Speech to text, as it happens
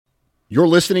You're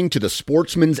listening to the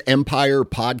Sportsman's Empire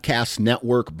Podcast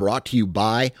Network, brought to you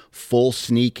by Full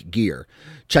Sneak Gear.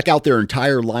 Check out their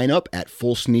entire lineup at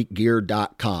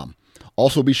fullsneakgear.com.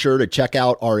 Also be sure to check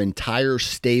out our entire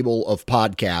stable of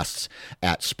podcasts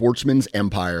at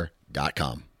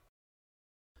sportsmansempire.com.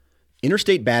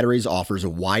 Interstate Batteries offers a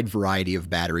wide variety of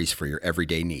batteries for your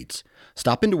everyday needs.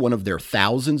 Stop into one of their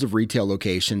thousands of retail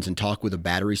locations and talk with a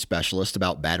battery specialist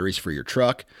about batteries for your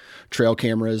truck, trail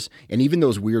cameras, and even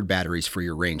those weird batteries for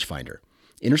your rangefinder.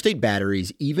 Interstate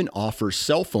Batteries even offers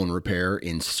cell phone repair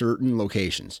in certain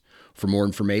locations. For more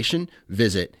information,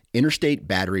 visit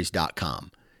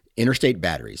interstatebatteries.com. Interstate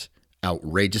Batteries,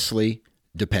 outrageously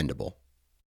dependable.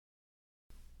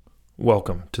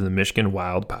 Welcome to the Michigan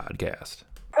Wild Podcast.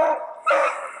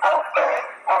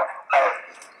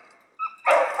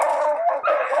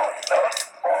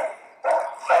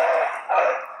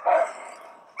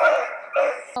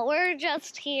 We're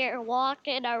just here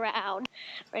walking around.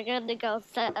 We're going to go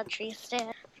set a tree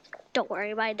stand. Don't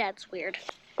worry, my dad's weird.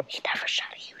 He never shot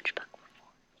a huge buck before.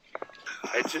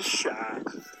 I just shot a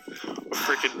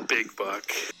freaking big buck.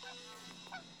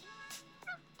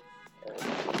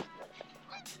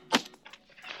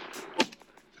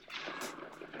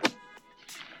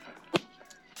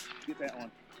 Get that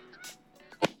one.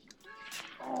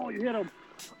 Oh, you hit him.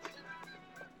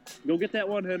 Go get that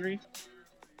one, Henry.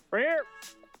 Right here.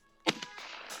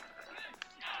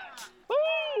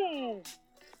 Boom!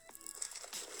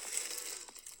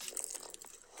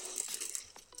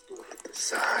 Look at the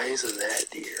size of that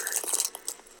deer.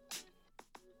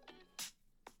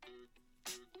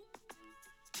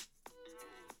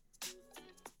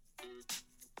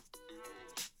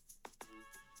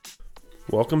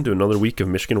 Welcome to another week of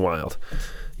Michigan Wild.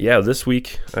 Yeah, this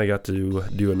week I got to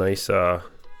do a nice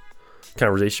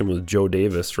conversation with Joe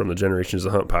Davis from the Generations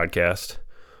of Hunt podcast.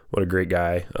 What a great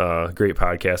guy. Great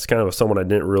podcast. Kind of someone I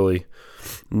didn't really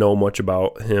know much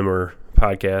about him or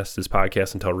his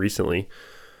podcast until recently.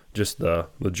 Just the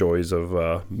joys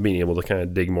of being able to kind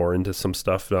of dig more into some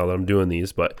stuff now that I'm doing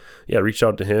these. But yeah, I reached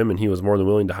out to him and he was more than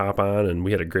willing to hop on, and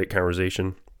we had a great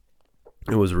conversation.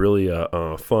 It was really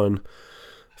a fun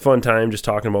time just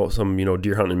talking about some,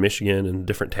 deer hunting in Michigan and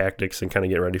different tactics and kind of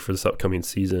getting ready for this upcoming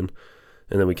season.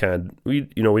 And then we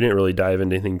didn't really dive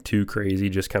into anything too crazy,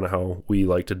 just kind of how we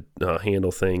like to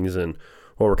handle things and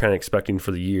what we're kind of expecting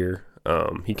for the year.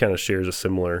 He kind of shares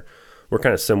we're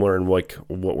kind of similar in like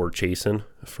what we're chasing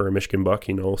for a Michigan buck,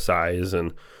 size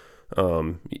and,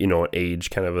 an age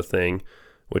kind of a thing,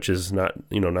 which is not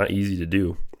easy to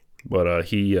do. But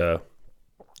he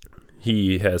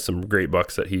has some great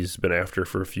bucks that he's been after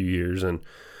for a few years, and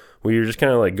we were just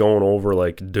kind of like going over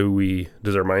like,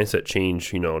 does our mindset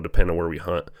change, depending on where we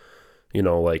hunt?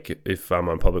 Like if I'm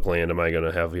on public land, am I going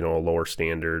to have, a lower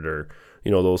standard or,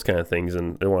 those kind of things.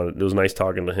 And it was nice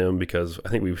talking to him because I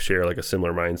think we share like a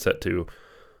similar mindset to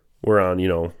we're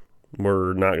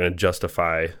not going to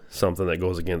justify something that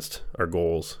goes against our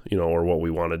goals, or what we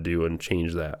want to do and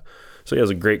change that. So yeah, it was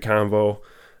a great convo.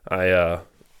 I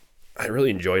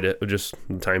really enjoyed it.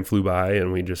 The time flew by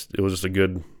and it was just a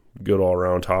good all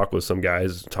around talk with some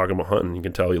guys talking about hunting. You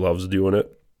can tell he loves doing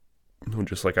it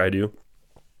just like I do.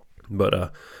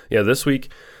 But this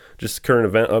week, just current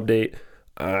event update.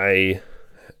 I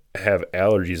have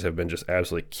allergies have been just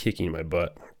absolutely kicking my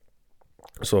butt.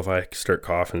 So if I start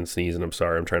coughing and sneezing, I'm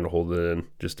sorry. I'm trying to hold it in.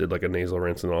 Just did like a nasal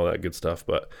rinse and all that good stuff.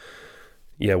 But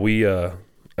yeah,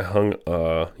 I hung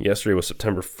yesterday was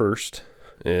September 1st.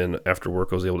 And after work,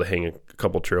 I was able to hang a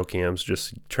couple trail cams,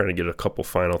 just trying to get a couple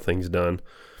final things done.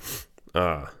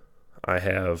 I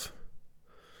have,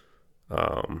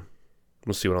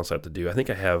 let's see what else I have to do. I think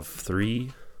I have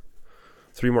three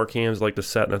more cams I'd like to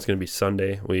set, and that's going to be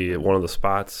Sunday. One of the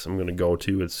spots I'm going to go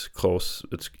to, it's close,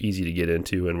 it's easy to get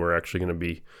into, and we're actually going to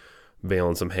be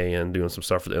baling some hay and doing some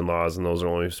stuff for the in-laws, and those are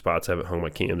the only spots I haven't hung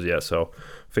my cams yet. So I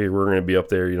figured we're going to be up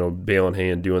there, baling hay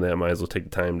and doing that. Might as well take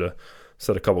the time to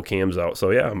set a couple cams out.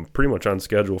 So yeah, I'm pretty much on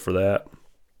schedule for that.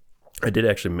 I did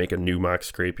actually make a new mock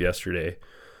scrape yesterday.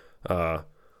 I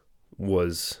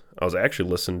was actually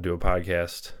listening to a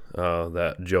podcast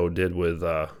that Joe did with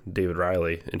David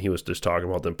Riley, and he was just talking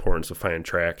about the importance of finding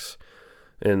tracks.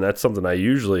 And that's something I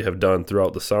usually have done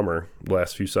throughout the summer, the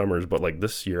last few summers, but like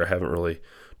this year I haven't really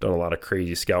done a lot of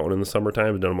crazy scouting in the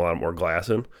summertime. I've done a lot more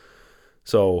glassing.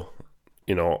 So,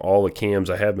 all the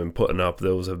cams I have been putting up,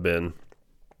 those have been,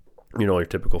 your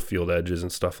typical field edges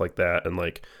and stuff like that, and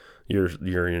like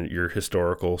your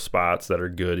historical spots that are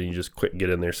good, and you just quick get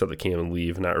in there, set the cam and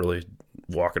leave, not really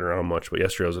walking around much. But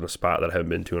yesterday I was in a spot that I haven't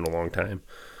been to in a long time,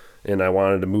 and I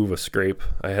wanted to move a scrape.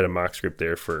 I had a mock scrape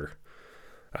there for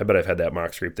I bet I've had that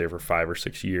mock scrape there for 5 or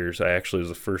 6 years. I actually was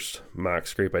the first mock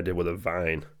scrape I did with a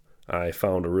vine. I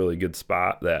found a really good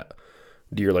spot that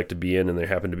deer like to be in, and there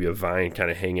happened to be a vine kind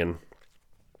of hanging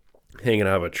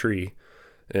out of a tree,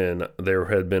 and there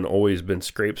had always been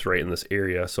scrapes right in this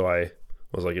area. So I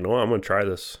was like, you know what, I'm going to try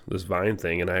this vine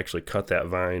thing, and I actually cut that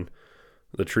vine.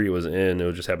 The tree it was in,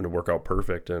 it just happened to work out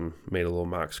perfect, and made a little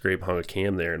mock scrape, hung a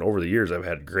cam there, and over the years I've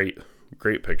had great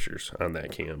pictures on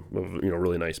that cam of,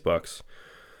 really nice bucks.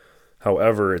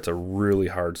 However, it's a really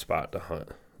hard spot to hunt.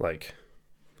 Like,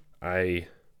 I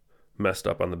messed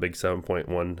up on the big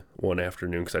 7.1 one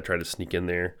afternoon because I tried to sneak in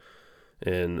there,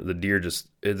 and the deer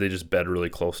they just bed really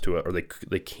close to it, or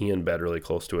they can bed really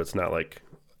close to it. It's not like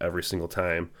every single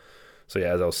time. So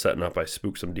yeah, as I was setting up, I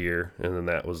spooked some deer, and then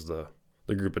that was the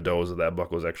group of does that buck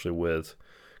was actually with,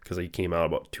 because he came out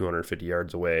about 250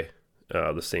 yards away,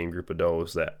 the same group of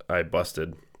does that I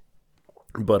busted.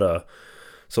 But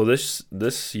so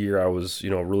this year I was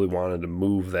really wanted to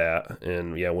move that,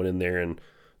 and yeah, went in there and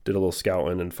did a little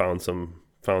scouting and found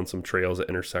some trails that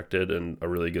intersected in a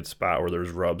really good spot where there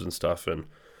was rubs and stuff, and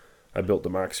I built the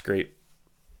mock scrape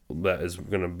that is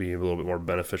going to be a little bit more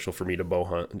beneficial for me to bow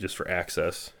hunt just for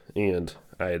access. And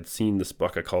I had seen this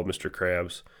buck I called Mr.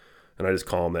 Krabs, and I just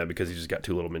call him that because he just got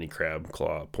 2 little mini crab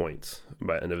claw points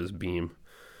by the end of his beam.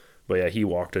 But yeah, he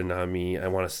walked in on me, I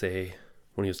want to say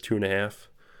when he was 2.5,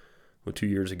 2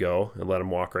 years ago, and let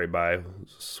him walk right by. It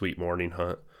was a sweet morning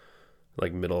hunt,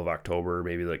 like middle of October,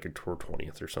 maybe like October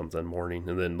 20th or something morning.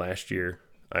 And then last year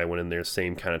I went in there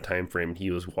same kind of time frame, and he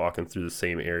was walking through the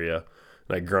same area,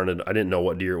 and I grunted. I didn't know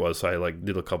what deer it was, so I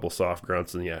did a couple soft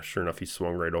grunts, and yeah, sure enough, he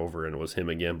swung right over, and it was him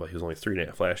again, but he was only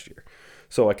 3.5 last year.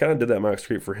 So I kind of did that mock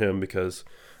scrape for him because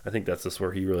I think that's just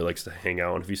where he really likes to hang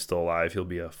out, and if he's still alive, he'll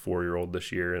be a 4-year-old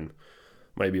this year and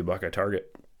might be a buck I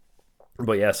target.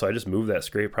 But yeah, so I just moved that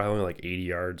scrape probably only like 80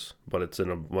 yards, but it's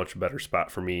in a much better spot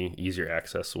for me, easier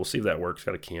access. So we'll see if that works.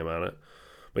 Got a cam on it.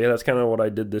 But yeah, that's kind of what I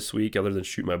did this week other than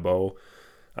shoot my bow.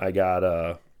 I kind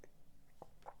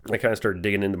of started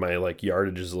digging into my like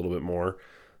yardages a little bit more.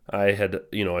 I had,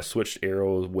 I switched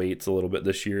arrow weights a little bit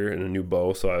this year in a new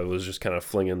bow. So I was just kind of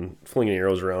flinging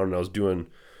arrows around, and I was doing,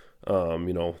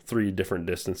 3 different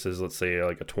distances. Let's say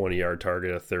like a 20-yard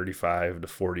target, a 35 to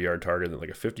 40-yard target, and then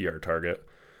like a 50-yard target.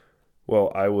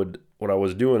 Well, what I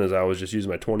was doing is I was just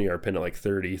using my 20-yard pin at like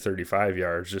 30, 35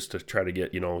 yards just to try to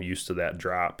get, used to that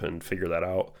drop and figure that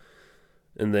out.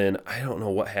 And then I don't know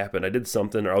what happened. I did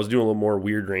something, or I was doing a little more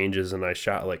weird ranges, and I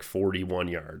shot like 41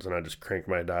 yards, and I just cranked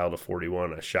my dial to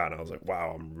 41, and I shot, and I was like,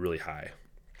 wow, I'm really high.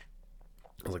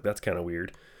 I was like, that's kind of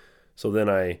weird. So then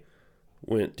I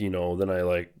went,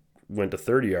 went to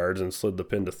 30 yards and slid the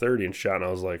pin to 30 and shot, and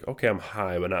I was like, okay, I'm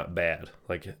high, but not bad.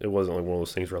 Like, it wasn't like one of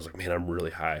those things where I was like, man, I'm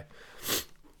really high.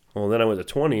 Well, then I went to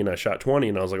 20, and I shot 20,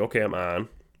 and I was like, okay, I'm on.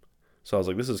 So I was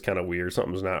like, this is kind of weird.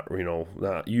 Something's not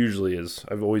usually is,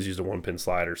 I've always used a 1-pin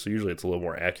slider, so usually it's a little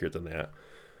more accurate than that.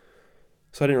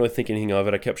 So I didn't really think anything of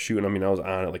it. I kept shooting. I mean, I was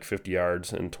on at like 50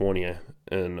 yards and 20,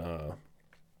 and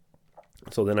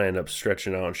so then I ended up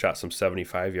stretching out and shot some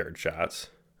 75-yard shots,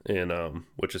 and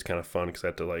which is kind of fun because I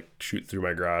had to like shoot through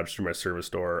my garage, through my service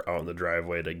door, out in the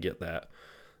driveway to get that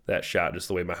shot. Just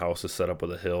the way my house is set up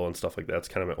with a hill and stuff like that, it's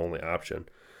kind of my only option.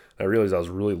 I realized I was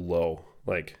really low.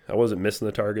 Like, I wasn't missing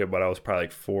the target, but I was probably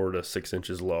like 4 to 6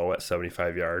 inches low at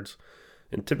 75 yards.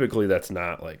 And typically that's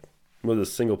not like, with a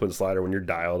single pin slider, when you're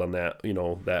dialed on that,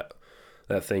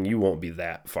 that thing, you won't be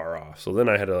that far off. So then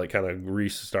I had to like kind of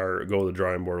restart, go to the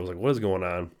drawing board. I was like, what is going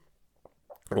on?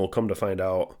 And we'll come to find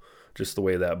out, just the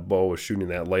way that bow was shooting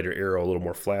that lighter arrow a little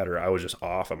more flatter, I was just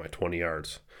off on my 20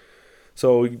 yards.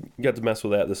 So we got to mess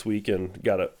with that this week and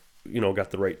got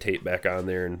the right tape back on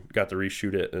there and got to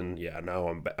reshoot it. And yeah, now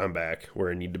I'm back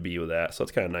where I need to be with that. So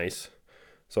it's kind of nice.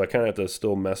 So I kind of have to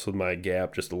still mess with my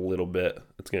gap just a little bit.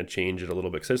 It's going to change it a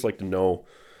little bit. Because I just like to know,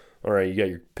 all right, you got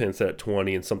your pin set at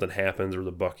 20 and something happens, or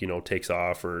the buck, takes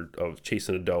off, or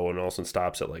chasing a doe and all of a sudden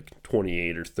stops at like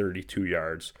 28 or 32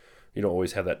 yards. You don't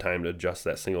always have that time to adjust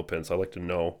that single pin. So I like to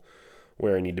know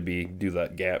where I need to be, do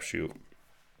that gap shoot.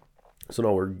 So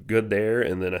no, we're good there.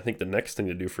 And then I think the next thing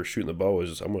to do for shooting the bow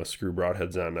is I'm going to screw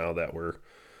broadheads on now that we're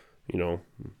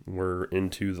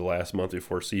into the last month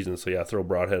before season. So yeah, throw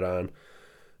broadhead on,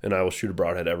 and I will shoot a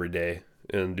broadhead every day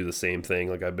and do the same thing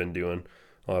like I've been doing.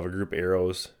 I'll have a group of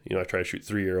arrows. I try to shoot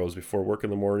 3 arrows before work in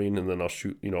the morning, and then I'll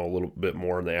shoot, a little bit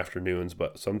more in the afternoons.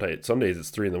 But some days it's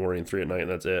 3 in the morning, 3 at night,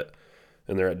 and that's it.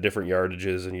 And they're at different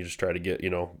yardages, and you just try to get,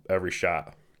 every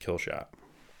shot, kill shot.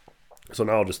 So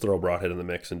now I'll just throw a broadhead in the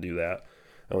mix and do that.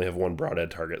 I only have one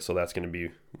broadhead target, so that's going to be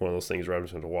one of those things where I'm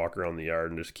just going to walk around the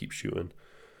yard and just keep shooting.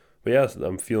 But yeah,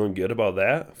 I'm feeling good about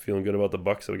that. Feeling good about the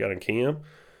bucks that we got in camp.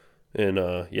 And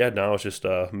now it's just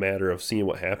a matter of seeing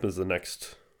what happens the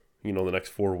next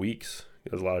 4 weeks.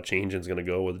 There's a lot of changing is going to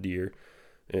go with deer.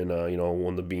 And,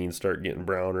 when the beans start getting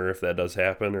browner, if that does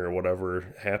happen or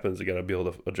whatever happens, you got to be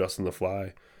able to adjust on the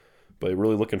fly. But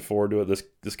really looking forward to it.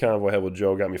 This convo I had with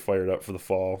Joe got me fired up for the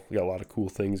fall. We got a lot of cool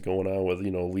things going on with,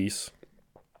 lease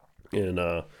and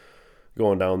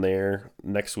going down there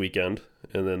next weekend.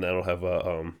 And then that'll have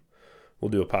we'll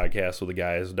do a podcast with the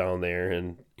guys down there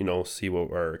and, see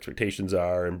what our expectations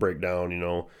are and break down,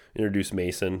 introduce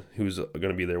Mason, who's going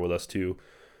to be there with us too.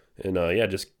 And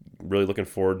just really looking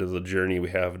forward to the journey we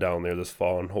have down there this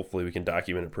fall, and hopefully we can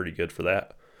document it pretty good for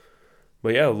that.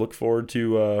 But yeah, look forward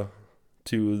to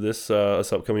this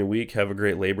upcoming week. Have a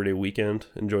great Labor Day weekend.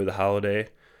 Enjoy the holiday.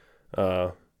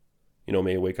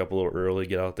 Maybe wake up a little early,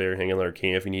 get out there, hang in our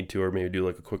camp if you need to, or maybe do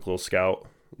like a quick little scout.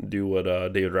 Do what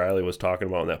David Riley was talking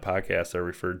about in that podcast I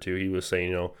referred to. He was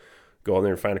saying, go out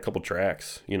there and find a couple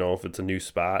tracks. If it's a new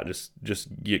spot,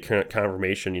 just get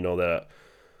confirmation, that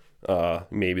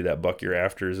maybe that buck you're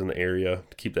after is in the area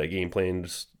to keep that game plan.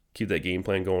 Just keep that game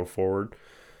plan going forward.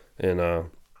 And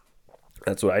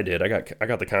that's what I did. I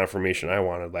got the confirmation I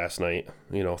wanted last night.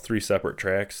 3 separate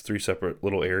tracks, 3 separate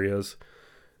little areas.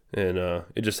 And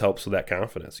it just helps with that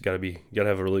confidence. You gotta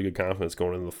have a really good confidence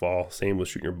going into the fall. Same with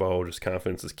shooting your bow. Just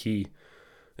confidence is key.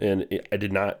 And it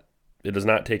does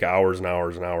not take hours and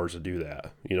hours and hours to do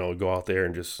that. Go out there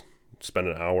and just spend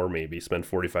an hour, maybe spend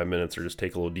 45 minutes, or just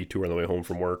take a little detour on the way home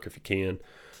from work if you can.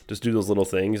 Just do those little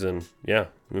things, and yeah,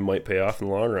 it might pay off in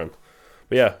the long run.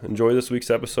 But yeah, enjoy this week's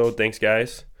episode. Thanks,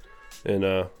 guys, and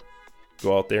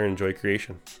go out there and enjoy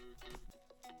creation.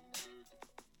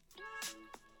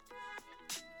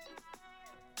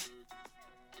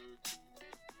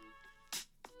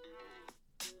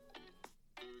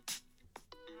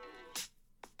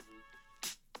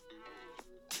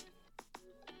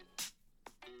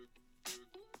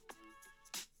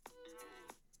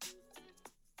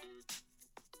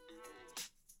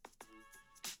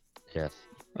 Yes.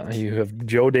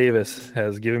 Joe Davis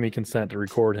has given me consent to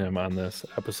record him on this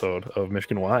episode of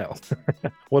Michigan Wild.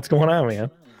 What's going on, man?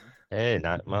 Hey,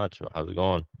 not much. How's it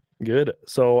going? Good.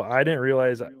 So I didn't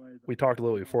realize we talked a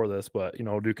little before this, but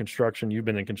do construction. You've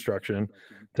been in construction.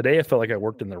 Today I felt like I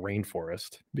worked in the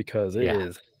rainforest because it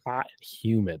is hot,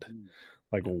 humid.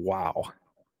 Like, wow.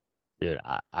 Dude,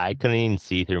 I couldn't even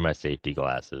see through my safety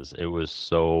glasses. It was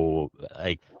so,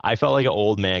 I felt like an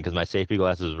old man because my safety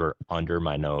glasses were under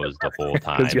my nose the whole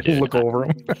time. You had to look over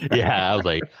them. Yeah, I was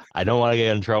like, I don't want to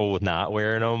get in trouble with not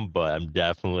wearing them, but I'm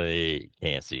definitely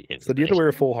can't see anything. So do you have to wear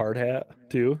a full hard hat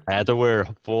too? I had to wear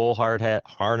a full hard hat,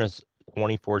 harness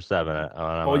 24/7.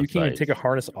 Oh, you can't even take a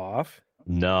harness off?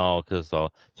 No, because so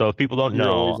if people don't You're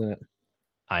know, always in it.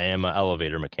 I am an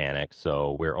elevator mechanic,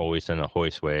 so we're always in a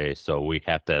hoistway, so we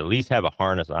have to at least have a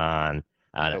harness on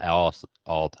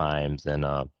all times, and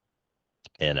the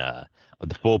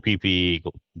full PPE,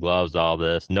 gloves, all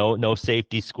this. No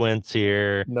safety squints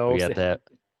here. No, we have that.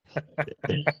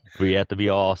 We have to be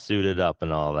all suited up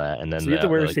and all that, and then so you have to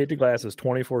wear safety glasses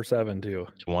 24/7 too.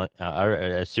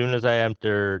 As soon as I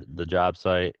enter the job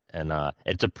site, and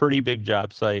it's a pretty big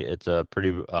job site. It's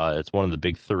it's one of the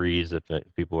big 3s, if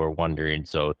people are wondering.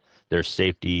 So there's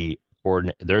safety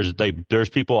there's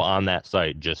people on that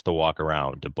site just to walk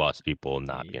around to bust people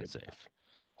not being safe.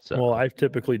 So, well, I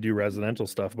typically do residential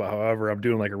stuff, but however, I'm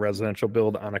doing like a residential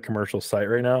build on a commercial site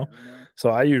right now. So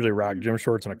I usually rock gym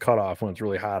shorts and a cutoff when it's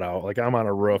really hot out. Like I'm on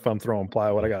a roof, I'm throwing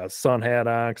plywood. I got a sun hat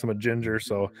on because I'm a ginger.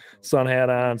 So sun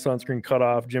hat on, sunscreen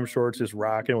cutoff, gym shorts, just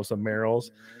rocking with some Merrells.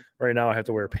 Right now I have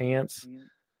to wear pants,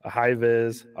 a high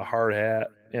vis, a hard hat.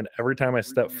 And every time I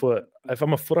step foot, if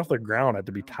I'm a foot off the ground, I have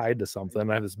to be tied to something.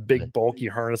 I have this big bulky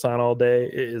harness on all day.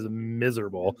 It is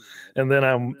miserable. And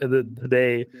then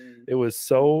today it was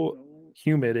so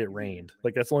humid it rained.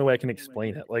 Like that's the only way I can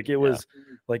explain it. Like it was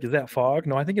like, is that fog?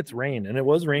 No, I think it's rain. And it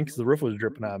was rain because the roof was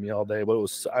dripping on me all day. But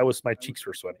my cheeks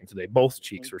were sweating today. Both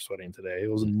cheeks were sweating today.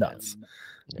 It was nuts.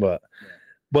 But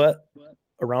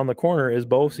around the corner is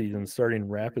bow season starting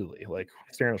rapidly, like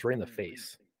staring us right in the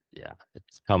face. Yeah,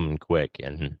 it's coming quick,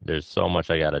 and there's so much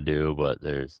I got to do, but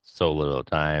there's so little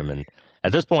time. And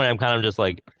at this point, I'm kind of just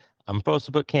like, I'm supposed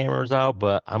to put cameras out,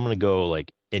 but I'm going to go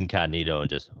like incognito and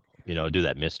just, do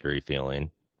that mystery feeling.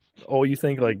 Oh, you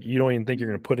think like you don't even think you're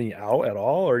going to put any out at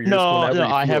all? Or no,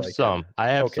 I have some. I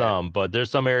have some, but there's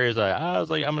some areas I was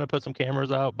like, I'm going to put some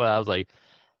cameras out, but I was like,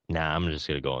 nah, I'm just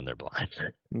gonna go in there blind.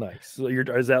 Nice. So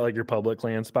is that like your public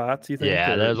land spots, you think?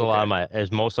 Yeah, there's a lot of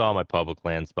there's most of all my public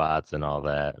land spots and all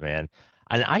that, man.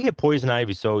 And I get poison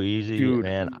ivy so easy, dude,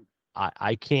 man.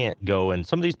 I can't go and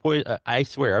some of these poison. I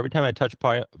swear, every time I touch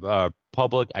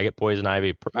public, I get poison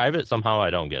ivy. Private, somehow I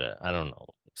don't get it. I don't know.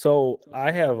 So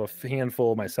I have a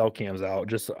handful of my cell cams out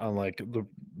just on like the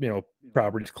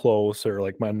properties close, or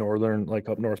like my northern, like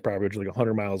up north property, which is like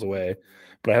 100 miles away.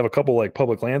 But I have a couple like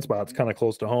public land spots kind of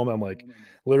close to home. I'm like,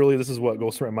 literally, this is what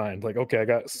goes through my mind. Like, okay, I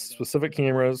got specific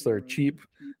cameras. They're cheap,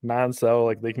 non-cell.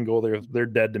 Like they can go there. They're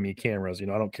dead to me cameras. I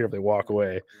don't care if they walk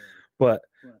away. But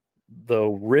the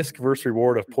risk versus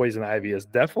reward of poison ivy is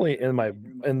definitely in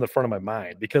the front of my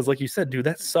mind, because like you said, dude,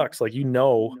 that sucks. Like,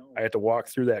 I have to walk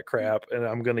through that crap and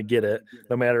I'm gonna get it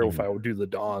no matter if I would do the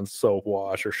Dawn soap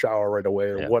wash or shower right away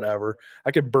or whatever.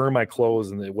 I could burn my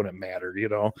clothes and it wouldn't matter,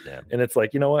 and it's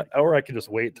like, you know what, or I could just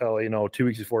wait till 2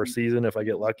 weeks before season if I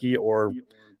get lucky, or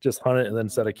just hunt it and then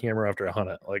set a camera after I hunt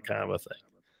it, like kind of a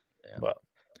thing. But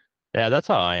yeah, that's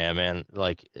how I am, man.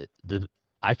 Like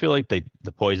I feel like the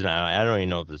poison ivy, I don't even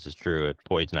know if this is true, if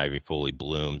poison ivy fully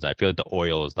blooms. I feel like the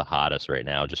oil is the hottest right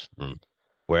now, just from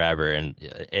wherever, and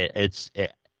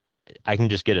I can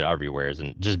just get it everywhere,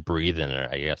 and just breathe in it.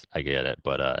 I guess I get it,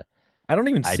 but I don't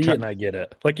even see it, and I get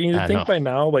it. Like, you think by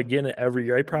now, by getting it every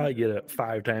year, I probably get it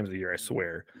 5 times a year. I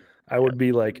swear, I would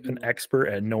be like an expert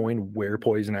at knowing where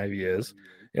poison ivy is.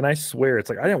 And I swear, it's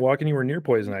like, I didn't walk anywhere near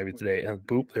poison ivy today, and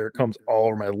boop, there it comes all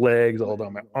over my legs, all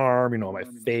down my arm, my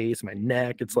face, my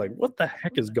neck. It's like, what the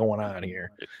heck is going on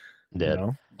here?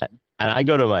 And I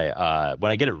go to my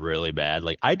when I get it really bad,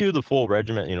 like I do the full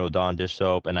regimen, Dawn dish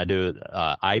soap, and I do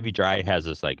Ivy Dry has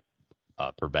this like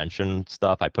prevention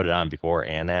stuff. I put it on before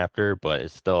and after, but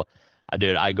it's still,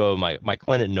 I go, my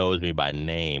clinic knows me by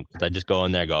name, because I just go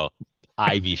in there, go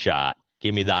Ivy shot,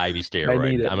 give me the Ivy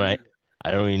steroid. I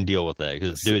don't even deal with it,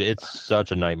 because dude, it's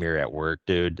such a nightmare at work,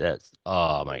 dude. That's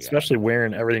oh my god. Especially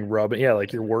wearing everything rubbing. Yeah,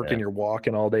 like you're working, you're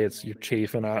walking all day. You're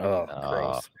chafing out. Oh,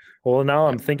 gross. Well, now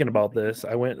I'm thinking about this.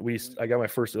 I got my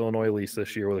first Illinois lease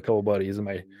this year with a couple buddies,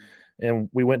 and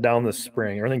we went down this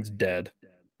spring. Everything's dead.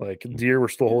 Like deer were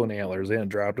still holding antlers. They hadn't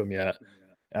dropped them yet.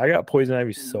 I got poison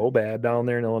ivy so bad down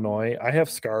there in Illinois. I have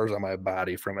scars on my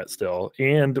body from it still.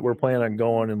 And we're planning on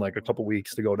going in like a couple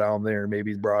weeks to go down there,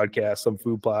 maybe broadcast some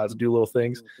food plots, do little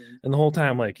things. And the whole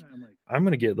time, like, I'm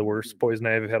going to get the worst poison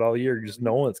ivy I've had all year, just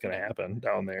knowing it's going to happen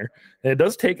down there. And it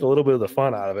does take a little bit of the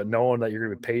fun out of it, knowing that you're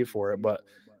going to be paid for it. But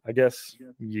I guess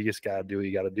you just got to do what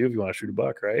you got to do if you want to shoot a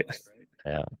buck, right?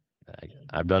 Yeah.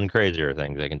 I've done crazier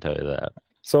things, I can tell you that.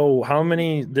 So how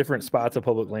many different spots of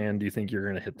public land do you think you're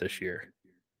going to hit this year?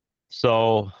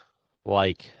 So,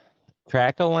 like,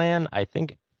 tract of land, I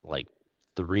think like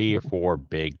 3 or 4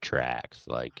 big tracks.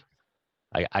 Like,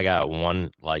 I got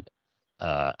one, like,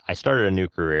 I started a new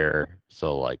career,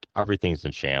 so like everything's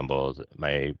in shambles.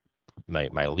 My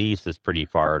lease is pretty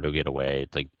far to get away.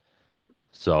 It's like,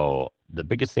 so the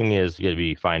biggest thing is going to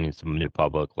be finding some new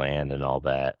public land and all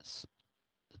that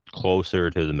closer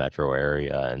to the metro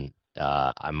area, and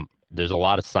there's a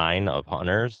lot of sign of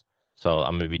hunters. So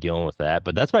I'm going to be dealing with that.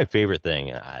 But that's my favorite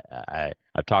thing.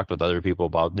 I've talked with other people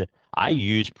about it. I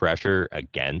use pressure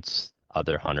against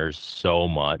other hunters so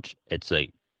much. It's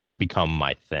like become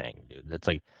my thing, dude. It's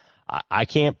like I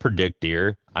can't predict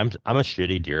deer. I'm a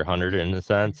shitty deer hunter in a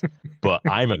sense, but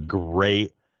I'm a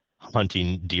great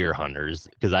hunting deer hunters,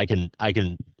 because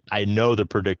I know the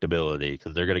predictability,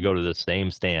 because they're going to go to the same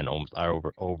stand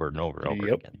over and over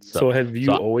again. So have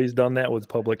you always done that with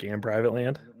public and private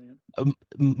land?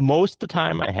 Most of the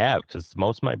time I have, because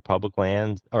most of my public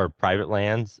lands or private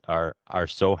lands are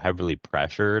so heavily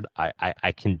pressured.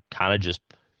 I can kind of just,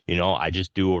 I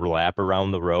just do a lap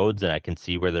around the roads, and I can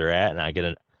see where they're at,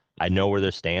 and I know where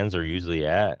their stands are usually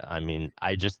at. I mean,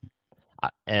 I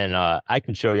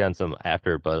can show you on some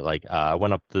after, but like I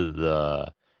went up to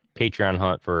the Patreon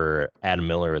hunt for Adam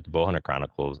Miller at the Bowhunter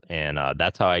Chronicles, and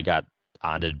that's how I got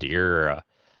onto deer.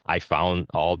 I found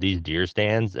all these deer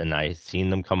stands, and I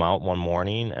seen them come out one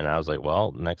morning, and I was like,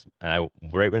 well,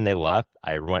 right when they left,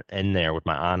 I went in there with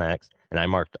my Onyx, and I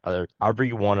marked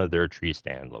every one of their tree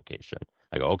stand location.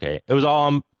 I go, okay, it was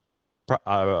all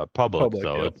public,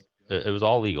 so it was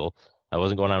all legal. I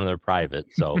wasn't going on their private,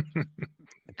 so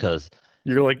because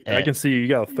you're like, I can see you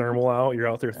got a thermal out. You're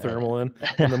out there thermaling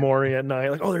in the morning, at night.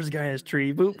 Like, oh, there's a guy in his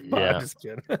tree. Boop. Yeah. I'm just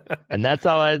kidding. And that's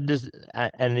how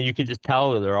and you can just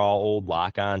tell they're all old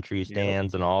lock-on tree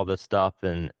stands and all this stuff.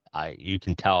 And you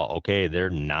can tell, okay, they're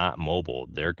not mobile.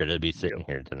 They're going to be sitting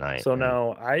here tonight. So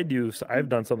now I've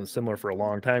done something similar for a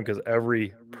long time, because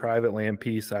every private land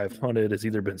piece I've hunted has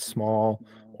either been small,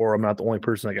 or I'm not the only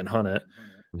person that can hunt it.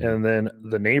 And then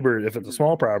the neighbor, if it's a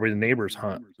small property, the neighbors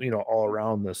hunt, all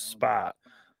around this spot.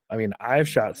 I mean, I've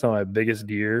shot some of my biggest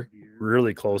deer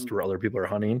really close to where other people are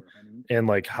hunting. and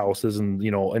like houses and,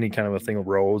 you know, any kind of a thing,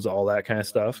 roads, all that kind of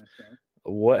stuff.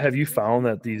 What have you found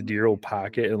that these deer will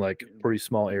pocket in like pretty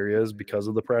small areas because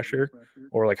of the pressure?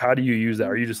 Or like, how do you use that?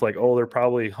 Are you just like, oh, they're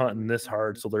probably hunting this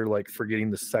hard, so they're like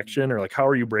forgetting the section? Or like, how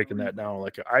are you breaking that down?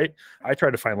 Like I try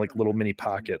to find like little mini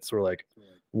pockets where like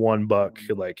one buck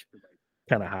could like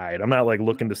kind of hide. I'm not like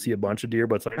looking to see a bunch of deer,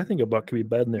 but it's like, I think a buck could be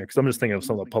bed in there. Cause I'm just thinking of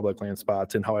some of the public land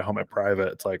spots and how I hunt my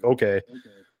private. It's like, okay,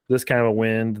 this kind of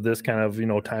wind, this kind of, you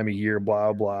know, time of year,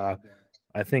 blah, blah.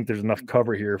 I think there's enough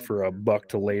cover here for a buck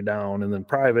to lay down. And then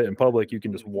private and public, you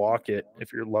can just walk it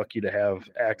if you're lucky to have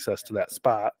access to that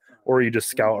spot, or you just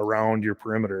scout around your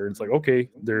perimeter. It's like, okay,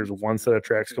 there's one set of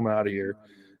tracks coming out of here.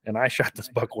 And I shot this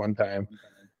buck one time.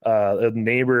 A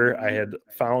neighbor, I had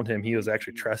found him. He was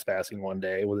actually trespassing one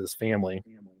day with his family.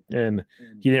 And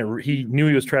he knew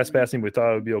he was trespassing, but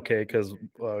thought it would be okay because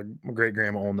my great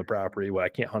grandma owned the property. Well, I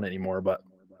can't hunt anymore, but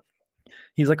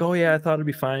he's like, oh yeah, I thought it'd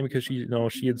be fine because she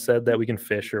had said that we can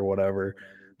fish or whatever,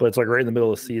 but it's like right in the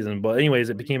middle of the season. But anyways,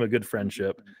 it became a good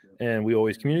friendship and we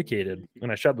always communicated.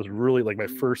 And I shot this really like my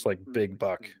first like big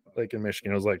buck, like in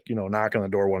Michigan. It was like, you know, knock on the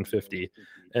door 150.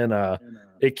 And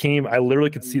it came, I literally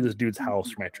could see this dude's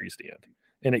house from my tree stand.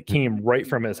 And it came right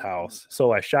from his house.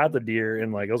 So I shot the deer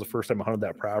and like, it was the first time I hunted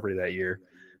that property that year.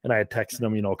 And I had texted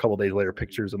him, you know, a couple days later,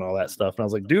 pictures and all that stuff. And I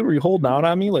was like, dude, were you holding out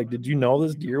on me? Like, did you know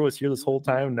this deer was here this whole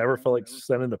time? Never felt like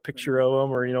sending a picture of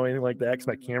him or, you know, anything like that. Cause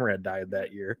my camera had died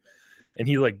that year. And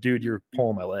he's like, dude, you're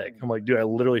pulling my leg. I'm like, dude, I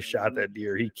literally shot that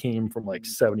deer. He came from like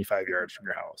 75 yards from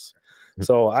your house.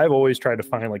 So I've always tried to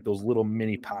find like those little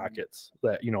mini pockets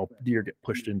that, you know, deer get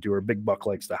pushed into or big buck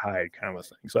likes to hide kind of a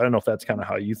thing. So I don't know if that's kind of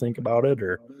how you think about it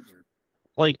or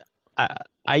Like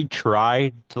I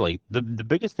try to like the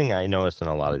biggest thing I noticed in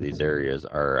a lot of these areas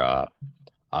are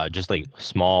just like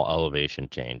small elevation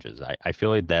changes. I feel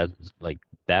like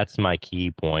that's my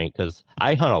key point because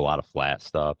I hunt a lot of flat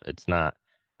stuff. It's not,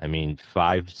 I mean,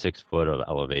 5-6 foot of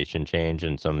elevation change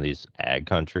in some of these ag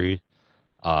countries.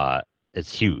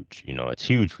 It's huge, you know, it's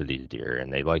huge for these deer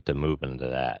and they like to move into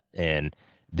that. And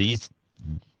these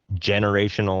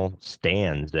generational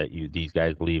stands that these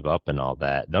guys leave up and all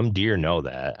that, them deer know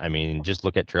that. I mean, just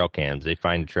look at trail cams. They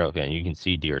find a trail cam, you can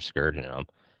see deer skirting them.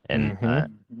 And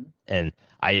and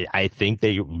I think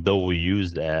they'll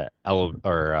use that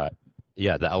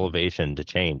the elevation to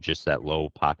change, just that low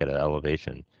pocket of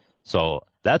elevation. So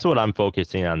that's what I'm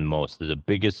focusing on most, is the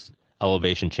biggest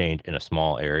elevation change in a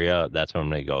small area. That's where I'm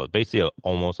gonna go. Basically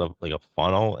almost like a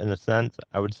funnel in a sense,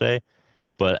 I would say.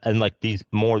 But and like these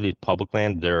public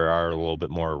land, there are a little bit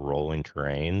more rolling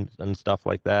terrains and stuff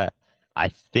like that.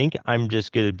 I think I'm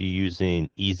just gonna be using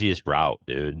easiest route,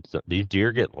 dude. So these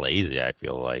deer get lazy, I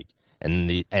feel like,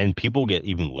 and people get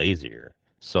even lazier.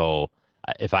 So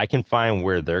if I can find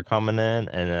where they're coming in,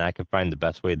 and then I can find the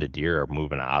best way the deer are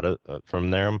moving out of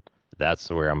from there, that's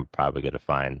where I'm probably gonna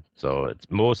find. So it's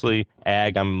mostly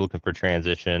ag. I'm looking for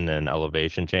transition and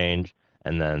elevation change,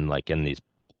 and then like in these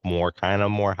more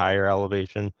higher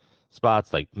elevation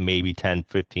spots, like maybe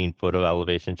 10-15 foot of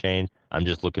elevation change, I'm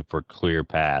just looking for clear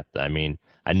path. I mean,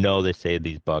 I know they say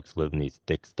these bucks live in these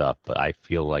thick stuff, but I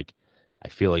feel like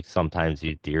sometimes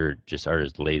these deer just are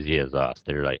as lazy as us.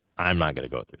 They're like, I'm not gonna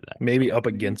go through that. Maybe up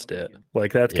against it.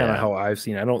 Like that's kind of Yeah. how I've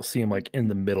seen it. I don't see them like in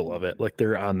the middle of it. Like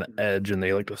they're on the edge and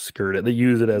they like to skirt it. They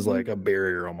use it as like a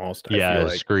barrier almost. I Yeah, feel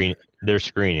like. they're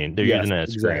screening. They're Yes, using it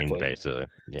as screen, exactly. basically.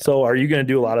 Yeah. So are you going to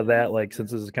do a lot of that? Like,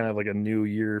 since this is kind of like a new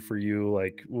year for you,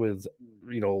 like with,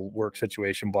 you know, work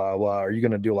situation, blah, blah, are you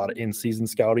going to do a lot of in-season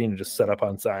scouting and just set up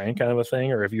on sign kind of a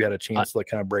thing? Or have you had a chance to like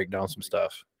kind of break down some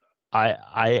stuff?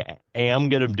 I am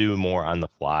gonna do more on the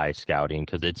fly scouting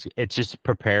because it's just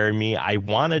preparing me. I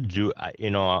want to do,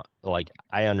 like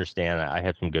I understand that I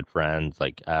have some good friends.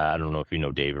 Like I don't know if you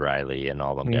know Dave Riley and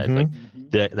all them guys. Like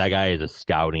that guy is a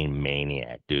scouting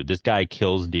maniac, dude. This guy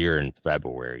kills deer in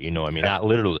February. You know, I mean, not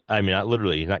literally. I mean, not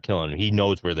literally. He's not killing them. He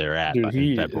knows where they're at. Dude,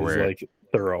 he in February. is like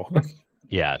thorough.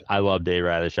 Yeah, I love Dave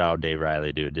Riley. Shout out Dave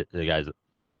Riley, dude. The guy's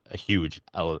a huge.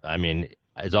 I mean,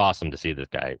 it's awesome to see this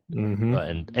guy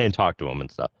and talk to him and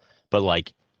stuff. But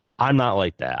like, I'm not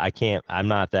like that. I'm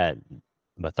not that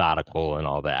methodical and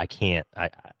all that. I can't.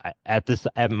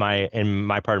 In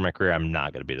my part of my career, I'm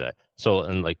not gonna be that. So,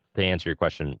 and like to answer your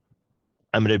question,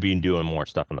 I'm gonna be doing more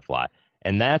stuff on the fly,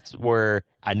 and that's where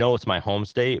I know it's my home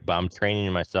state, but I'm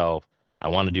training myself. I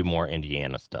want to do more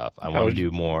Indiana stuff. I want to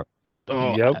do more.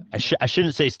 Oh, Yep. I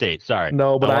shouldn't say state. Sorry.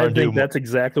 No, but I wanna think do that's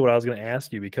exactly what I was going to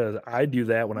ask you, because I do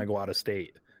that when I go out of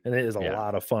state, and it is a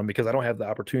lot of fun because I don't have the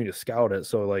opportunity to scout it.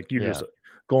 So like you're just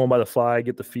going by the fly,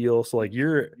 get the feel. So like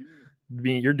you're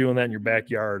doing that in your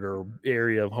backyard or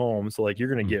area of home. So like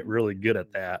you're going to get really good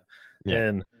at that. Yeah.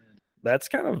 And that's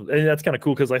kind of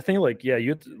cool because I think like you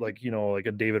have to, like like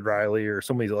a David Riley or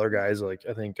some of these other guys, like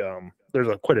I think there's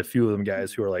quite a few of them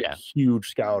guys who are like huge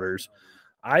scouters.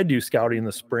 I do scouting in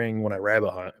the spring when I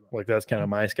rabbit hunt, like that's kind of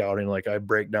my scouting, like I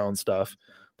break down stuff,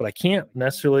 but I can't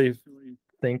necessarily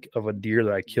think of a deer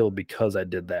that I killed because I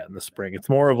did that in the spring. It's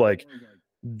more of like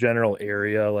general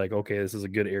area, like okay, this is a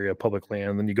good area, public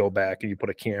land. Then you go back and you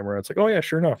put a camera. It's like, oh yeah,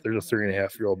 sure enough, there's a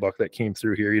 3.5-year-old buck that came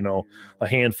through here. A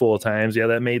handful of times. Yeah,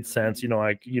 that made sense.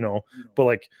 But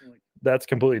like that's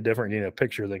completely different getting a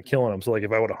picture than killing them. So like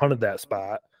if I would have hunted that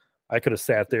spot, I could have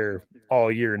sat there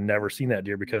all year and never seen that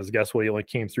deer because guess what? He only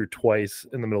came through twice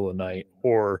in the middle of the night,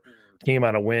 or came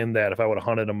on a wind that if I would have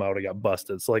hunted him, I would have got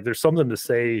busted. So like there's something to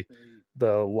say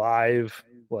the live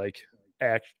like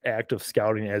act of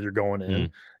scouting as you're going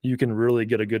in, you can really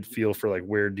get a good feel for like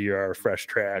where deer are, fresh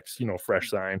tracks, fresh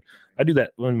sign. I do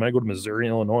that when I go to Missouri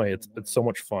and Illinois. It's so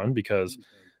much fun because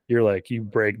you're like, you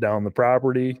break down the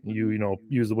property, you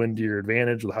use the wind to your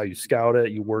advantage with how you scout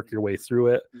it, you work your way through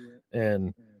it,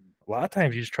 and a lot of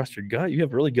times you just trust your gut. You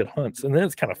have really good hunts, and then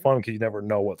it's kind of fun because you never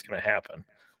know what's going to happen.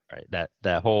 Right.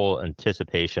 That whole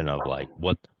anticipation of like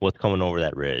what's coming over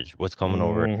that ridge, what's coming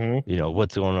over,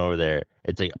 what's going over there.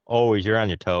 It's like always you're on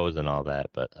your toes and all that.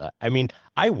 But I mean,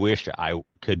 I wish I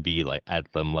could be like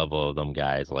at the level of them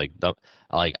guys. It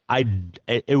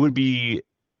would be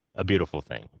a beautiful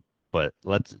thing. But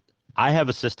I have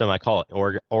a system. I call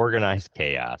it organized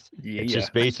chaos. Yeah. It's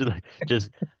just basically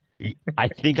I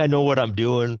think I know what I'm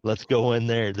doing. Let's go in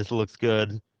there. This looks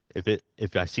good.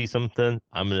 If I see something,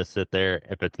 I'm gonna sit there.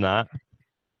 If it's not,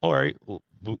 all right,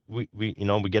 we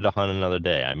get to hunt another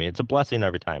day. I mean, it's a blessing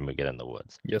every time we get in the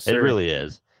woods. Yes, sir. It really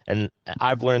is. And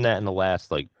I've learned that in the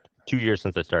last like 2 years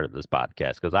since I started this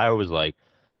podcast, because I was like,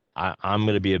 I'm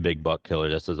gonna be a big buck killer.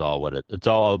 This is all it's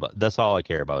all about. That's all I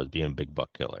care about is being a big buck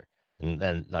killer. And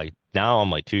then like now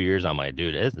I'm like 2 years, I'm like,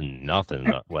 dude, it's nothing.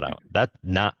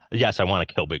 Yes, I want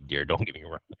to kill big deer. Don't get me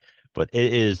wrong. But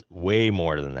it is way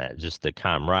more than that. Just the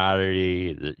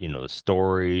camaraderie, the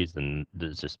stories, and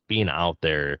just being out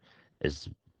there is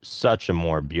such a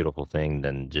more beautiful thing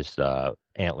than just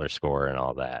antler score and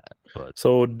all that. But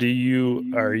so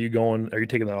are you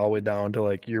taking that all the way down to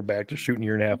like you're back to shooting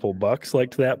your apple bucks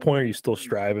like to that point? Or are you still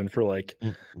striving for like,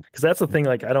 because that's the thing,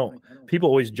 like people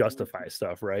always justify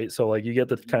stuff, right? So like you get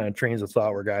the kind of trains of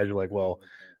thought where guys are like, well,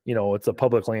 it's a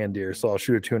public land deer, so I'll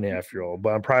shoot a 2.5-year-old.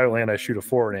 But on private land, I shoot a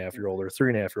 4.5-year-old or a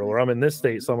 3.5-year-old. Or I'm in this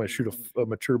state, so I'm going to shoot a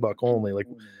mature buck only. Like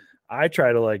I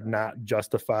try to like not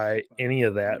justify any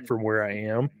of that from where I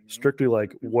am. Strictly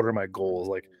like, what are my goals?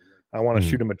 Like I want to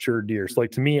shoot a mature deer. So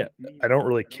like to me, I don't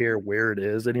really care where it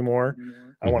is anymore.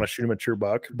 I want to shoot a mature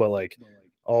buck, but like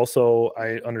also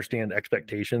I understand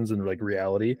expectations and like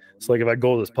reality. So like if I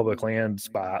go to this public land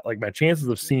spot, like my chances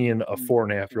of seeing a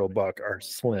 4.5-year-old buck are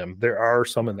slim. There are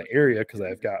some in the area because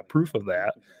I've got proof of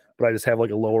that, but I just have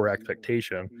like a lower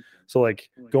expectation. So like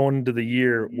going into the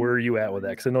year, where are you at with that?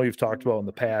 Because I know you've talked about in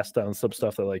the past on some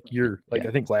stuff that like you're like,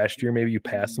 I think last year maybe you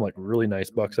passed some like really nice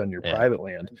bucks on your private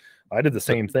land. I did the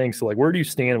same thing. So like where do you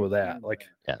stand with that? Like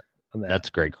on that? That's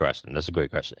a great question.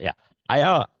 Yeah.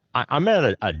 I'm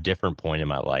at a different point in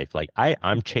my life. Like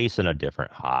I'm chasing a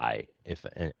different high, if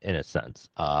in a sense.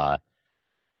 Like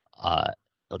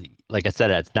I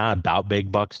said, it's not about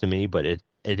big bucks to me, but it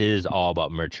is all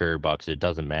about mature bucks. It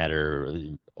doesn't matter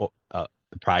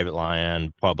private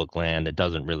land, public land. It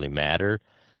doesn't really matter.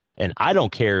 And I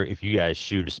don't care if you guys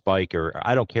shoot a spike or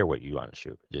I don't care what you want to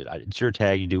shoot, dude. It's your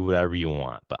tag. You do whatever you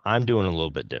want. But I'm doing a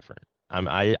little bit different.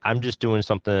 I'm just doing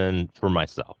something for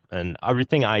myself, and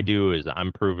everything I do is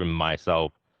I'm proving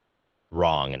myself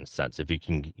wrong in a sense. If you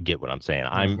can get what I'm saying,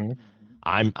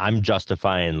 I'm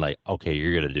justifying like, okay,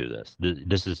 you're gonna do this.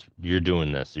 You're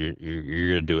doing this. You're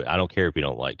gonna do it. I don't care if you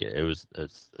don't like it.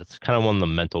 It's kind of one of the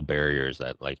mental barriers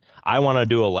that like I want to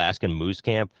do Alaskan moose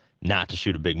camp, not to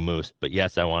shoot a big moose, but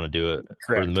yes, I want to do it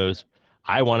for the moose.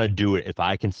 I want to do it if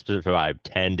I can survive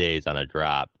 10 days on a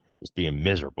drop. Just being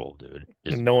miserable, dude.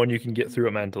 Just knowing you can get through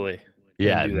it mentally.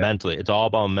 Yeah, mentally. It's all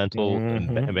about mental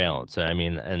balance. I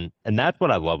mean, and that's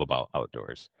what I love about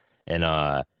outdoors. And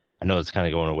I know it's kind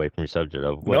of going away from your subject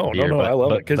of what deer, I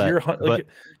love it because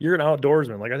you're an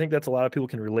outdoorsman. Like I think that's a lot of people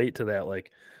can relate to that. Like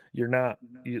you're not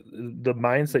the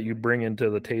mindset you bring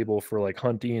into the table for like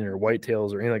hunting or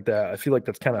whitetails or anything like that. I feel like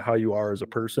that's kind of how you are as a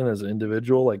person, as an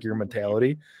individual. Like your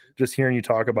mentality. Just hearing you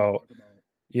talk about,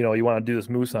 you want to do this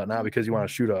moose hunt, not because you want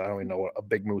to shoot I don't even know what a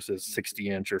big moose is,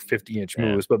 60-inch or 50-inch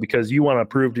moose, but because you want to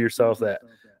prove to yourself that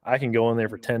I can go in there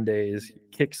for 10 days,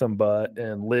 kick some butt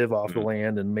and live off the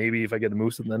land. And maybe if I get a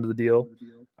moose at the end of the deal,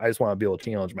 I just want to be able to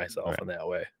challenge myself in that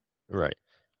way. Right.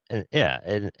 And yeah,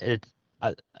 and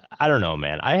I don't know,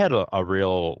 man. I had a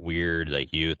real weird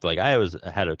like youth. Like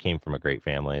came from a great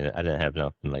family. I didn't have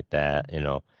nothing like that,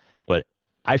 but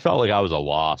I felt like I was a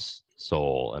lost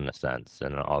soul in a sense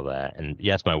and all that. And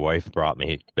yes, my wife brought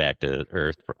me back to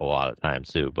earth for a lot of times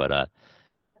too. But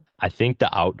I think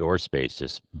the outdoor space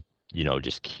just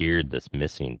cured this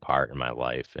missing part in my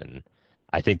life. And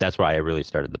I think that's why I really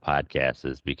started the podcast,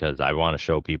 is because I want to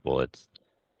show people it's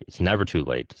never too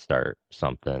late to start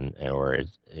something,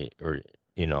 it's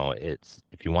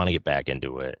if you want to get back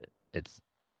into it, it's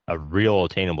a real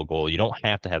attainable goal. You don't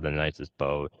have to have the nicest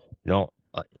bow. You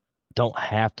don't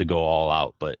have to go all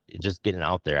out, but just getting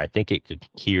out there, I think it could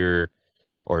cure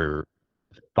or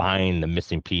find the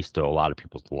missing piece to a lot of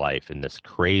people's life in this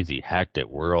crazy hectic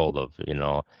world of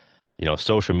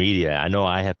social media. I know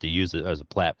I have to use it as a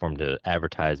platform to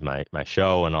advertise my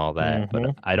show and all that,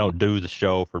 but I don't do the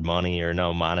show for money or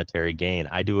no monetary gain.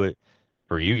 I do it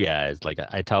for you guys. Like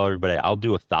I tell everybody, I'll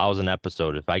do 1,000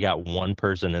 episodes if I got one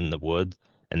person in the woods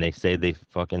and they say they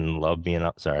fucking love being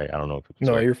out. Sorry, I don't know if you can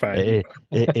No, swear. you're fine.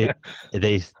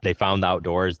 They found the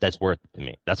outdoors. That's worth it to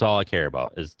me. That's all I care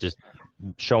about, is just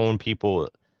showing people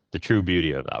the true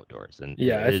beauty of outdoors. And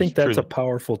Yeah, I think that's a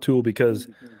powerful tool because,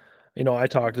 I did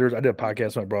a podcast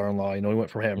with my brother-in-law. He went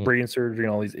from having brain surgery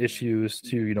and all these issues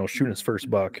to, shooting his first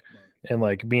buck, and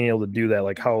like being able to do that,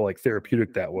 like how like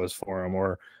therapeutic that was for him.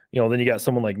 Or, then you got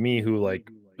someone like me who like,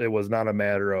 it was not a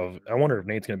matter of, I wonder if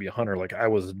Nate's going to be a hunter. Like I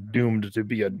was doomed to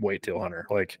be a whitetail hunter.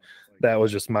 Like that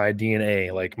was just my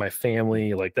DNA, like my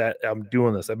family, like that. I'm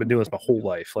doing this. I've been doing this my whole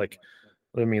life. Like,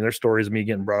 I mean, there's stories of me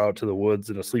getting brought out to the woods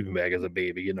in a sleeping bag as a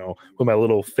baby, with my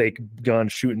little fake gun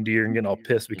shooting deer and getting all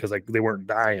pissed because like they weren't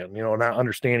dying, not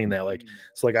understanding that. Like,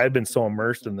 so like I've been so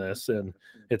immersed in this and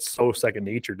it's so second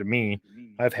nature to me.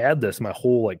 I've had this my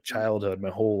whole like childhood,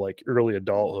 my whole like early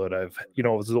adulthood.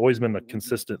 It's always been a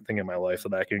consistent thing in my life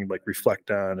that I can like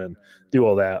reflect on and do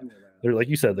all that. They're like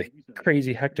you said, the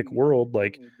crazy hectic world,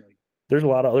 like there's a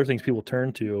lot of other things people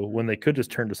turn to when they could just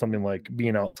turn to something like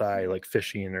being outside, like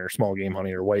fishing or small game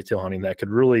hunting or whitetail hunting, that could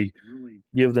really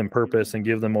give them purpose and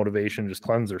give them motivation, just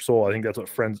cleanse their soul. I think that's what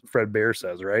Fred Bear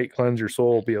says, right? Cleanse your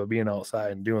soul, being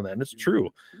outside and doing that. And it's true.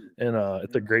 And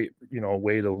it's a great,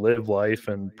 way to live life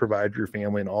and provide for your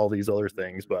family and all these other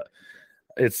things. But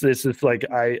it's like,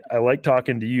 I like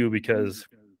talking to you because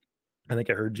I think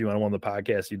I heard you on one of the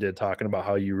podcasts you did talking about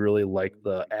how you really like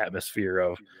the atmosphere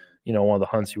of, one of the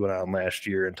hunts you went on last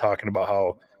year, and talking about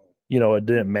how, it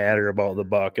didn't matter about the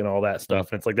buck and all that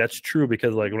stuff. And it's like, that's true,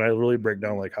 because like when I really break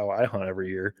down like how I hunt every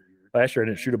year, last year I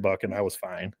didn't shoot a buck and I was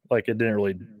fine. Like it didn't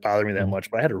really bother me that much,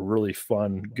 but I had a really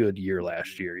fun, good year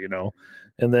last year,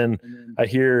 and then I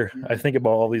think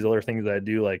about all these other things that I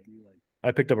do. Like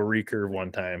I picked up a recurve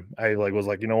one time. I was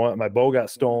like, my bow got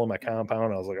stolen, my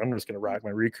compound. I was like, I'm just going to rock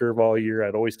my recurve all year.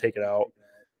 I'd always take it out.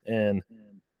 And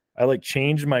I like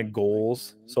changed my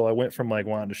goals. So I went from like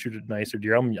wanting to shoot a nicer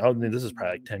deer. This is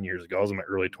probably like 10 years ago. I was in my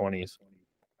early 20s.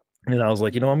 And I was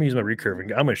like, I'm going to use my recurve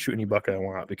and I'm going to shoot any buck I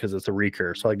want because it's a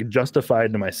recurve. So I could justify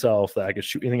to myself that I could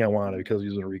shoot anything I wanted because I was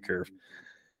using a recurve.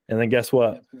 And then guess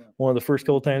what? One of the first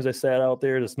couple times I sat out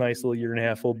there, this nice little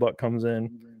 1.5-year-old buck comes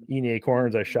in, eating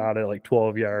acorns. I shot it like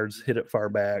 12 yards, hit it far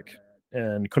back,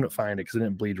 and couldn't find it because it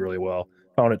didn't bleed really well.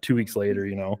 Found it 2 weeks later,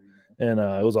 and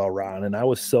it was all rotten. And I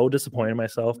was so disappointed in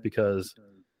myself because,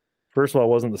 first of all,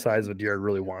 it wasn't the size of a deer I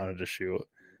really wanted to shoot.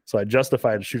 So I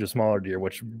justified to shoot a smaller deer,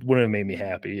 which wouldn't have made me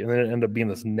happy. And then it ended up being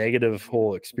this negative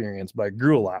whole experience, but I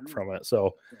grew a lot from it.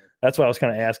 So that's why I was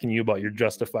kind of asking you about your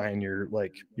justifying your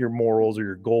morals or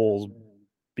your goals,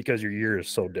 because your year is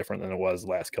so different than it was the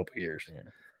last couple of years.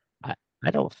 I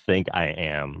don't think I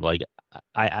am. Like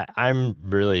I'm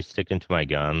really sticking to my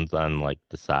guns on like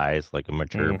the size, like a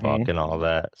mature buck and all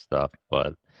that stuff.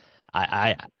 But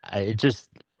I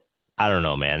don't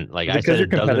know, man. Like I said, you're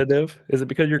competitive. Is it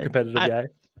because you're a competitive guy?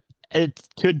 It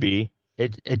could be.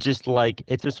 It's just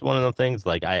one of the things.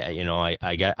 Like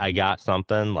I got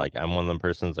something. Like I'm one of them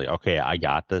persons. Like, okay, I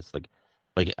got this.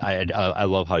 Like I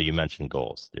love how you mentioned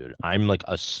goals, dude. I'm like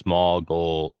a small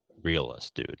goal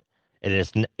realist, dude.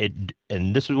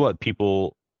 And this is what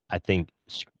people, I think,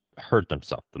 hurt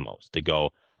themselves the most. They go,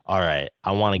 all right,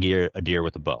 I want to get a deer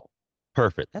with a bow.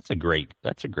 Perfect. That's a great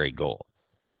goal.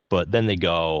 But then they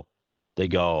go,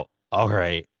 all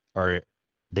right, or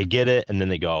they get it and then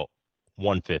they go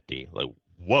 150. Like,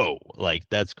 whoa, like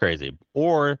that's crazy.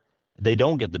 Or they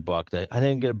don't get the buck. I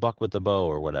didn't get a buck with the bow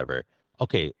or whatever.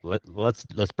 Okay, let's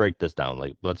break this down.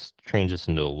 Like, let's change this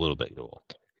into a little bit goal.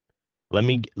 Let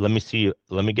me see.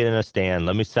 Let me get in a stand.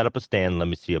 Let me set up a stand. Let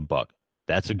me see a buck.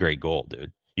 That's a great goal,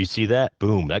 dude. You see that?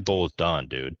 Boom. That goal is done,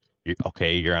 dude.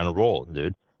 You're on a roll,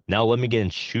 dude. Now let me get in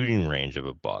shooting range of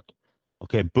a buck.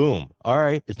 Okay, boom. All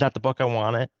right, it's not the buck I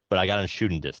wanted, but I got in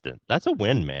shooting distance. That's a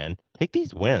win, man. Take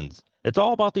these wins. It's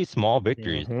all about these small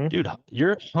victories. Mhm. Dude,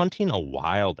 you're hunting a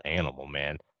wild animal,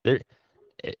 man. There,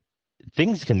 it,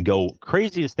 things can go,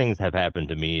 craziest things have happened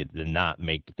to me to not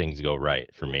make things go right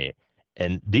for me.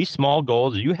 And these small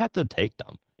goals, you have to take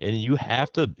them. And you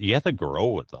have to grow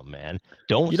with them, man.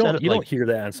 Don't You set don't it you like don't hear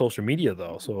that on social media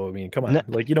though. So I mean, come on. No,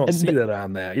 Like you don't and see that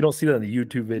on that. You don't see that in the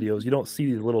YouTube videos. You don't see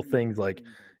these little things like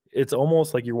it's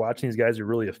almost like you're watching these guys who are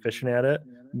really efficient at it.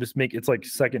 Just make it's like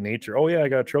second nature. Oh yeah, I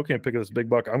got a trail cam pick of this big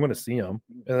buck. I'm going to see him,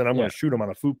 and then I'm Yeah. going to shoot him on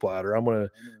a food platter. I'm going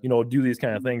to, do these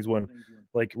kind of things when,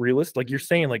 like, realistic. Like you're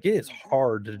saying, like it is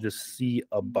hard to just see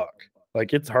a buck.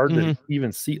 Like it's hard to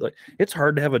even see. Like it's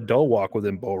hard to have a doe walk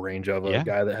within bow range of a Yeah.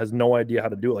 guy that has no idea how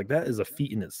to do it. Like that is a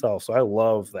feat in itself. So I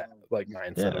love that like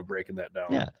mindset Yeah. of breaking that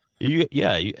down.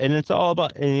 Yeah. And it's all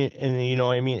about, and you know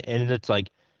what I mean? And it's like,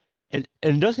 and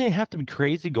it doesn't even have to be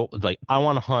crazy goal. Like, I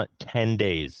want to hunt 10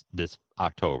 days this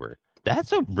October.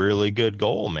 That's a really good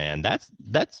goal, man. That's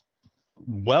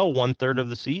well 1/3 of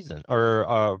the season or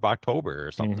of October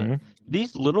or something.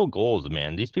 These little goals,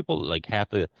 man, these people like have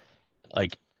to,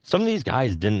 like, some of these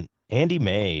guys didn't, Andy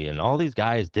May and all these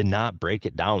guys did not break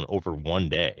it down over one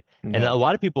day. And a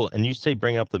lot of people, and you say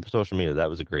bring up the social media, that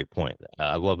was a great point.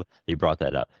 I love that you brought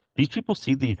that up. These people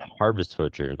see these harvest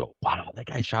footage and go, wow, that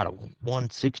guy shot a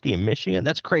 160 in Michigan.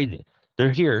 That's crazy.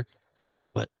 They're here,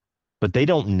 but they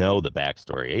don't know the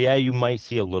backstory. Yeah, you might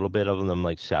see a little bit of them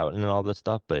like shouting and all this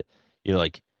stuff, but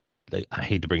like I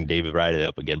hate to bring David Riley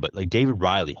up again, but like David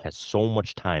Riley has so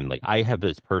much time. Like I have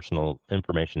his personal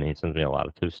information and he sends me a lot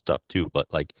of his stuff too, but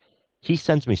like he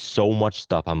sends me so much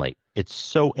stuff. I'm like, it's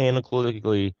so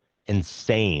analytically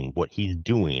insane what he's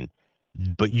doing,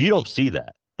 but you don't see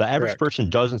that. The average person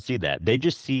doesn't see that. They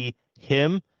just see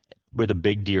him with a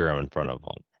big deer in front of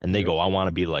him, and they go, "I want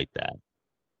to be like that."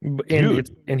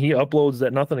 And he uploads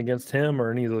that, nothing against him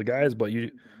or any of the guys, but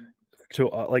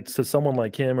to someone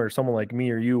like him or someone like me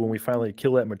or you, when we finally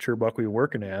kill that mature buck we were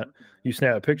working at, you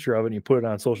snap a picture of it and you put it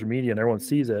on social media and everyone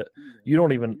sees it. You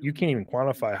can't even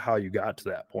quantify how you got to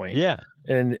that point.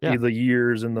 And the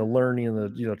years and the learning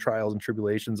and the trials and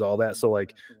tribulations, all that. So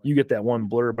like you get that one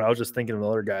blurb. But I was just thinking of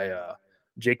another guy,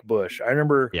 Jake Bush. I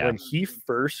remember when he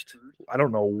first, I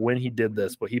don't know when he did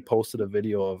this, but he posted a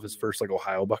video of his first like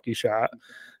Ohio buck he shot.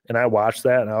 And I watched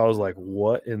that and I was like,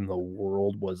 what in the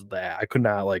world was that? I could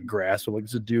not like grasp it. Like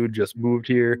this dude just moved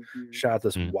here, shot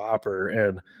this whopper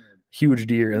and huge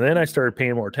deer. And then I started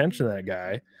paying more attention to that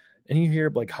guy. And you hear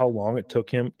like how long it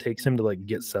takes him to like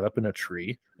get set up in a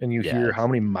tree. And you hear how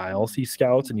many miles he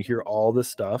scouts and you hear all this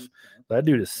stuff. That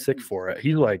dude is sick for it.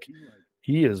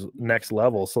 He is next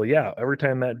level. So yeah, every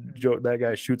time that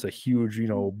guy shoots a huge,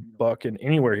 buck and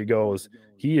anywhere he goes,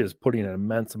 he is putting an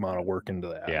immense amount of work into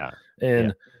that.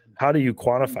 And how do you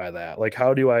quantify that? Like,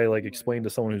 how do I like explain to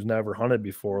someone who's never hunted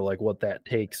before, like what that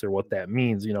takes or what that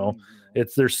means?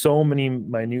 There's so many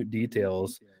minute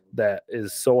details that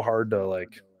is so hard to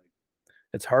like,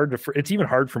 it's even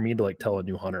hard for me to like tell a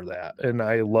new hunter that. And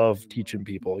I love teaching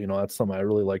people, that's something I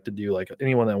really like to do. Like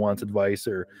anyone that wants advice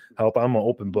or help, I'm an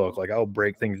open book. Like I'll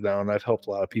break things down. I've helped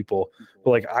a lot of people, but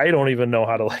like, I don't even know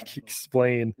how to like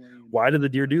explain why did the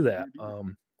deer do that?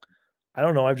 I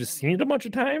don't know. I've just seen it a bunch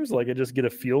of times. Like I just get a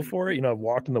feel for it. I've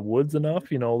walked in the woods enough,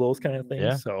 those kind of things.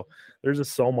 Yeah. So there's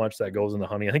just so much that goes into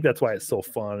hunting. I think that's why it's so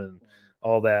fun and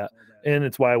all that. And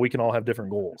it's why we can all have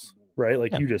different goals. Right.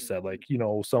 Like you just said, like,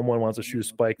 someone wants to shoot a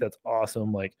spike. That's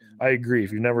awesome. Like, I agree.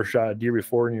 If you've never shot a deer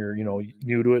before and you're,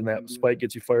 new to it and that spike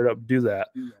gets you fired up, do that.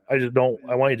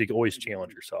 I want you to always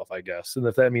challenge yourself, I guess. And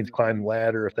if that means climbing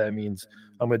ladder, if that means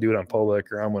I'm going to do it on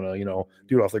public or I'm going to,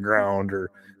 do it off the ground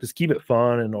or just keep it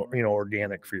fun and,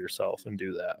 organic for yourself and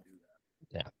do that.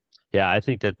 Yeah. I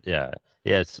think that,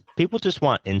 yes. People just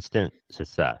want instant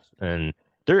success. And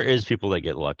there is people that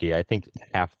get lucky. I think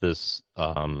half this,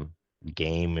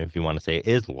 game, if you want to say,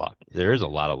 is luck. There is a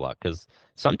lot of luck because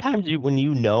sometimes when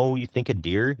you think a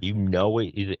deer, he's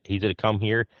gonna come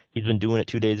here. He's been doing it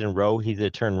 2 days in a row. He's gonna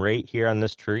turn right here on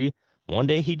this tree. One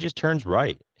day he just turns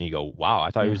right, and you go, "Wow, I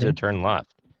thought he was gonna turn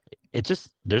left." It's just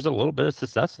there's a little bit of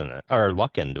success in it or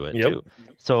luck into it too.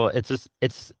 So it's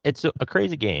a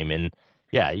crazy game, and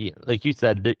like you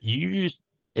said,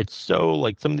 it's so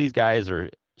like some of these guys are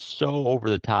so over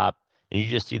the top, and you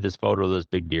just see this photo of this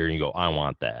big deer, and you go, "I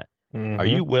want that." Are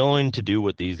you willing to do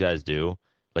what these guys do?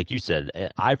 Like you said,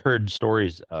 I've heard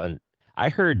stories. I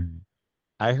heard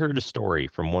a story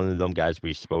from one of them guys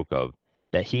we spoke of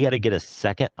that he had to get a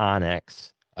second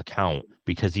Onyx account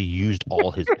because he used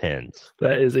all his pins.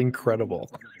 That is incredible.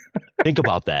 Think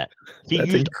about that. He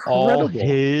used all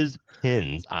his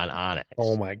pins on Onyx.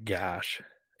 Oh my gosh.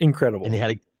 Incredible. And they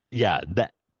had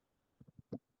that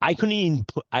I couldn't even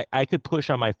I could push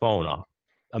on my phone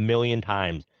a million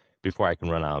times before I can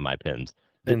run out of my pins.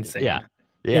 Insane. Yeah.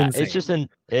 Insane.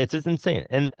 It's just insane.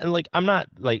 And like I'm not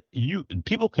like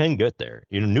people can get there.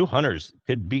 New hunters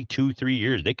could be 2-3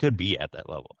 years. They could be at that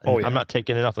level. And I'm not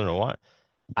taking nothing to want.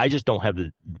 I just don't have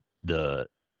the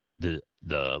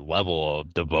level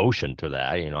of devotion to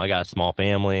that. I got a small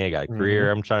family, I got a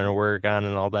career I'm trying to work on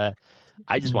and all that.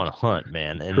 I just want to hunt,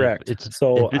 man. And correct.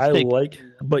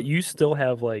 But you still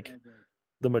have like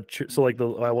the mature. So like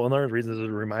one of the reasons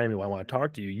it reminded me why I want to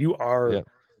talk to you. You are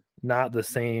not the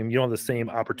same. You don't have the same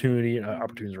opportunity.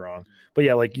 Opportunity's wrong, but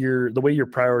yeah, like the way you're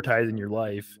prioritizing your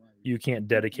life. You can't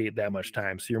dedicate that much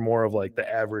time. So you're more of like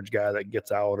the average guy that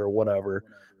gets out or whatever.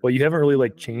 But you haven't really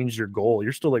like changed your goal.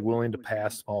 You're still like willing to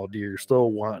pass small deer. You're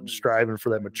still striving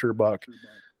for that mature buck.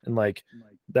 And like,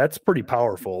 that's pretty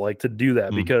powerful, like to do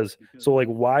that because so like,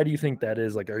 why do you think that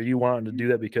is? Like, are you wanting to do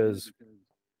that because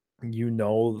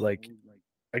like,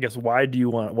 I guess,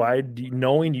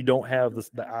 knowing you don't have this,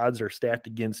 the odds are stacked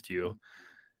against you,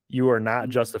 you are not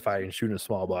justified in shooting a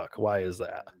small buck. Why is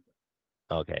that?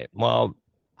 Okay. Well,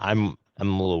 I'm a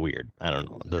little weird. I don't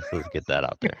know. Let's get that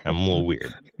out there. I'm a little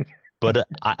weird, but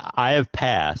I have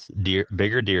passed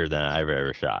bigger deer than I've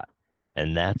ever shot,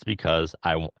 and that's because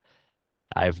I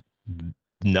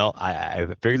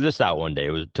figured this out one day.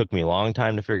 It took me a long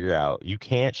time to figure out. You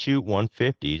can't shoot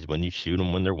 150s when you shoot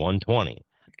them when they're 120.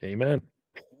 Amen.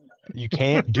 You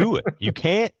can't do it. You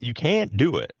can't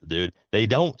do it, dude. They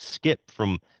don't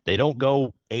they don't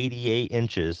go 88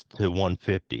 inches to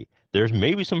 150. There's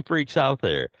maybe some freaks out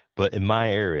there, but in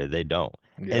my area, they don't.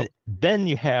 Yep. And then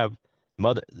you have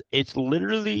it's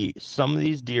literally some of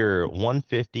these deer,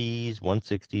 150s,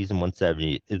 160s, and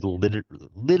 170s, is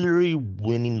literally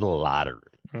winning the lottery.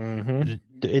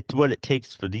 It's what it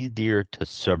takes for these deer to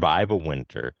survive a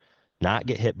winter, not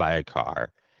get hit by a car,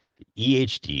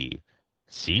 EHD,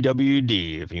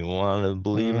 CWD, if you want to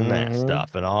believe in that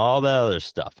stuff, and all that other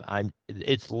stuff.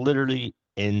 It's literally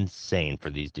insane for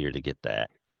these deer to get that.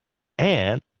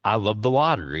 And I love the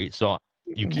lottery, so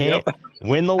you can't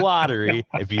win the lottery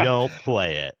if you don't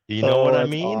play it. You know what I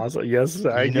mean? Awesome. Yes,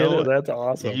 I get it. That's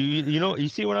awesome. You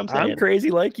see what I'm saying? I'm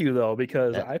crazy like you though,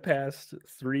 because I passed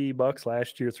 3 bucks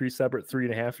last year, 3 separate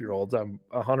 3.5-year-olds. I'm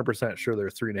 100% sure they're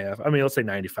 3.5. I mean, let's say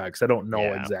 95 because I don't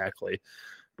know exactly,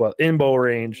 but in bow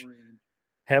range,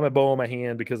 had my bow in my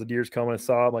hand because the deer's coming. I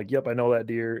saw it. I'm like, yep, I know that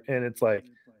deer, and it's like.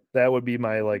 That would be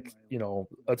my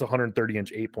that's a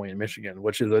 130-inch 8-point in Michigan,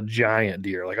 which is a giant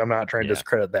deer. Like I'm not trying to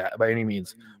discredit that by any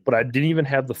means, but I didn't even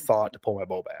have the thought to pull my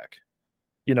bow back,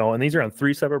 and these are on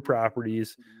 3 separate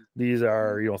properties. These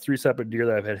are, 3 separate deer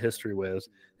that I've had history with.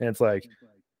 And it's like,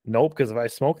 nope, because if I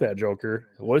smoke that joker,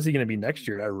 what is he going to be next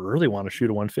year? I really want to shoot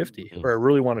a 150 or I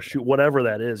really want to shoot whatever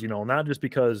that is, not just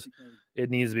because it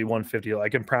needs to be 150. I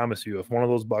can promise you if one of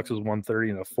those bucks is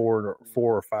 130 and a 4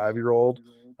 or 5-year-old,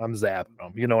 I'm zapping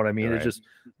them. You know what I mean? Right. It's just,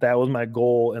 that was my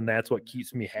goal. And that's what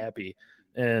keeps me happy.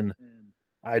 And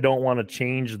I don't want to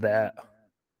change that.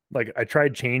 Like I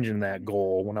tried changing that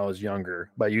goal when I was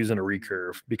younger by using a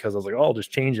recurve because I was like, oh, I'll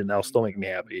just change it and that'll still make me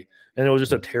happy. And it was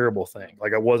just a terrible thing.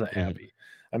 Like I wasn't happy.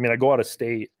 I mean, I go out of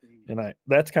state and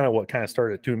that's kind of what kind of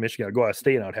started too in Michigan. I go out of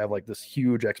state and I'd have like this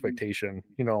huge expectation,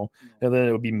 and then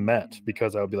it would be met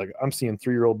because I would be like, I'm seeing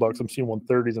 3-year-old bucks. I'm seeing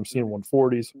 130s. I'm seeing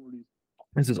 140s.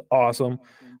 This is awesome.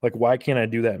 Like, why can't I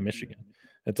do that in Michigan?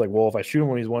 It's like, well, if I shoot him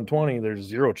when he's 120, there's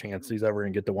 0 chance he's ever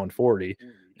going to get to 140.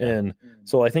 And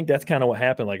so I think that's kind of what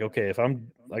happened. Like, okay, if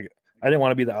I'm like, I didn't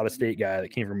want to be the out-of-state guy that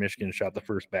came from Michigan and shot the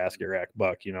first basket rack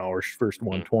buck, or first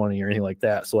 120 or anything like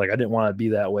that. So, like, I didn't want to be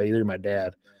that way. Either my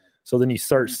dad. So then you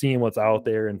start seeing what's out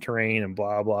there in terrain and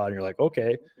blah, blah. And you're like,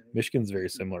 okay, Michigan's very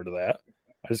similar to that.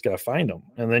 I just got to find them.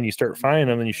 And then you start finding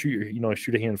them and you shoot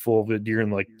shoot a handful of deer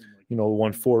in like,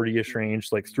 140-ish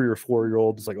range, like 3 or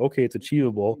 4-year-olds. It's like, okay, it's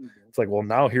achievable. It's like, well,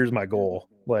 now here's my goal.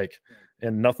 Like,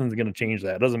 and nothing's going to change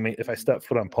that. It doesn't mean if I step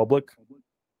foot on public,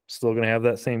 still going to have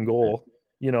that same goal.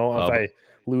 If I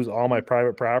lose all my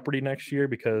private property next year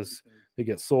because it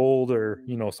gets sold or,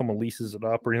 someone leases it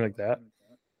up or anything like that,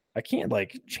 I can't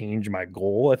like change my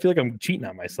goal. I feel like I'm cheating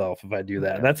on myself if I do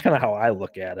that. And that's kind of how I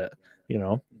look at it,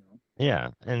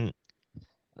 Yeah. And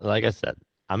like I said,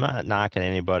 I'm not knocking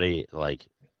anybody. Like,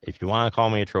 if you want to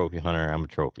call me a trophy hunter, I'm a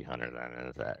trophy hunter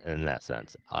then in that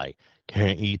sense. I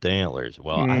can't eat the antlers.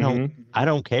 Well, I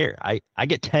don't care. I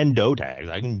get 10 doe tags.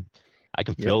 I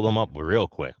can fill them up real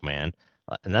quick, man.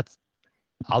 And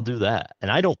I'll do that. And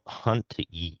I don't hunt to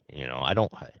eat, I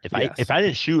don't if I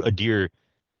didn't shoot a deer,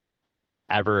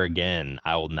 ever again,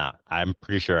 I will not. I'm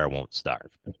pretty sure I won't starve.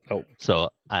 Oh. So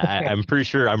I'm pretty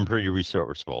sure I'm pretty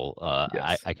resourceful.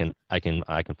 Yes. I can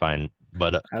find,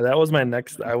 but That was my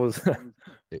next.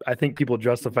 I think people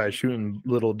justify shooting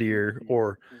little deer,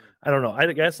 or I don't know.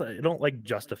 I guess I don't like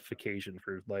justification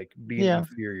for like being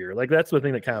inferior. Like that's the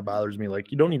thing that kind of bothers me.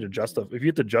 Like you don't need to justify. If you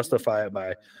have to justify it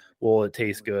by, well, it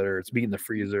tastes good or it's beat in the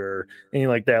freezer or anything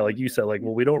like that. Like you said, like,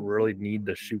 well, we don't really need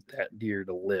to shoot that deer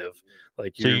to live.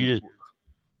 Like so you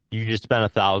just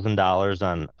spent $1,000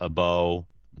 on a bow,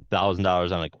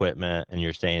 $1,000 on equipment, and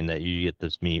you're saying that you get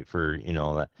this meat for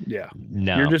that. Yeah.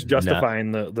 No, you're just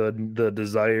justifying the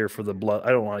desire for the blood. I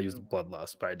don't want to use the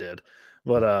bloodlust, but I did.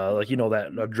 But like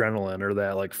that adrenaline or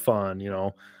that like fun,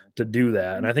 to do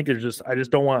that. And I think I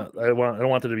don't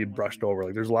want it to be brushed over.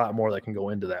 Like there's a lot more that can go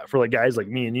into that. For like guys like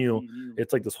me and you,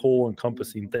 it's like this whole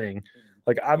encompassing thing.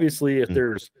 Like obviously if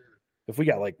we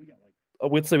got like,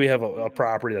 let's say we have a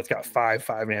property that's got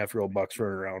 5.5-year-old bucks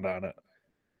running around on it.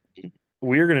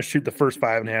 We're going to shoot the first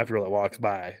 5.5-year-old that walks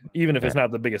by, even if it's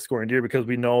not the biggest scoring deer, because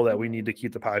we know that we need to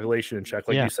keep the population in check.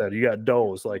 Like you said, you got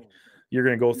does. Like you're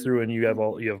going to go through and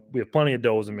we have plenty of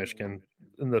does in Michigan,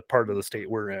 in the part of the state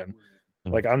we're in.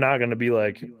 Like I'm not going to be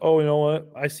like, oh, you know what?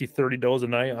 I see 30 does a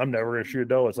night. I'm never going to shoot a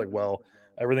doe. It's like, well,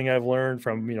 everything I've learned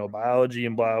from biology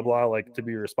and blah blah, like to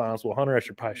be a responsible hunter, I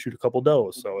should probably shoot a couple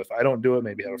does. So if I don't do it,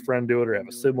 maybe have a friend do it or have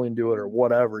a sibling do it or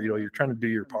whatever. You're trying to do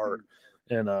your part.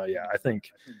 And I think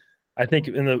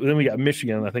then we got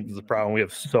Michigan. I think there's a problem. We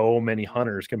have so many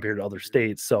hunters compared to other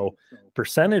states. So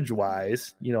percentage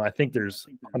wise, I think there's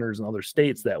hunters in other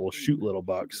states that will shoot little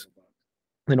bucks.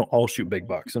 They don't all shoot big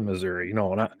bucks in Missouri.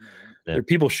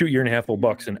 People shoot 1.5-year-old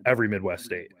bucks in every Midwest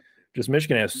state. Just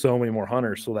Michigan has so many more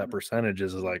hunters, so that percentage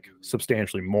is like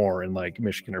substantially more in like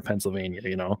Michigan or Pennsylvania,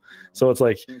 So it's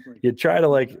like you try to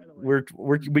like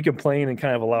we complain in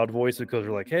kind of a loud voice because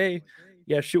we're like, hey,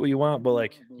 yeah, shoot what you want, but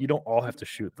like you don't all have to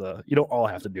you don't all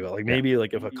have to do it. Like maybe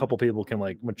like if a couple people can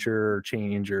like mature or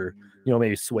change or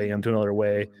maybe sway them to another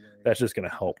way, that's just gonna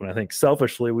help. And I think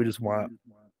selfishly we just want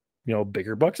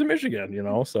bigger bucks in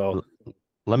Michigan, So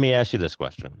let me ask you this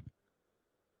question.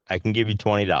 I can give you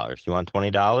 $20. You want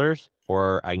 $20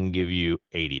 or I can give you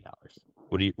 $80?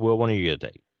 What one are you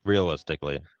gonna take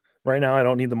realistically? Right now I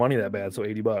don't need the money that bad, so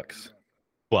 $80.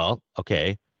 Well,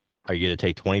 okay. Are you gonna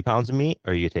take 20 pounds of meat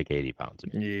or are you gonna take 80 pounds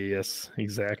of meat? Yes,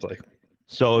 exactly.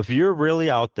 So if you're really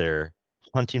out there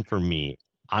hunting for meat,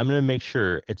 I'm gonna make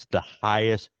sure it's the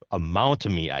highest amount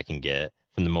of meat I can get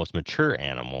from the most mature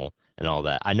animal and all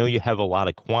that. I know you have a lot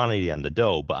of quantity on the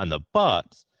doe, but on the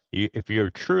bucks, if you're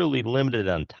truly limited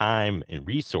on time and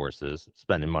resources,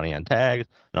 spending money on tags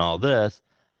and all this,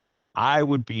 I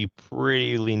would be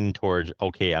pretty leaning towards,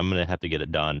 okay, I'm going to have to get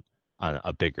it done on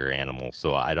a bigger animal.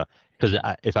 So because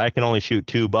if I can only shoot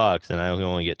 2 bucks and I can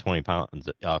only get 20 pounds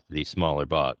off these smaller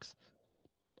bucks,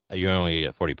 you're only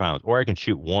get 40 pounds. Or I can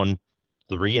shoot 1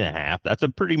 3.5. That's a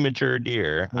pretty mature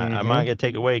deer. Mm-hmm. I'm not going to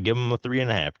take away, give them a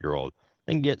 3.5-year-old.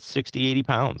 And get 60, 80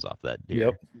 pounds off that deer.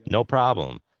 Yep. No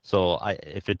problem. So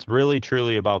if it's really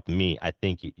truly about the meat, I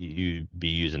think you'd be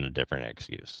using a different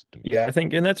excuse. Yeah, I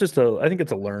think it's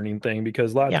a learning thing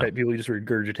because a lot of people just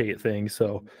regurgitate things.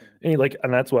 So, and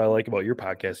that's what I like about your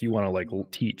podcast. You want to like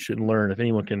teach and learn. If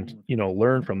anyone can,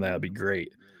 learn from that, it'd be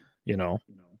great.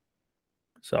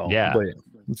 So yeah, but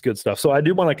it's good stuff. So I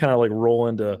do want to kind of like roll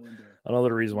into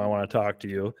another reason why I want to talk to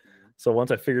you. So once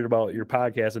I figured about your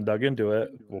podcast and dug into it,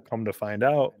 we'll come to find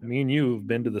out, me and you have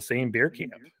been to the same bear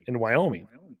camp in Wyoming.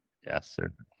 Yes,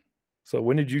 sir. So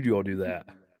when did you go do that?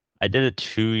 I did it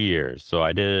 2 years. So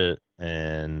I did it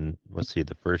in,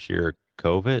 the first year of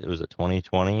COVID. It was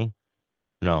 2020.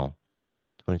 No,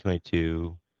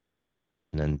 2022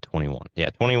 and then 21.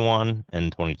 Yeah, 21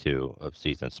 and 22 of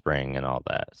season spring and all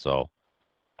that. So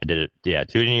I did it,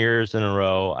 2 years in a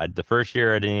row. The first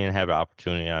year I didn't even have an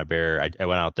opportunity on a bear. I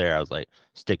went out there. I was like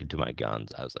sticking to my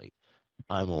guns. I was like,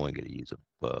 I'm only going to use a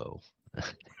bow.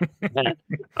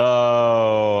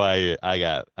 Oh, I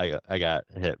got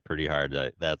hit pretty hard.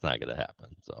 That's not going to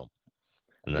happen. So,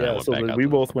 and then so we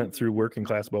both went through Working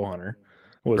Class Bow Hunter.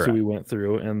 Was who we went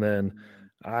through, and then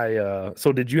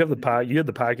so did you have you had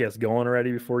the podcast going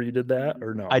already before you did that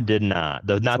or no? I did not.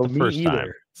 Not the first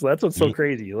time. So that's what's so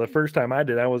crazy. The first time I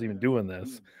did, I wasn't even doing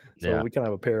this. So we kind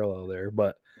of have a parallel there.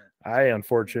 But I I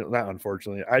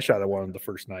shot at one the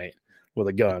first night with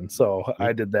a gun. So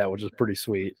I did that, which is pretty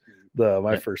sweet.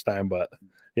 My first time, but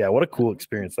yeah, what a cool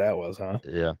experience that was, huh?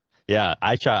 Yeah. Yeah.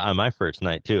 I shot on my first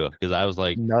night too, because I was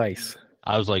like, nice.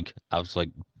 I was like,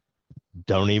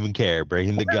 don't even care.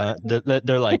 Bringing the gun.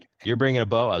 They're like, you're bringing a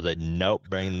bow. I was like, nope,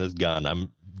 bringing this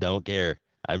gun. Don't care.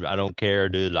 I don't care,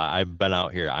 dude. I've been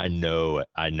out here. I know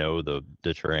the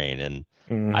terrain, and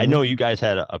I Mhm. know you guys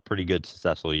had a pretty good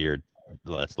successful year.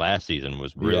 Last season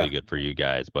was really Yeah. good for you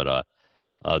guys, but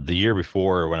the year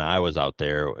before when I was out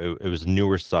there, it was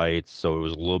newer sites, so it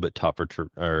was a little bit tougher to,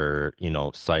 or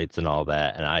sites and all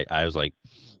that. And I was like,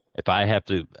 if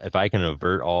I can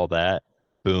avert all that,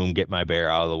 boom, get my bear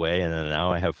out of the way, and then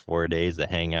now I have 4 days to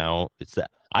hang out. It's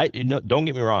that don't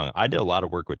get me wrong, I did a lot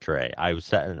of work with Trey.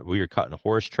 We were cutting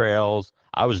horse trails.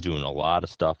 I was doing a lot of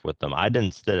stuff with them. I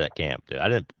didn't sit at camp, dude. I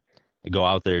didn't go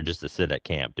out there just to sit at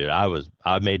camp, dude.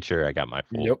 I made sure I got my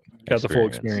full Yep. Got the full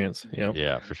experience. Yep.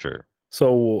 Yeah, for sure.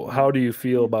 So how do you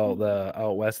feel about the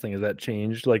out west thing? Has that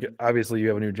changed? Like, obviously you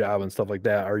have a new job and stuff like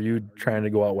that. Are you trying to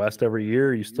go out west every year?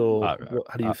 Are you still, how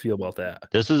do you feel about that?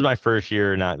 This is my first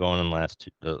year not going in last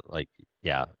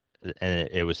yeah, and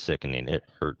it was sickening. It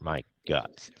hurt my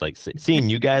guts. Like seeing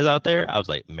you guys out there, I was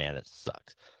like, man, it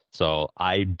sucks. So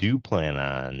I do plan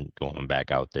on going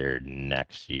back out there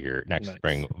next Nice.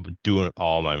 spring, doing it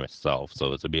all by myself.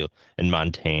 So it's gonna be in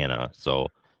Montana. So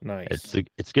Nice.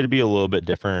 it's going to be a little bit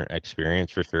different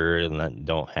experience for sure, and that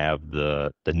don't have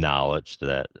the knowledge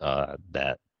that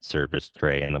that service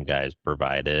Trey and them guys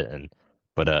provided.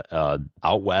 But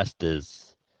out west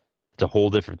it's a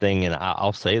whole different thing. And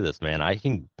I'll say this, man, I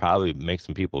can probably make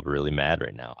some people really mad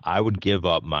right now. I would give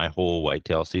up my whole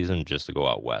whitetail season just to go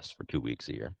out west for 2 weeks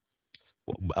a year.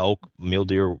 Elk, mule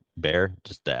deer, bear,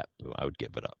 just that. I would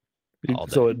give it up.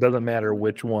 So it doesn't matter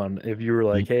which one. If you were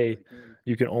like, hey,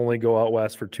 you can only go out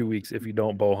west for 2 weeks if you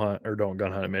don't bow hunt or don't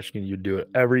gun hunt in Michigan, you'd do it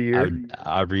every year.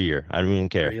 Every year. I don't even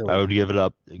care. Really? I would give it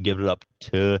up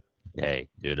today,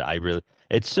 dude.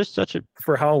 It's just such a.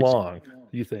 For how long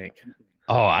do you think?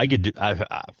 Oh, I could do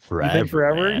forever. You think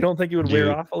forever? Man. You don't think it would Dude,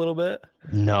 wear off a little bit?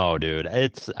 No, dude.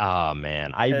 It's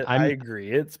man. I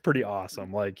agree. It's pretty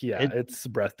awesome. Like, yeah, it's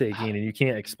breathtaking, and you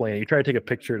can't explain it. You try to take a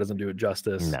picture, it doesn't do it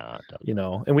justice.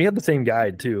 No, And we had the same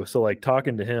guide too. So like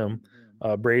talking to him,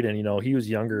 Braden, he was a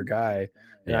younger guy,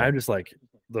 and I'm just like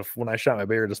when I shot my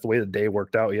bear, just the way the day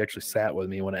worked out, he actually sat with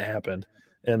me when it happened,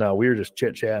 and we were just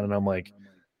chit chatting, and I'm like,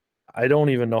 I don't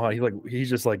even know how he's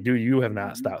just like, dude, you have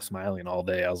not stopped smiling all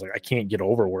day. I was like, I can't get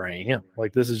over where I am.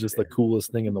 Like, this is just the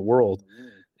coolest thing in the world.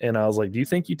 And I was like, do you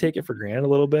think you take it for granted a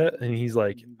little bit? And he's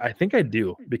like, I think I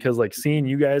do, because like seeing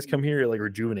you guys come here, it like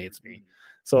rejuvenates me.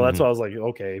 So that's why I was like,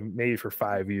 okay, maybe for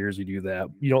 5 years you do that.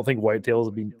 You don't think whitetails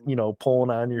would be, pulling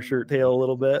on your shirt tail a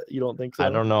little bit? You don't think so? I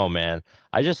don't know, man.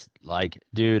 I just like,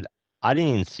 dude, I didn't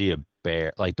even see a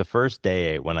bear. Like the first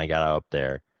day when I got out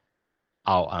there,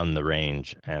 out on the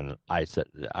range, and I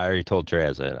already told Trey,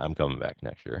 I said, I'm coming back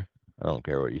next year. I don't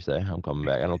care what you say. I'm coming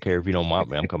back. I don't care if you don't want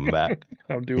me. I'm coming back.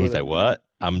 I'm doing He's like, what?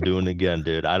 I'm doing it again,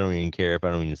 dude. I don't even care if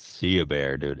I don't even see a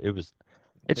bear, dude.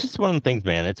 It's just one of the things,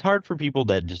 man. It's hard for people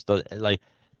that just like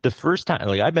the first time.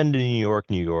 Like I've been to New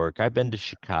York. I've been to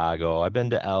Chicago. I've been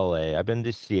to LA. I've been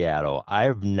to Seattle.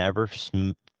 I've never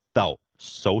felt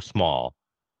so small,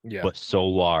 but so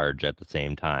large at the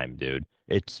same time, dude.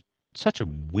 It's such a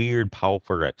weird,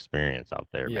 powerful experience out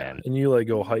there, man. And you like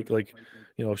go hike, like,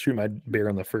 shoot my bear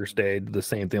on the first day, did the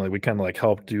same thing. Like we kind of like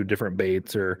helped do different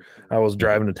baits, or I was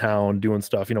driving to town doing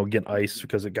stuff, getting ice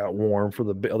because it got warm for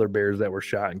the other bears that were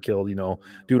shot and killed,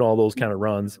 doing all those kind of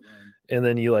runs. And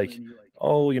then you like,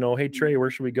 oh, hey Trey,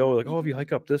 where should we go? Like, oh, if you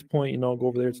hike up this point, go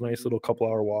over there. It's a nice little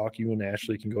couple-hour walk. You and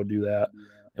Ashley can go do that.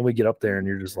 And we get up there and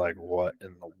you're just like, what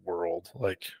in the world?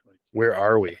 Like, where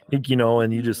are we?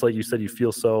 And you just, like you said, you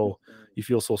feel so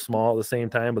small at the same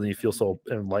time, but then you feel so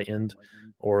enlightened,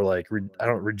 or like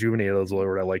rejuvenated is the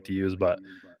word I like to use, but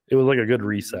it was like a good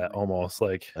reset almost.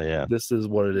 Like, this is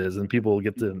what it is, and people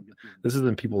this is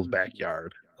in people's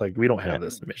backyard. Like, we don't have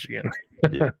this in Michigan.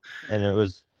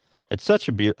 And it's such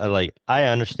a beautiful. Like, I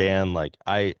understand. Like,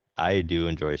 I do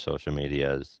enjoy social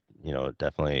media as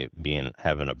definitely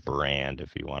having a brand,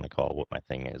 if you want to call what my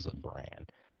thing is, a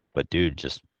brand. But dude,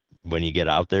 just when you get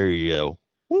out there, you go,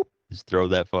 whoop, just throw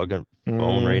that fucking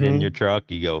phone right in your truck.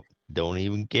 You go, don't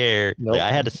even care. Nope. Like,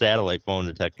 I had a satellite phone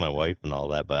to text my wife and all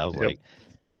that, but I was like,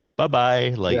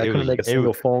 bye-bye. Like, I couldn't make a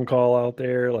single phone call out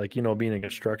there. Like, being in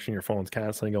construction, your phone's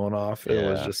constantly going off. It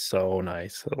was just so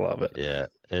nice. I love it. Yeah.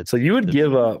 So you would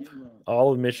give up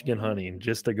all of Michigan hunting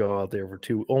just to go out there for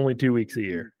only 2 weeks a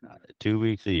year? 2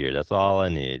 weeks a year. That's all I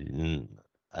need. And,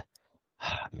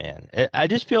 man, I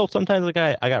just feel sometimes like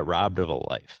I got robbed of a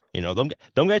life.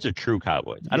 Them guys are true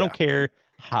cowboys. I don't care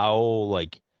how,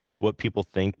 like, what people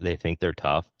think. They think they're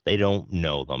tough. They don't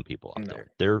know them people out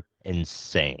there. They're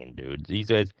insane, dude. These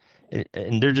guys,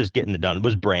 and they're just getting it done.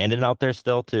 Was Brandon out there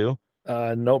still too?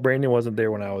 No, Brandon wasn't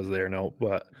there when I was there. No,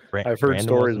 but I've heard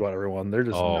stories about everyone. They're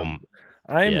just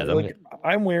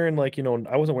I'm wearing like,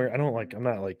 I wasn't wearing, I'm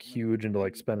not like huge into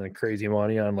like spending crazy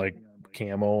money on like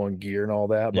camo and gear and all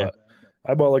that, Yeah. but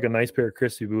I bought like a nice pair of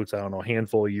Christy boots, I don't know, a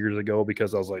handful of years ago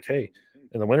because I was like, hey,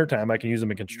 in the wintertime, I can use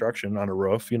them in construction on a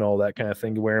roof, that kind of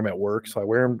thing to wear them at work. So I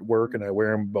wear them to work and I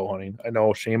wear them bow hunting. I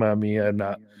know, shame on me. I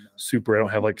don't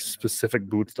have like specific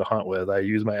boots to hunt with. I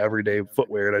use my everyday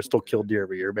footwear and I still kill deer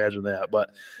every year. Imagine that.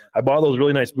 But I bought those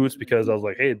really nice boots because I was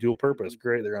like, hey, dual purpose.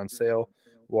 Great. They're on sale.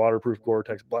 Waterproof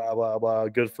Gore-Tex, blah, blah, blah.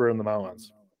 Good for in the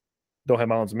mountains. Don't have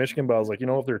mountains in Michigan, but I was like,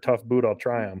 if they're a tough boot, I'll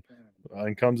try them.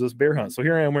 And comes this bear hunt. So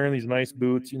here I am wearing these nice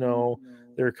boots,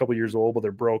 they're a couple years old, but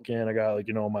they're broken. I got like,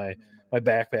 my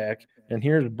backpack. And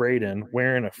here's Braden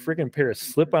wearing a freaking pair of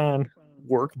slip-on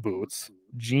work boots,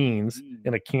 jeans,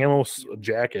 and a camo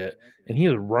jacket. And he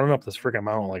is running up this freaking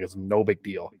mountain like it's no big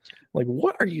deal. Like,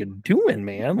 what are you doing,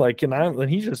 man? Like, and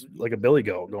he's just like a billy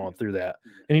goat going through that.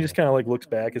 And he just kind of like looks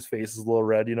back, his face is a little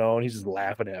red, and he's just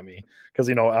laughing at me because,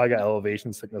 I got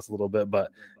elevation sickness a little bit.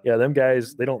 But yeah, them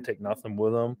guys, they don't take nothing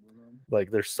with them. Like,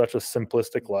 they're such a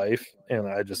simplistic life. And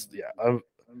I just, I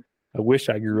wish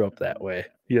I grew up that way,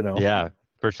 Yeah,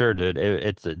 for sure, dude.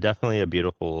 It's definitely a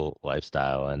beautiful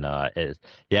lifestyle, and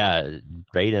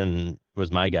Braden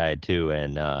was my guy too,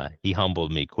 and he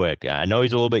humbled me quick. I know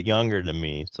he's a little bit younger than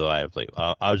me, so I was like,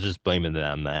 I was just blaming it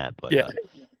on that, but yeah,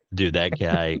 dude, that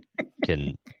guy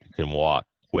can walk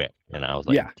quick, and I was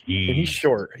like, and he's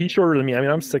short. He's shorter than me. I mean,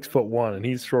 I'm 6'1", and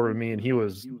he's shorter than me, and he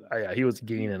was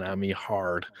gaining on me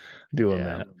hard doing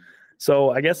that.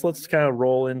 So I guess let's kind of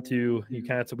roll into, we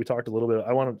talked a little bit.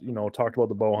 I want to, talk about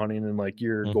the bow hunting and like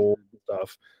your goals and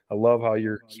stuff. I love how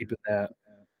you're keeping that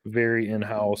very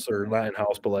in-house, or not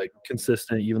in-house, but like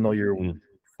consistent, even though your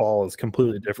fall is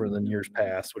completely different than years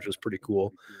past, which is pretty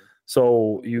cool.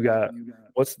 So you got,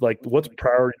 what's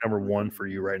priority number one for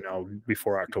you right now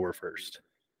before October 1st?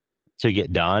 To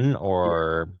get done,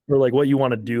 or like what you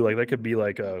want to do? Like that could be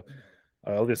like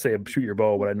I was gonna say shoot your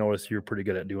bow, but I noticed you're pretty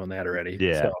good at doing that already.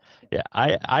 Yeah. So. Yeah.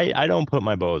 I don't put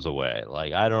my bows away.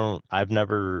 Like I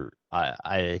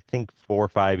think 4 or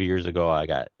 5 years ago, I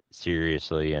got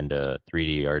seriously into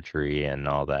 3D archery and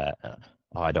all that.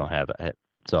 I don't have it.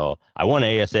 So I won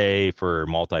ASA for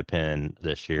multi-pin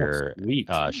this year.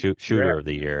 Shooter of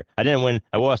the year. I didn't win.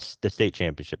 I lost the state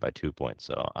championship by 2 points.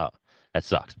 So that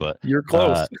sucks, but you're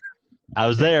close. I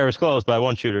was there. I was close, but I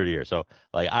won shooter of the year. So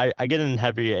like I get in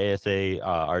heavy ASA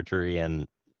archery, and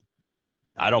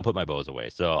I don't put my bows away.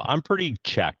 So I'm pretty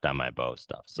checked on my bow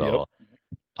stuff. So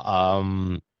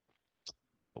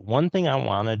one thing I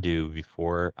want to do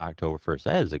before October 1st,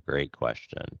 that is a great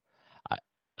question.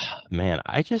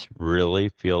 I just really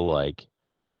feel like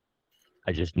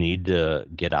I just need to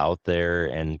get out there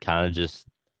and kind of just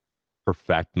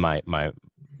perfect my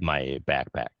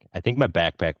backpack. I think my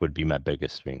backpack would be my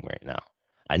biggest thing right now.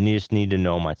 I just need to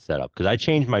know my setup, because I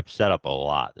changed my setup a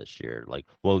lot this year. Like,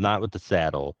 well, not with the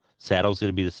saddle. Saddle's going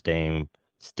to be the same.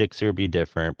 Sticks are going to be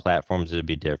different. Platforms are going to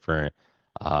be different.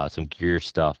 Some gear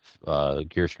stuff,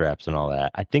 gear straps and all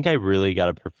that. I think I really got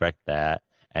to perfect that.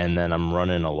 And then I'm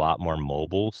running a lot more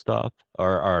mobile stuff,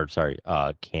 or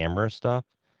camera stuff.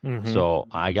 Mm-hmm. So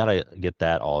I got to get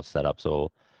that all set up.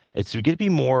 So it's going to be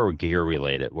more gear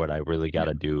related. What I really got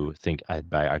to do,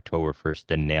 by October 1st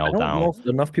to nail down. I don't know if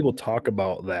enough people talk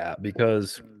about that,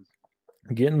 because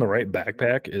getting the right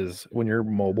backpack is, when you're a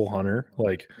mobile hunter,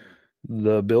 like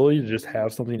the ability to just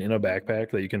have something in a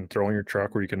backpack that you can throw in your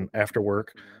truck, where you can, after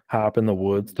work, hop in the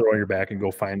woods, throw on your back, and go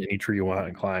find any tree you want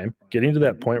and climb. Getting to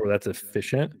that point where that's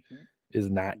efficient is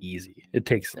not easy. It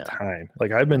takes time.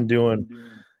 Like, I've been doing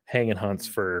hanging hunts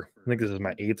for, I think this is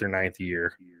my 8th or 9th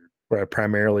year, where I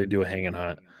primarily do a hanging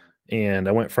hunt. And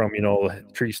I went from,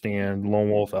 tree stand, lone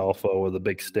wolf alpha with the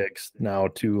big sticks, now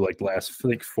to like the last, I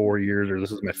think 4 years, or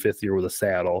this is my 5th year with a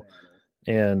saddle.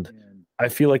 And I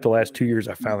feel like the last 2 years,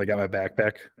 I finally got my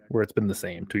backpack where it's been the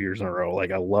same 2 years in a row.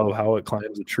 Like, I love how it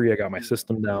climbs a tree. I got my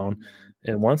system down.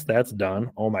 And once that's done,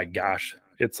 oh my gosh,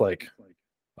 it's like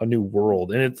a new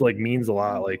world. And it's like means a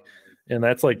lot. Like, and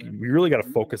that's like, you really got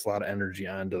to focus a lot of energy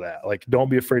onto that. Like, don't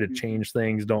be afraid to change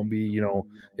things. Don't be,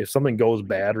 if something goes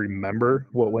bad, remember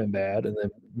what went bad, and then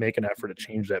make an effort to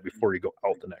change that before you go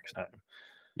out the next time.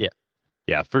 Yeah.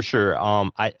 Yeah, for sure.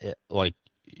 I like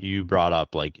you brought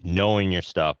up, like, knowing your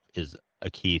stuff is a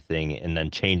key thing, and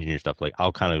then changing your stuff. Like,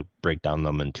 I'll kind of break down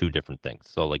them in 2 different things.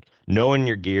 So like, knowing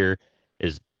your gear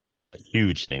is a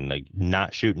huge thing. Like,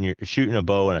 not shooting a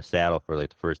bow and a saddle for like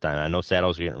the first time. I know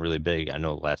saddles are getting really big. I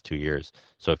know the last 2 years.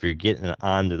 So if you're getting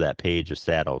onto that page of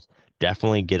saddles,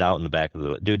 definitely get out in the back of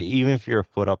the dude. Even if you're a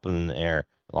foot up in the air,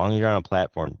 as long as you're on a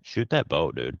platform, shoot that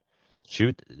bow, dude.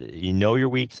 shoot. You know your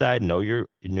weak side, know your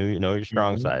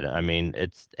strong side. I mean,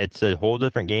 it's a whole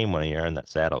different game when you're in that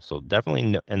saddle. So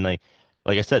definitely, and like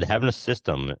I said, having a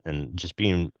system and just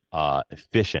being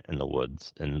efficient in the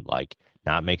woods and like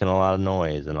not making a lot of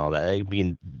noise and all that, it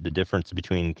being the difference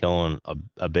between killing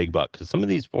a big buck. Because some of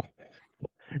these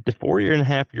the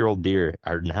 4.5-year-old deer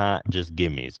are not just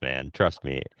gimmies, man. Trust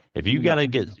me. If you got to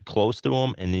get close to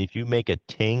them, and if you make a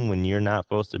ting when you're not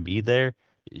supposed to be there,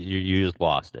 you just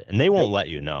lost it. And they won't let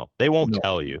you know. They won't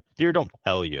tell you. Deer don't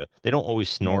tell you. They don't always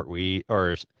snort weed,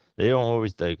 or they don't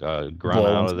always like grunt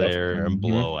out of there and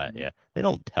blow at you. They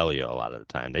don't tell you a lot of the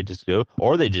time. They just go,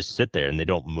 or they just sit there and they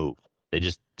don't move. They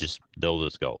they'll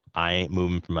just go. I ain't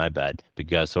moving from my bed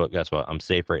because guess what? I'm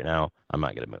safe right now. I'm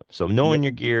not gonna move. So knowing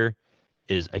your gear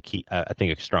is a key. I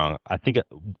think it's strong. I think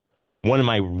one of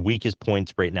my weakest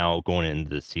points right now going into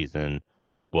this season,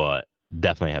 but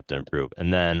definitely have to improve.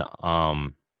 And then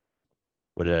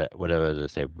what did I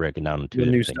say? Breaking down into the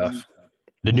new stuff.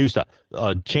 The new stuff.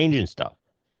 Changing stuff.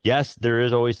 Yes, there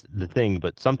is always the thing,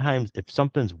 but sometimes if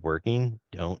something's working,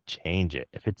 don't change it.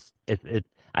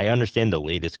 I understand the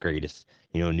latest greatest,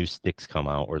 new sticks come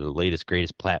out or the latest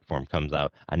greatest platform comes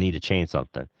out. I need to change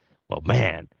something. Well,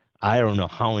 man, I don't know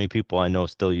how many people I know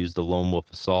still use the Lone Wolf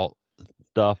Assault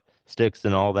stuff, sticks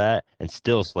and all that, and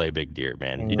still slay big deer,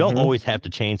 man. You don't always have to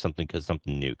change something because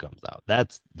something new comes out.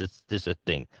 That's a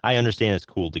thing. I understand it's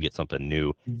cool to get something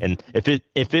new, and if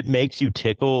it makes you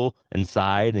tickle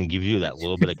inside and gives you that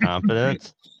little bit of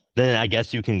confidence, then I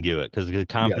guess you can do it because the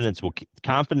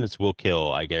confidence will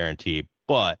kill, I guarantee.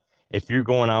 But if you're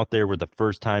going out there with the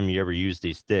first time you ever use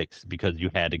these sticks because you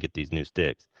had to get these new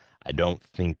sticks, I don't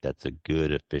think that's a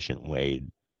good, efficient way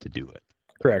to do it.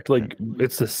 Correct. Like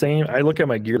it's the same. I look at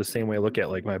my gear the same way I look at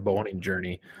like my bow hunting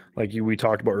journey. Like we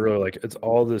talked about earlier, like it's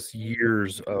all this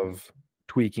years of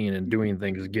tweaking and doing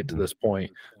things to get to this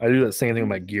point. I do that same thing with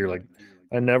my gear. Like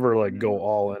I never like go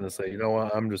all in and say, you know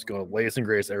what, I'm just going to lace and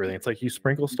grace everything. It's like you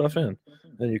sprinkle stuff in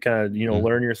and you kind of,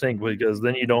 learn your thing because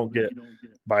then you don't get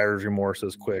buyer's remorse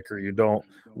as quick or you don't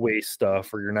waste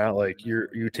stuff or you're not like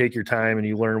you take your time and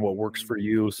you learn what works for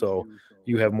you. So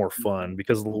you have more fun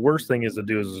because the worst thing is to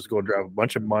do is just go drive a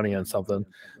bunch of money on something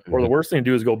or the worst thing to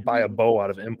do is go buy a bow out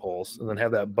of impulse and then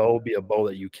have that bow be a bow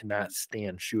that you cannot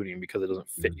stand shooting because it doesn't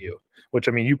fit you, which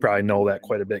I mean, you probably know that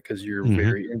quite a bit because you're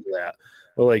very into that.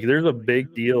 But like there's a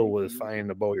big deal with finding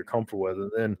a bow you're comfortable with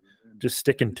and then just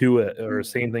sticking to it or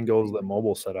same thing goes with the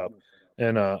mobile setup.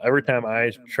 And every time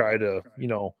I try to,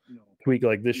 tweak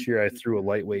like this year, I threw a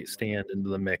lightweight stand into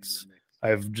the mix.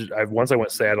 I've once I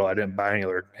went saddle, I didn't buy any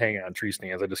other hang on tree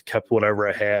stands. I just kept whatever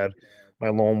I had. My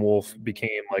Lone Wolf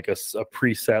became like a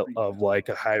preset of like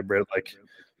a hybrid, like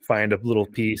find a little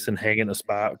piece and hang in a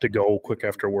spot to go quick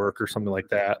after work or something like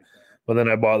that. But then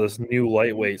I bought this new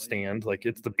lightweight stand, like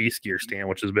it's the Beast Gear stand,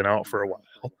 which has been out for a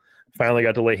while. Finally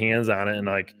got to lay hands on it and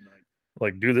like,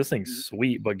 dude, this thing's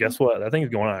sweet. But guess what? That thing's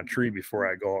going on a tree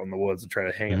before I go out in the woods and try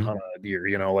to hang and hunt on a deer.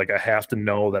 Like I have to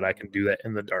know that I can do that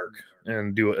in the dark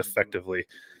and do it effectively.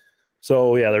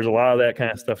 So yeah, there's a lot of that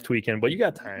kind of stuff tweaking, but you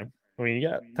got time. I mean, you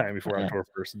got time before October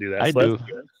 1st to do that. I do.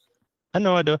 I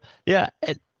know I do. Yeah.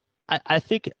 I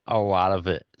think a lot of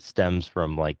it stems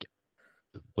from like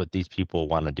what these people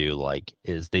want to do, like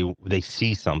is they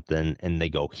see something and they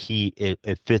go,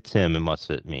 it fits him, it must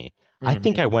fit me. I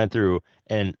think I went through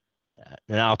and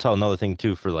I'll tell another thing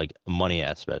too for like money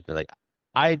aspect. Like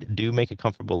I do make a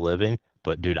comfortable living,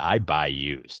 but dude, I buy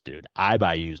used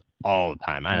all the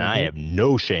time. And I have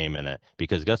no shame in it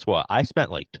because guess what? I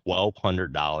spent like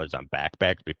 $1,200 on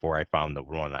backpacks before I found the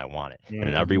one I wanted.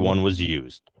 And every one was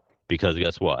used because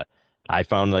guess what? I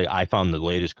found the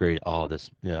latest grade. Oh, this,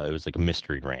 it was like a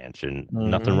mystery ranch and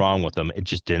nothing wrong with them. It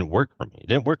just didn't work for me.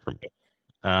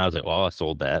 And I was like, well, I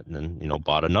sold that and then,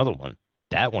 bought another one.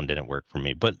 That one didn't work for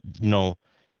me, but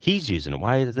he's using it.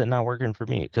 Why is it not working for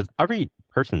me? Because every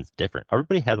person's different.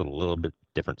 Everybody has a little bit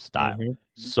different style.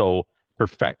 So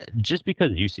just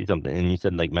because you see something and you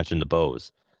said mention the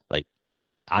bows, like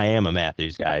I am a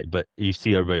Matthews guy, but you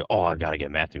see everybody, oh, I got to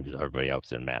get Matthews because everybody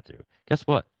else in Matthew. Guess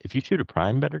what? If you shoot a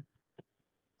prime better,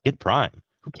 get prime.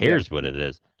 Who cares what it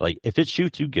is? Like if it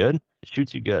shoots you good, it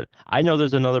shoots you good. I know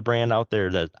there's another brand out there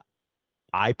that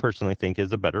I personally think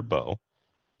is a better bow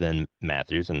than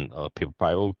Matthews, and people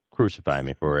probably will crucify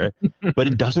me for it, but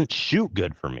it doesn't shoot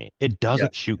good for me. It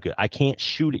doesn't shoot good. I can't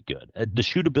shoot it good. The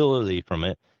shootability from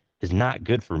it is not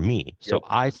good for me. So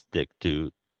I stick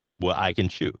to what I can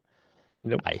shoot.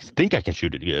 I think I can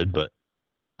shoot it good, but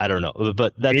I don't know.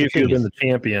 But that's if you'd been the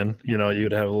champion,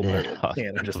 you'd have a little bit of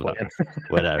cannon just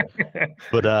whatever.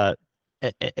 But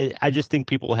I just think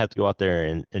people have to go out there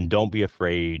and don't be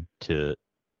afraid to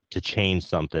to change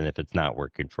something if it's not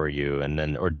working for you, and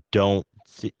then or don't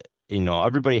see,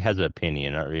 everybody has an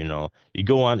opinion, or you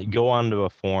go on to a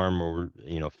forum or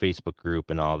Facebook group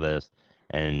and all this,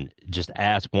 and just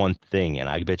ask one thing, and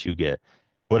I bet you get,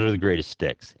 what are the greatest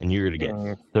sticks, and you're gonna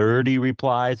get 30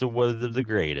 replies of what are the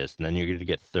greatest, and then you're gonna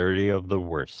get 30 of the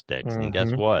worst sticks, and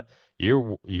guess what?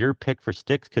 Your pick for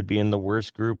sticks could be in the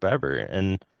worst group ever.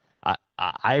 And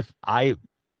I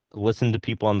listened to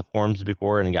people on the forums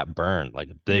before and got burned. Like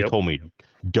they told me,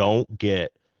 don't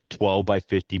get 12 by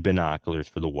 50 binoculars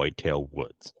for the whitetail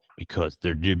woods because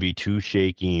they're to be too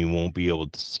shaky and you won't be able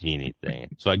to see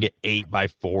anything. So I get 8 by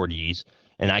 40s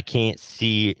and I can't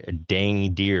see a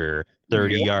dang deer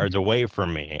 30 yards away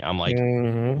from me. I'm like,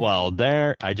 well,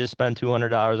 I just spent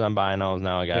 $200 on binos.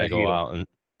 Now I got to go out and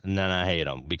then I hate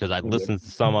them because I listened to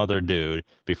some other dude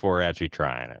before actually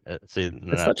trying it. See,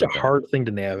 it's such a hard thing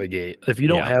to navigate. If you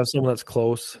don't have someone that's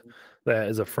close, that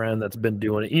is a friend that's been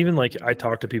doing it. Even like I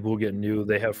talk to people who get new,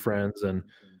 they have friends and,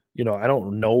 I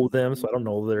don't know them, so I don't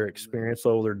know their experience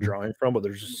level they're drawing from, but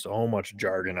there's just so much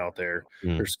jargon out there.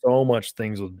 There's so much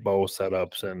things with bow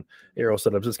setups and arrow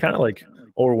setups. It's kind of like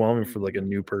overwhelming for like a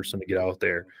new person to get out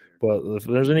there. But if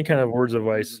there's any kind of words of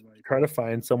advice, try to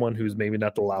find someone who's maybe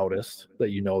not the loudest that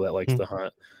that likes to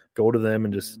hunt. Go to them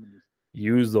and just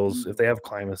use those. If they have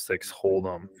climbing sticks, hold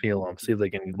them, feel them, see if they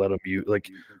can let them use,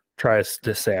 like try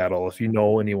to saddle. If you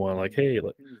know anyone, like, hey,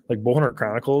 like Bowhunter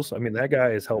Chronicles, I mean, that guy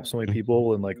has helped so many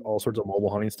people and like all sorts of mobile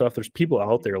hunting stuff. There's people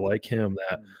out there like him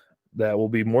that will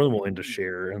be more than willing to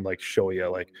share and like show you,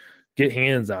 like, get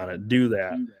hands on it, do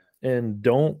that, and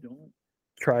don't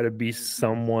try to be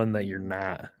someone that you're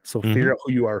not. So figure out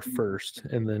who you are first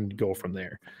and then go from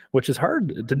there, which is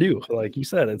hard to do. Like you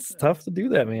said, it's tough to do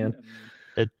that, man.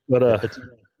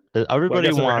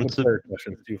 Everybody wants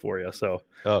questions too for you, so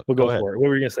we'll go for it. What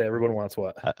were you gonna say? Everyone wants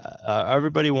what?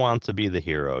 Everybody wants to be the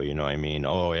hero. You know what I mean?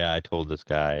 Oh yeah, I told this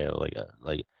guy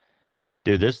like,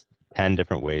 dude, there's 10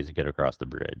 different ways to get across the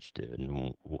bridge, dude.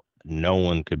 And no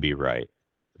one could be right.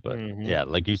 But yeah,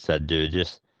 like you said, dude,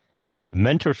 just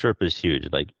mentorship is huge.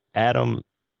 Like Adam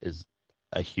is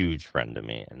a huge friend to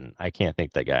me, and I can't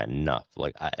thank that guy enough.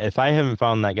 Like if I haven't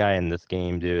found that guy in this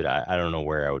game, dude, I don't know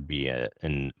where I would be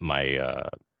in my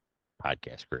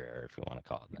podcast career, if you want to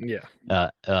call it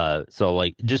that. Yeah. So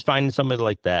like just finding somebody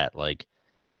like that, like,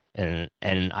 and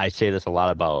I say this a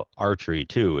lot about archery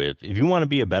too. If you want to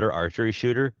be a better archery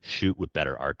shooter, shoot with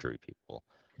better archery people.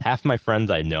 Half my friends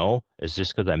I know is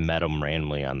just because I met them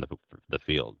randomly on the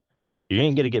field. You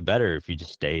ain't gonna get better if you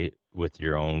just stay with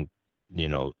your own,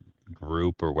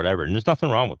 group or whatever. And there's nothing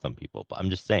wrong with some people, but I'm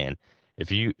just saying,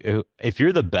 if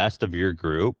you're the best of your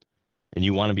group and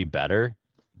you want to be better,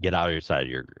 get out of your side of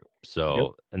your group.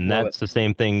 So, and that's the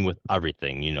same thing with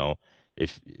everything,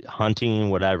 if hunting,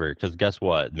 whatever, because guess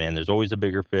what, man, there's always a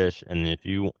bigger fish. And if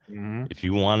you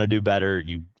want to do better,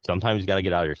 you sometimes got to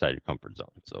get out of your side of your comfort zone.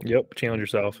 So, challenge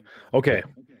yourself. Okay.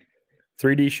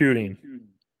 3D shooting.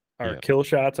 Are kill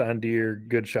shots on deer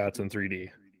good shots in 3D?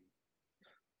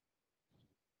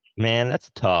 Man, that's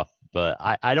tough, but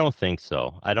I don't think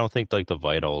so. I don't think like the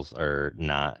vitals are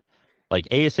not, like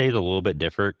ASA is a little bit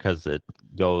different because it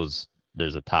goes,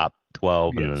 there's a top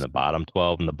 12 and then the bottom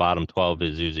 12, and the bottom 12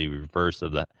 is usually reverse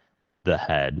of the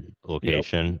head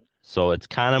location. So it's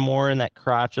kind of more in that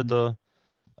crotch of the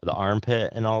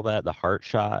armpit and all that, the heart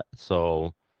shot.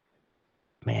 So,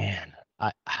 man,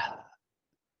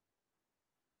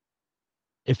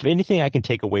 if anything I can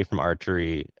take away from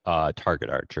archery, target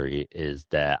archery, is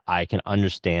that I can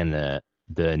understand the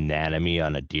anatomy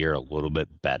on a deer a little bit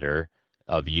better,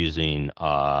 of using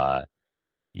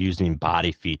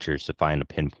body features to find a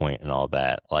pinpoint and all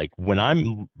that. Like when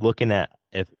I'm looking at,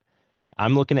 if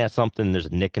I'm looking at something, there's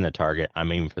a nick in the target,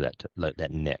 I'm aiming for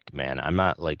that nick, man. I'm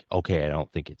not like, okay, I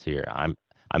don't think it's here.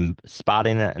 I'm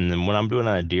spotting it, and then when I'm doing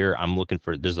on a deer, I'm looking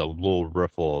for, there's a little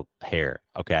ruffle of hair.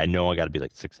 Okay, I know I got to be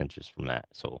like 6 inches from that.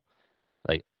 So,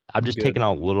 like, I'm just taking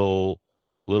out little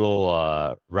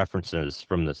references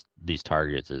from these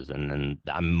targets, and then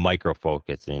I'm micro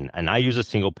focusing. And I use a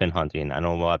single pin hunting. I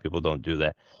know a lot of people don't do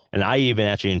that. And I even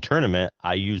actually in tournament,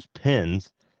 I use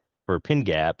pins for pin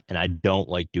gap, and I don't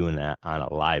like doing that on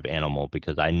a live animal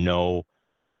because I know,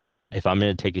 if I'm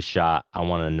going to take a shot, I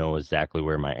want to know exactly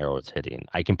where my arrow is hitting.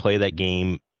 I can play that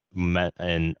game in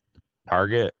the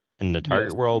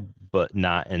target world, but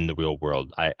not in the real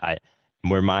world.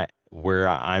 Where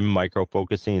I'm micro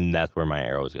focusing, that's where my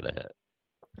arrow is going to hit.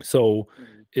 So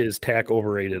is TAC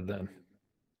overrated then?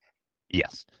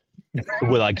 Yes.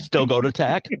 Will I still go to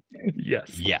TAC?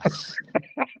 Yes. Yes.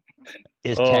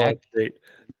 Is TAC? Great.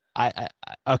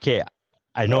 Okay.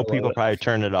 I know people probably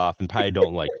turn it off and probably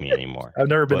don't like me anymore. I've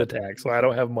never been but- attacked, so I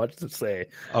don't have much to say.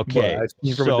 Okay, But I've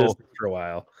seen from a distance for a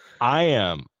while.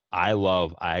 I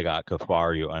got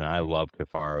Kifaru and I love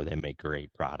Kifaru. They make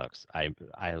great products.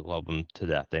 I love them to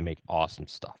death. They make awesome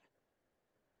stuff.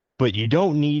 But you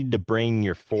don't need to bring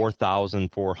your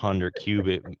 4,400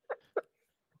 cubic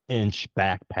inch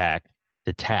backpack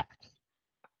to tack.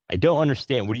 I don't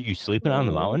understand. What are you sleeping on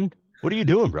the mountain? What are you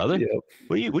doing, brother? Yep.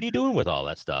 What are you doing with all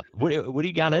that stuff? What do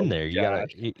you got in there? You got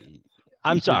gosh.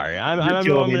 I'm sorry. You're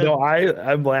killing me. No,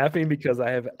 I'm laughing because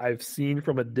I've seen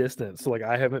from a distance. So like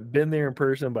I haven't been there in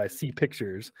person, but I see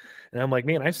pictures, and I'm like,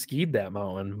 man, I've skied that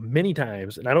mountain many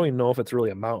times, and I don't even know if it's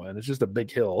really a mountain. It's just a big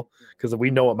hill because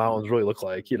we know what mountains really look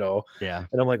like, Yeah.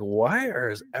 And I'm like, why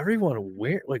is everyone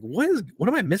weird? Like, what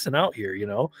am I missing out here?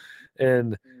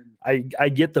 And I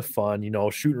get the fun,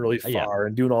 shooting really far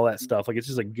and doing all that stuff. Like it's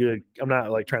just a good. I'm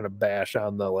not like trying to bash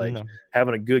on the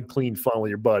having a good clean fun with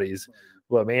your buddies.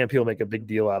 But man, people make a big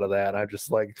deal out of that. And I'm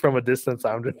just like, from a distance,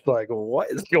 I'm just like,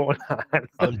 what is going on?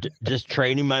 I'm just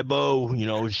training my bow,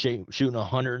 shooting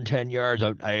 110 yards.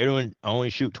 I only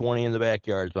shoot 20 in the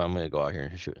backyard, so I'm gonna go out here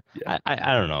and shoot. Yeah.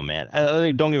 I don't know, man.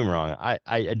 Don't get me wrong.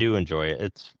 I do enjoy it.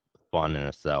 It's fun in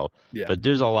itself. Yeah. But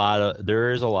there is a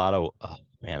lot of oh,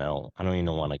 man, I don't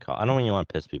even want to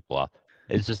piss people off.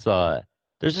 It's just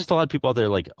there's just a lot of people out there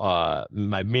like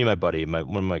me and my buddy,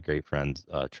 one of my great friends,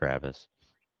 Travis.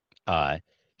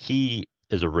 He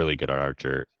is a really good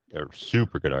archer, a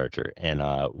super good archer, and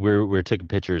we're taking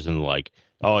pictures and like,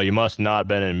 oh, you must not have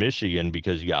been in Michigan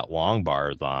because you got long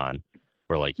bars on.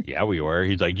 We're like, yeah, we were.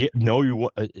 He's like, yeah, no,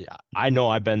 I know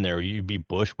I've been there. You'd be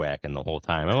bushwhacking the whole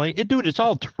time. I'm like, dude, it's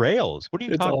all trails. What are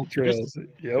you talking? All trails.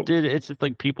 Yep. Dude, it's just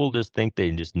like people just think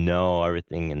they just know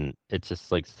everything, and it's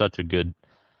just like such a good.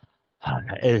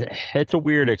 It's a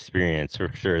weird experience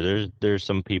for sure. There's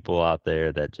some people out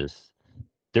there that just.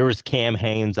 There was Cam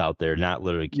Hames out there, not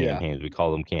literally Cam Hames. We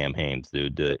call him Cam Hames,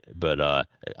 dude. But I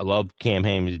love Cam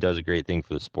Hames. He does a great thing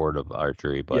for the sport of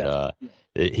archery. But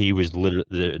he was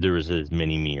literally there was his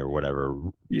mini me or whatever.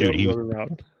 Dude, he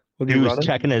was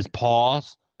checking his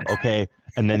paws, okay,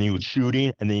 and then he was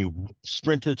shooting, and then he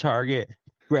sprint to the target,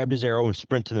 grabbed his arrow, and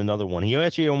sprint to another one. He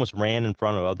actually almost ran in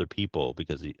front of other people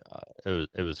because it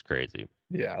was crazy.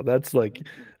 Yeah, that's like,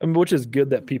 which is good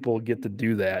that people get to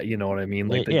do that. You know what I mean?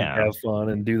 Like they can have fun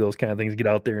and do those kind of things, get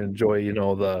out there and enjoy,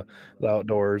 the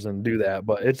outdoors and do that.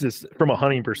 But it's just from a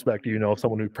hunting perspective,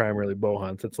 someone who primarily bow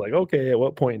hunts, it's like, okay, at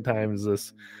what point in time is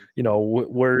this,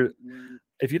 where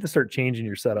if you have to start changing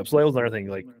your setup. So that was another thing.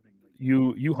 Like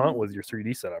you hunt with your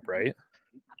 3D setup, right?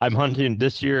 I'm hunting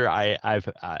this year. I'm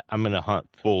gonna hunt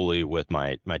fully with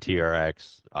my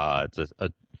TRX. It's a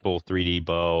full 3D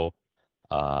bow.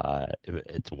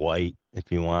 It's white if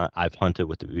you want. I've hunted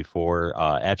with it before.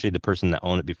 Actually, the person that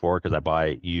owned it before, because I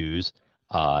buy used,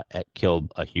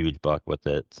 killed a huge buck with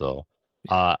it. So,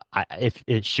 if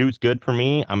it shoots good for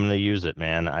me, I'm gonna use it,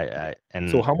 man.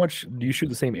 So how much do you shoot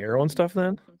the same arrow and stuff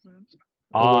then?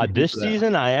 This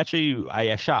season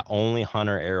I shot only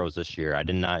hunter arrows this year. I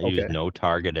did not use no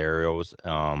target arrows.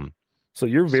 So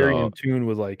you're very in tune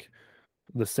with like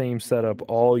the same setup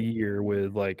all year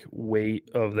with like weight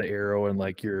of the arrow and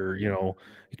like your,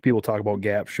 people talk about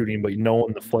gap shooting, but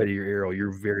knowing the flight of your arrow,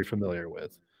 you're very familiar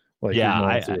with. Like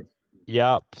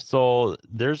yeah. So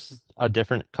there's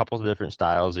couple of different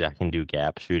styles. I can do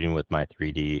gap shooting with my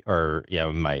 3D or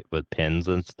with pins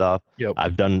and stuff. Yep.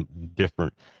 I've done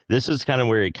different. This is kind of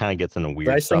where it kind of gets into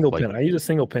weird stuff. I use a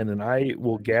single pin and I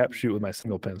will gap shoot with my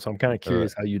single pin. So I'm kind of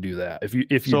curious how you do that. If you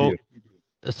do.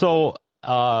 So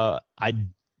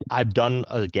I've done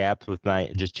a gap with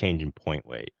my just changing point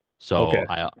weight. So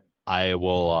I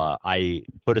will I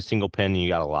put a single pin and you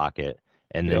gotta lock it,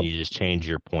 and then you just change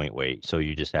your point weight. So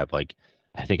you just have like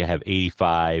I think I have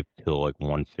 85 to like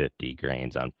 150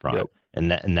 grains on front,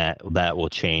 and that will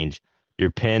change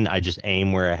your pin. I just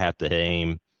aim where I have to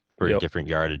aim for different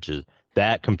yardages.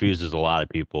 That confuses a lot of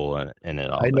people, and it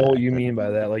all. I know what you mean by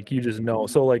that. Like you just know.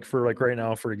 So like for like right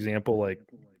now, for example, like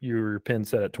your pin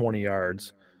set at 20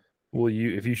 yards.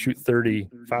 If you shoot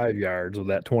 35 yards with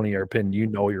that 20-yard pin,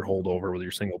 your holdover with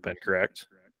your single pin, correct?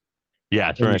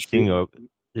 Yeah, for a single.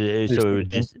 So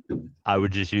I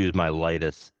would just use my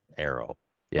lightest arrow.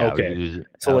 Yeah. Okay.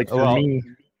 So like for me,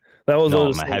 that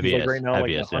was my heaviest. Like right now, like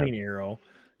the hunting arrow.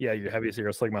 Yeah, your heaviest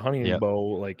arrow. So like my hunting bow,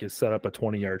 like is set up a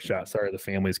 20-yard shot. Sorry, the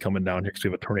family's coming down here because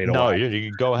we have a tornado. No,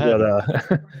 you go ahead.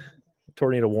 But,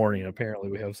 tornado warning.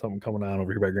 Apparently, we have something coming on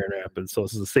over here by Grand Rapids, so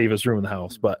this is the safest room in the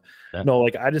house. But Yeah. no,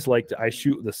 like I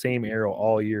shoot the same arrow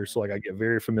all year, so like I get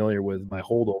very familiar with my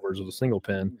holdovers with a single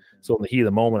pin. So in the heat of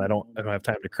the moment, I don't have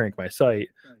time to crank my sight.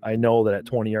 I know that at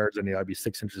 20 yards, I need to be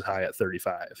 6 inches high at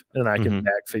 35, and I can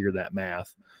back figure that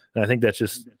math. And I think that's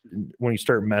just when you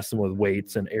start messing with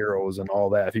weights and arrows and all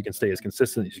that, if you can stay as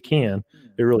consistent as you can,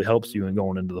 it really helps you in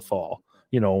going into the fall,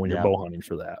 when you're bow hunting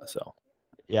for that. So,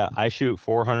 yeah, I shoot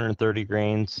 430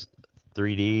 grains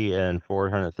 3D and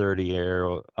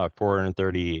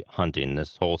 430 hunting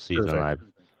this whole season. Perfect.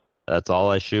 That's all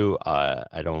I shoot.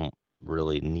 I don't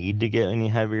really need to get any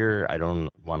heavier. I don't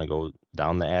want to go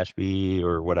down the Ashby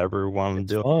or whatever we want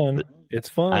to do. Fun. It's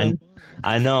fun.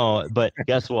 I know, but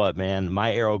guess what, man?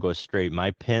 My arrow goes straight.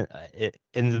 My pin,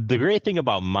 and the great thing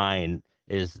about mine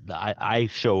is that I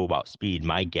show about speed.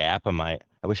 My gap on I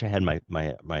wish I had my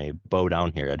bow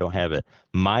down here. I don't have it.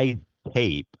 My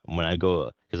tape when I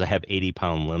go, because I have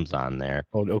 80-pound limbs on there.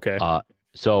 Oh, okay.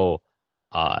 So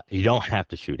you don't have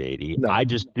to shoot 80. No. I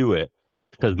just do it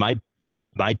because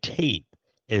my tape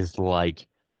is like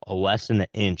less than an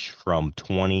inch from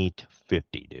 20 to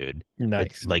 50, dude.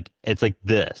 Nice. It's like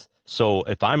this. So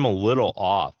if I'm a little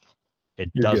off, it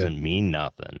You're doesn't good. mean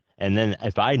nothing. And then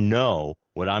if I know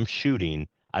what I'm shooting,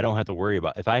 I don't have to worry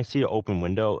about. If I see an open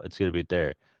window, it's gonna be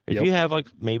there. If you have like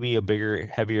maybe a bigger,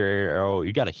 heavier arrow,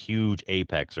 you got a huge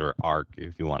apex or arc,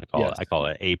 if you want to call it. I call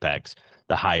it apex,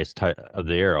 the highest of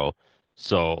the arrow.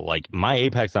 So like my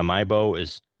apex on my bow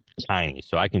is tiny,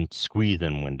 so I can squeeze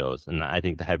in windows. And I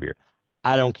think the heavier,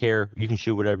 I don't care. You can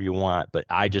shoot whatever you want, but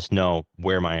I just know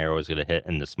where my arrow is going to hit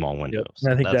in the small windows.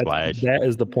 And I think that's why that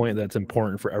is the point that's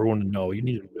important for everyone to know. You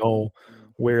need to know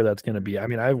where that's going to be. I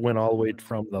mean, I went all the way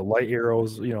from the light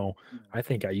arrows. I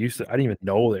think I didn't even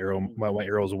know the arrow, my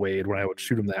arrows weighed when I would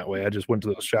shoot them that way. I just went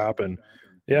to the shop and,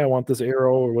 I want this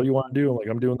arrow. Or what do you want to do? I'm like,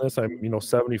 I'm doing this. I'm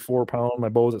 74 pounds. My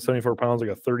bow's at 74 pounds. I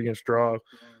got 30-inch draw.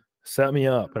 Set me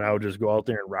up, and I would just go out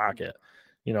there and rock it.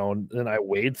 And then I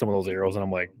weighed some of those arrows, and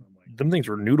I'm like, them things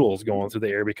were noodles going through the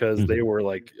air because they were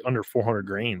like under 400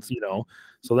 grains,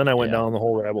 So then I went down the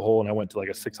whole rabbit hole, and I went to like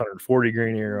a 640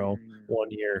 grain arrow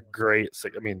one year. Great.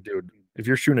 I mean, dude, if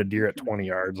you're shooting a deer at 20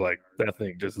 yards, like that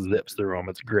thing just zips through them.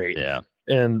 It's great. Yeah.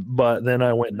 But then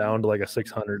I went down to like a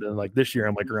 600, and like this year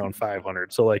I'm like around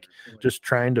 500. So like just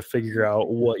trying to figure out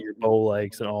what your bow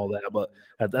likes and all that. But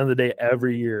at the end of the day,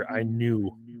 every year I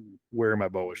knew where my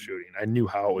bow was shooting. I knew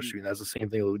how it was shooting. That's the same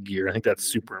thing with gear. I think that's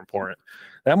super important.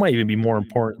 That might even be more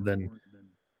important than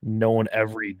knowing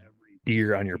every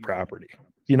deer on your property.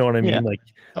 You know what I mean? Yeah. Like,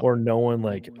 or knowing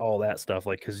like all that stuff,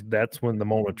 like, because that's when the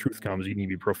moment of truth comes. You need to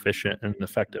be proficient and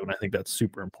effective, and I think that's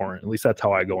super important. At least that's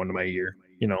how I go into my year.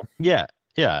 Yeah.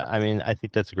 I mean, I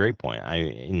think that's a great point.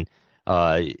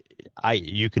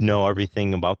 You could know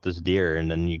everything about this deer, and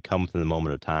then you come to the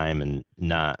moment of time and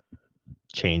not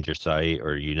change your sight,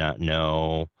 or you not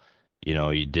know,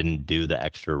 you didn't do the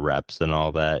extra reps and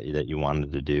all that you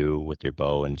wanted to do with your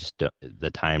bow, and just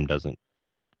the time doesn't,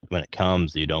 when it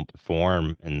comes, you don't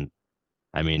perform. And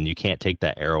I mean, you can't take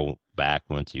that arrow back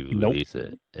once you release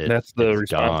it. That's the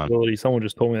responsibility. Gone. Someone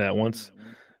just told me that once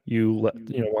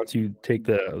once you take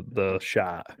the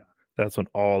shot, that's when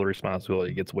all the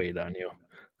responsibility gets weighed on you.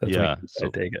 That's when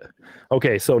you take it.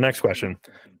 Okay, so next question.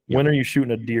 When are you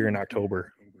shooting a deer in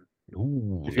October?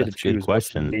 Ooh, if you had to choose, a good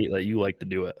question. What's the date that you like to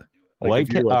do it? Like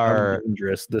I'm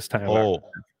dangerous this time.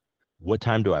 What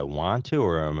time do I want to,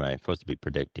 or am I supposed to be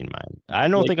predicting mine? I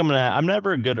don't think I'm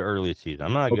never a good early season.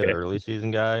 I'm not a good early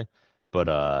season guy,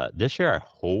 but this year I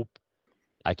hope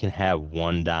I can have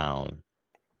one down.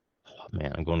 Oh,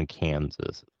 man, I'm going to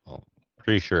Kansas. Oh,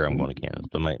 pretty sure I'm going to Kansas,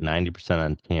 but I'm like 90%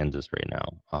 on Kansas right now.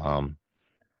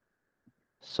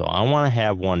 So I want to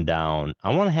have one down.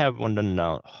 I want to have one done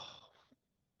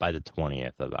by the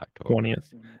 20th of October. 20th.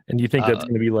 And do you think that's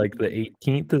going to be like the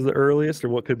 18th is the earliest, or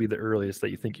what could be the earliest that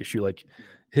you think you shoot? Like,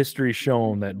 history's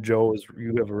shown that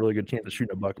you have a really good chance of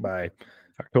shooting a buck by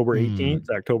October 18th,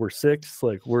 October 6th.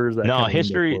 Like, where's that? No,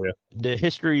 the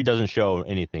history doesn't show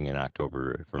anything in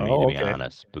October for me, to be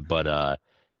honest.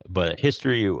 But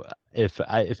history, if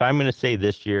I'm going to say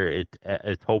this year,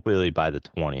 it's hopefully by the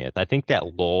 20th. I think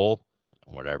that lull,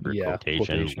 whatever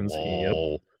quotations,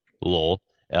 lull,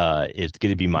 is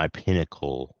going to be my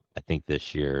pinnacle, I think,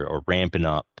 this year, or ramping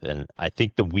up. And I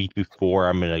think the week before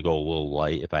I'm going to go a little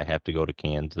light if I have to go to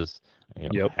Kansas.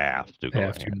 Have to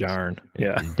go. Darn.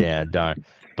 Yeah, darn.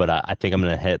 But I think I'm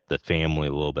going to hit the family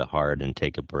a little bit hard and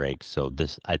take a break. So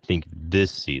I think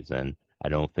this season, I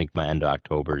don't think my end of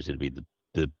October is going to be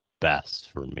the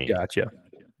best for me. Gotcha.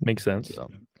 Makes sense. So,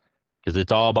 because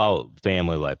it's all about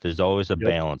family life. There's always a Yep.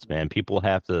 balance, man. People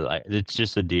have to. It's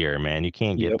just a deer, man. You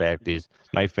can't get Yep. back these.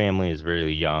 My family is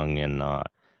very young, and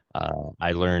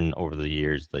I learned over the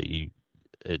years that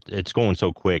it's going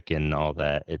so quick and all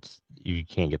that. You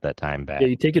can't get that time back. Yeah,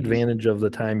 you take advantage of the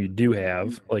time you do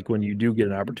have. Like when you do get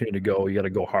an opportunity to go, you got to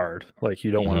go hard. Like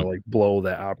you don't want to like blow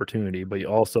that opportunity, but you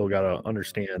also got to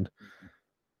understand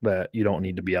that you don't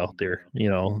need to be out there,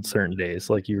 certain days.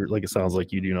 Like it sounds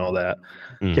like you do know that.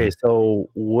 Mhm. Okay, so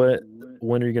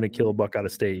when are you going to kill a buck out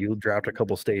of state? You dropped a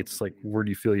couple states. Like where do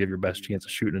you feel you have your best chance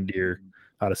of shooting a deer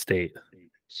out of state?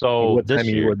 So What this time of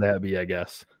year year, would that be, I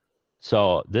guess?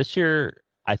 so this year,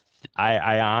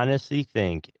 I honestly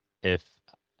think if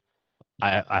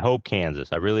I hope Kansas.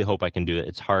 I really hope I can do it.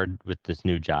 It's hard with this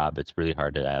new job. It's really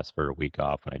hard to ask for a week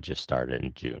off when I just started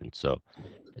in June. So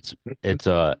it's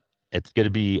going to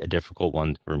be a difficult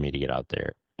one for me to get out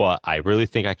there. But I really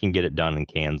think I can get it done in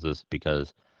Kansas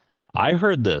because I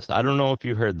heard this. I don't know if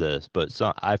you heard this, but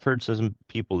I've heard some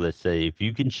people that say if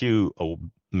you can shoot a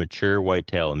mature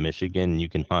whitetail in Michigan, you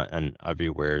can hunt on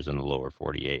everywheres in the lower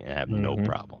 48 and have no Mhm.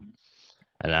 problem.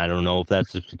 And I don't know if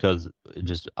that's just because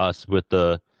just us with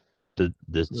the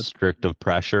strict of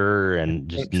pressure and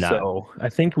just not. So I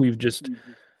think we've just,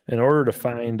 in order to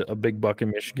find a big buck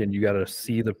in Michigan, you got to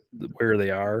see where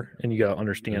they are, and you got to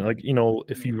understand, like,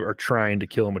 if you are trying to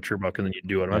kill a mature buck and then you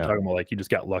do it, I'm not Yeah. talking about like you just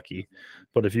got lucky,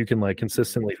 but if you can like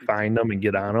consistently find them and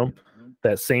get on them,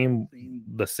 the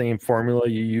same formula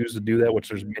you use to do that, which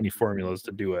there's many formulas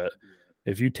to do it.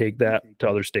 If you take that to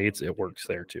other states, it works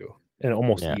there too, and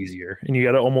almost Yeah. easier. And you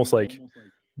got to almost like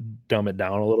dumb it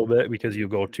down a little bit because you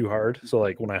go too hard. So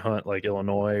like when I hunt like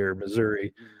Illinois or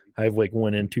Missouri, I've like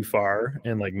went in too far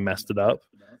and like messed it up.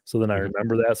 So then I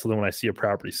remember that. So then when I see a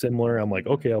property similar, I'm like,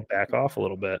 okay, I'll back off a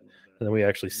little bit. And then we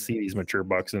actually see these mature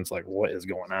bucks and it's like, what is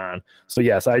going on? So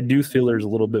yes, I do feel there's a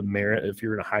little bit merit if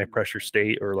you're in a high pressure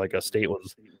state or like a state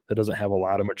that doesn't have a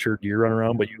lot of mature deer running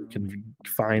around, but you can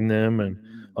find them and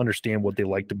understand what they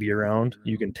like to be around.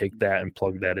 You can take that and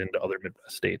plug that into other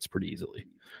Midwest states pretty easily.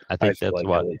 I think feel that's like,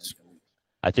 why. at least.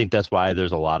 I think that's why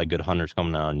there's a lot of good hunters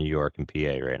coming out of New York and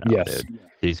PA right now, Yes. dude.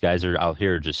 These guys are out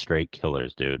here just straight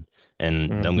killers, dude.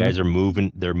 And them Mhm. guys are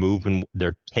moving.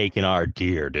 They're taking our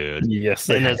deer, dude. Yes,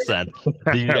 In a sense, these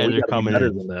we guys are gotta be coming better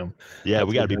in. than them. Yeah, That's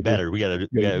we got to be what better. We better.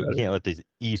 can't let these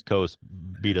East Coast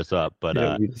beat us up. But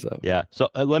Yeah, beat us up. yeah. So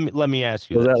let me ask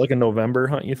you Was this. that like a November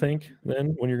hunt? You think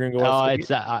then when you're gonna go out?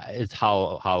 It's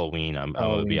Halloween. I'm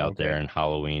gonna be Halloween, out there okay. in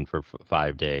Halloween for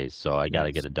 5 days, so I got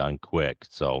to get it done quick.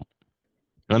 So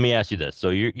let me ask you this. So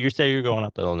you say you're going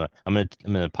out to Illinois. I'm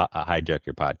gonna hijack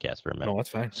your podcast for a minute. No, that's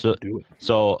fine. So Do it.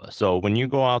 so when you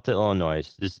go out to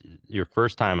Illinois, this is your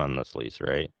first time on this lease,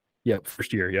 right? Yep,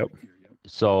 first year. Yep.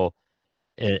 So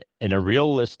in a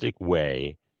realistic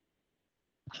way,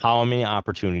 how many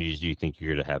opportunities do you think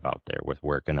you're gonna have out there with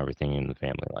work and everything in the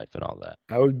family life and all that?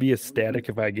 I would be ecstatic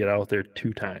if I get out there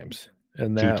 2 times,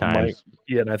 and Two that times?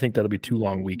 and I think that'll be 2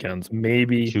 long weekends,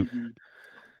 maybe. Two-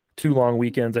 2 long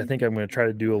weekends. I think I'm going to try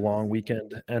to do a long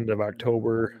weekend end of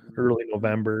October, early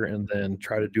November, and then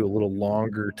try to do a little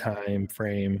longer time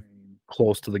frame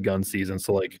close to the gun season.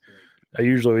 So like I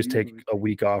usually always take a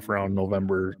week off around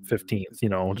November 15th,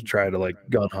 to try to like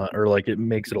gun hunt, or like it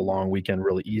makes it a long weekend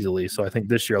really easily. So I think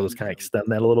this year I'll just kind of extend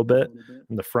that a little bit.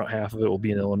 And the front half of it will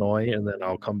be in Illinois, and then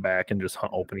I'll come back and just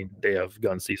hunt opening day of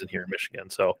gun season here in Michigan.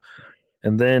 So,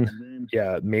 and then,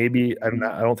 yeah, maybe I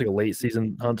don't think a late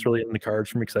season hunt's really in the cards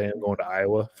for me because I am going to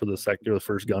Iowa for the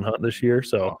first gun hunt this year.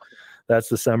 So that's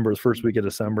December, the first week of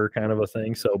December kind of a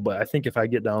thing. So, but I think if I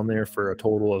get down there for a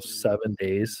total of 7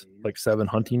 days, like 7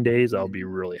 hunting days, I'll be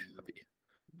really happy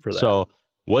for that. So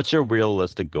what's your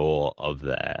realistic goal of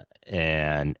that?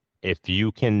 And if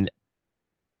you can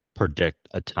predict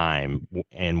a time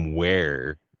and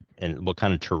where and what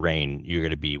kind of terrain you're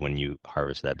going to be when you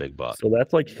harvest that big buck. So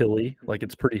that's like hilly, like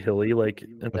it's pretty hilly. Like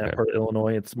in that Okay. part of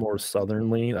Illinois, it's more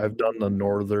southernly. I've done the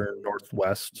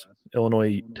northwest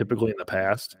Illinois typically in the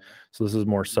past. So this is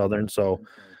more southern. So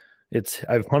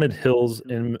I've hunted hills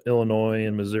in Illinois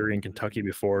and Missouri and Kentucky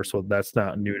before, so that's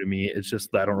not new to me. It's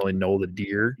just that I don't really know the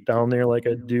deer down there like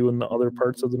I do in the other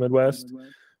parts of the Midwest.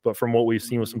 But from what we've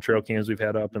seen with some trail cams we've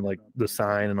had up and like the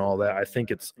sign and all that, I think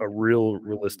it's a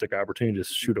realistic opportunity to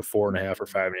shoot a 4.5 or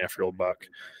 5.5-year-old buck.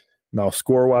 Now,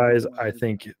 score wise, I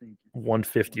think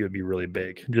 150 would be really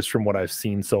big just from what I've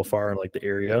seen so far in like the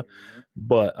area.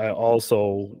 But I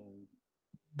also,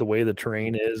 the way the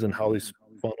terrain is and how these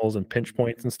funnels and pinch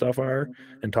points and stuff are,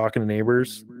 and talking to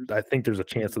neighbors, I think there's a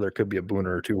chance that there could be a booner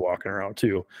or two walking around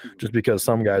too, just because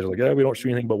some guys are like, we don't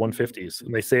shoot anything but 150s,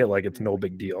 and they say it like it's no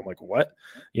big deal. I'm like, what?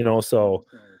 So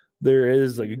there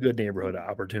is like a good neighborhood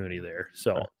opportunity there.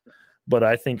 So, but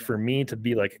I think for me to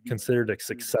be like considered a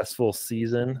successful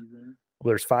season,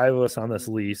 there's 5 of us on this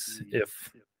lease.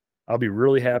 If I'll be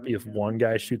really happy if one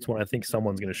guy shoots one. I think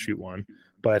someone's going to shoot one,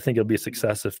 but I think it'll be a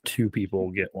success if 2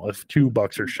 people get one. If 2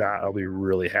 bucks are shot, I'll be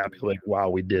really happy. Like, wow,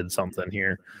 we did something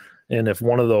here. And if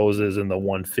one of those is in the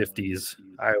 150s,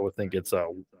 I would think it's a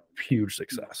huge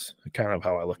success. Kind of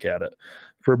how I look at it.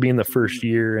 For being the first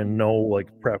year and no like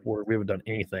prep work, we haven't done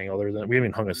anything other than we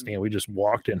haven't hung a stand. We just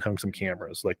walked in, hung some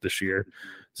cameras like this year.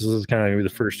 This is kind of gonna be the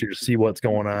first year to see what's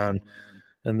going on.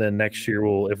 And then next year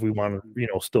we'll, if we want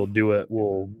to, still do it,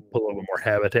 we'll put a little bit more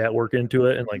habitat work into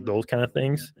it and like those kind of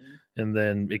things. And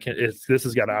then this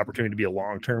has got an opportunity to be a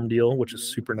long-term deal, which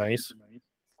is super nice.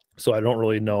 So I don't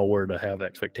really know where to have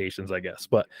expectations, I guess.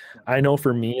 But I know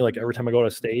for me, like every time I go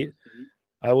to state,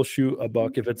 I will shoot a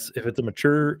buck. If it's a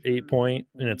mature 8-point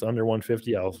and it's under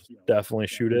 150, I'll definitely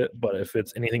shoot it. But if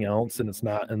it's anything else and it's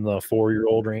not in the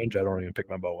 4-year-old range, I don't even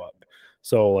pick my bow up.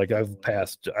 So like I've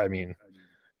passed,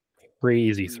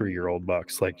 crazy 3-year-old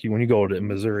bucks. Like when you go to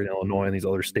Missouri and Illinois and these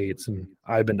other states, and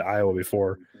I've been to Iowa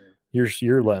before,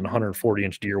 you're letting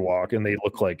 140-inch deer walk and they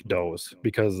look like does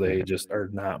because they just are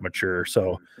not mature.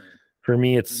 So for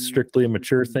me, it's strictly a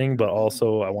mature thing, but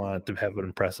also I want to have an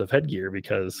impressive headgear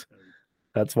because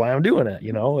that's why I'm doing it.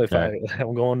 If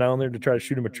I'm going down there to try to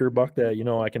shoot a mature buck that,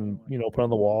 I can, put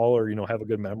on the wall or, have a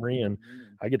good memory, and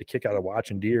I get a kick out of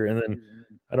watching deer. And then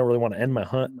I don't really want to end my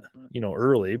hunt,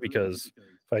 early, because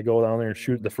if I go down there and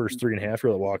shoot the first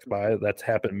 3.5-year that walks by, that's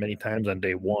happened many times on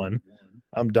day 1.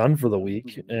 I'm done for the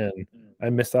week and I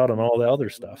missed out on all the other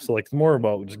stuff. So like it's more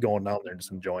about just going down there and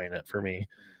just enjoying it for me.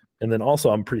 And then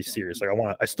also I'm pretty serious. Like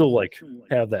I still like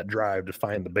have that drive to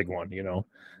find the big one,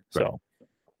 So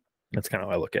that's kind of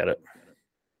how I look at it.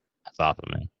 That's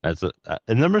awesome, man.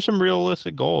 And there are some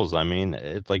realistic goals. I mean,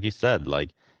 it's like you said,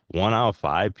 like 1 out of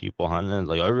 5 people hunting.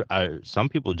 Like some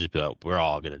people just be like, we're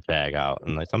all gonna tag out,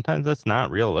 and like sometimes that's not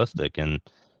realistic. And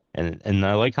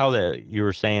I like how that you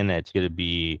were saying that it's gonna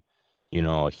be,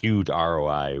 a huge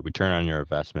ROI, return on your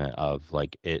investment of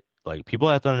like it. Like people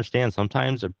have to understand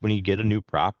sometimes when you get a new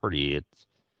property,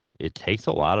 it takes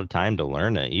a lot of time to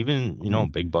learn it. Even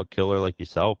big buck killer like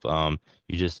yourself,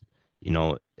 you just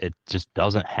it just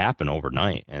doesn't happen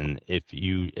overnight. And if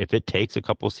it takes a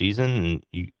couple seasons,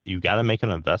 you got to make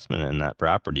an investment in that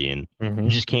property, and you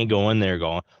just can't go in there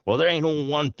going, well, there ain't no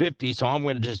 150, so I'm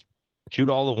going to just shoot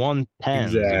all the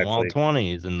 110s and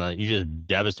 120s, and you just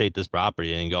devastate this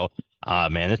property and go,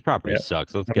 man, this property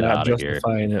sucks. Let's get out of here.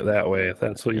 Justifying it that way. If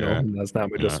that's what that's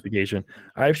not my justification.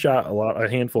 I've shot a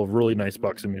handful of really nice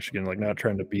bucks in Michigan. Like not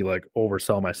trying to be like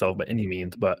oversell myself by any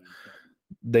means, but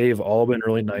they've all been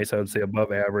really nice. I would say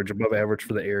above average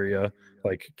for the area,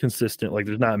 like consistent. Like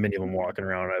there's not many of them walking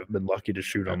around. I've been lucky to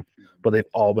shoot them, but they've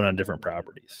all been on different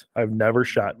properties. I've never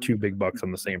shot 2 big bucks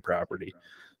on the same property.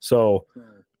 So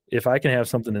if I can have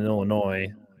something in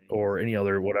Illinois or any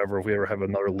other, whatever, if we ever have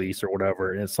another lease or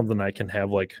whatever, and it's something I can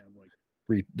have like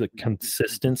the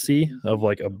consistency of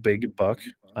like a big buck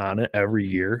on it every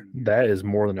year, that is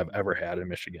more than I've ever had in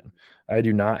Michigan.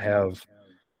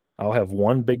 I'll have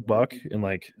 1 big buck, and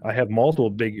like I have multiple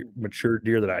big mature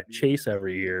deer that I chase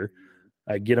every year.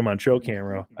 I get them on show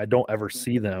camera. I don't ever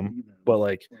see them, but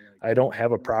like I don't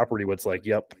have a property what's like,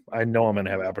 yep, I know I'm gonna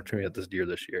have opportunity at this deer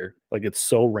this year. Like it's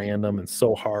so random and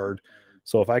so hard.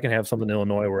 So if I can have something in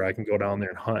Illinois where I can go down there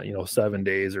and hunt, 7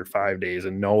 days or 5 days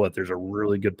and know that there's a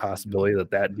really good possibility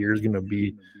that deer is gonna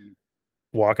be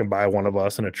walking by one of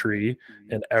us in a tree,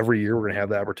 and every year we're gonna have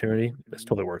the opportunity, it's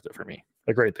totally worth it for me.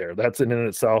 Like right there, that's in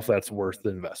itself, that's worth the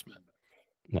investment.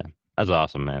 Yeah, that's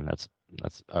awesome, man. That's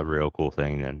a real cool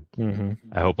thing, and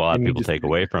I hope a lot of people take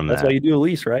away from that. That's why you do a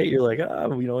lease, right? You're like,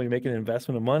 you make an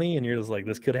investment of money, and you're just like,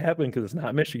 this could happen because it's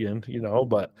not Michigan,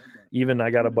 But even I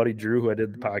got a buddy Drew who I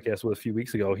did the podcast with a few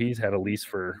weeks ago. He's had a lease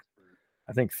for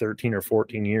I think 13 or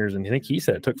 14 years, and I think he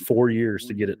said it took 4 years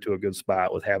to get it to a good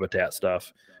spot with habitat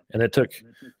stuff, and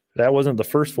that wasn't the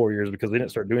first 4 years because they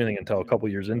didn't start doing anything until a couple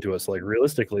years into it. So like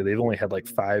realistically, they've only had like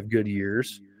 5 good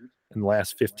years in the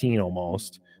last 15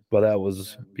 almost. But that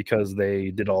was because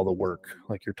they did all the work,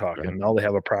 like you're talking. Right. Now they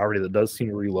have a property that does seem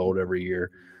to reload every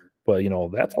year. But,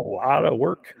 that's a lot of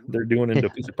work they're doing into a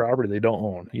piece of property they don't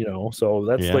own, So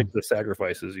that's like the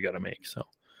sacrifices you got to make. So,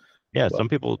 some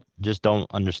people just don't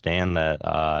understand that,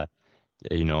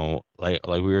 like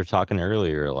we were talking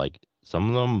earlier, like some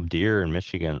of them deer in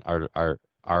Michigan are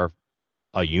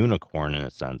a unicorn in a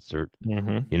sense, or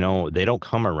they don't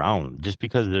come around. Just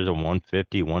because there's a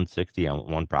 150 160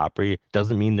 on one property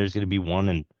doesn't mean there's going to be one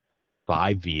in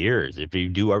 5 years if you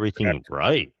do everything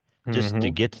right just to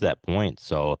get to that point.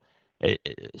 So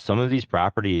some of these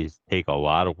properties take a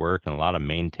lot of work and a lot of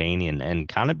maintaining and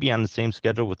kind of be on the same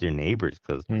schedule with your neighbors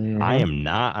because I am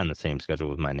not on the same schedule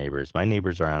with my neighbors. My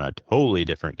neighbors are on a totally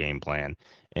different game plan,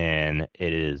 and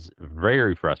it is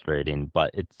very frustrating.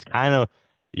 But it's kind of,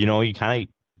 you kind of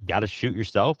got to shoot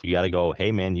yourself. You got to go,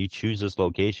 hey man, you choose this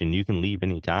location, you can leave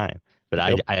anytime.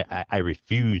 But Yep. I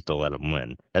refuse to let them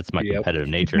win. That's my Yep. competitive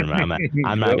nature. I'm not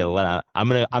Yep. gonna let. I'm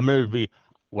gonna be.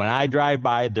 When I drive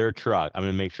by their truck, I'm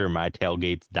gonna make sure my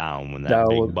tailgate's down when that That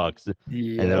big was- buck's and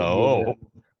Yeah. they'll go, oh,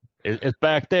 it's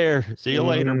back there. See you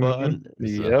later, bud.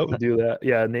 Yep, do that.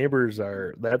 Yeah, neighbors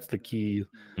that's the key.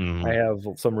 Mhm. I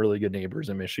have some really good neighbors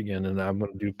in Michigan, and I'm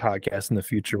going to do podcasts in the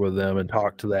future with them and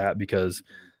talk to that because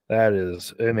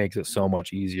it makes it so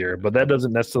much easier. But that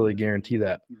doesn't necessarily guarantee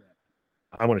that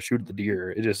I'm going to shoot at the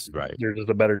deer. There's just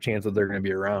a better chance that they're going to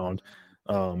be around.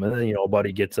 And then a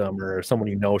buddy gets them or someone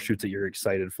shoots it, you're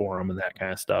excited for them and that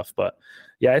kind of stuff. But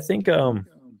yeah, I think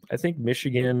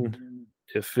Michigan.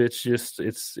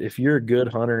 If you're a good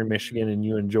hunter in Michigan and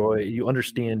you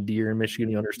understand deer in Michigan,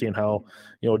 you understand how,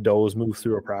 does move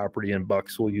through a property and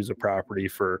bucks will use a property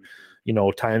for,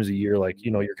 times a year. Like,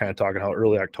 you're kind of talking how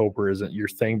early October isn't your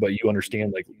thing, but you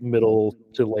understand like middle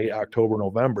to late October,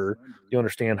 November, you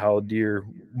understand how deer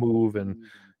move and,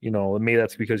 maybe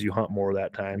that's because you hunt more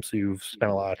that time. So you've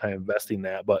spent a lot of time investing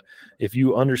that. But if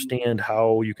you understand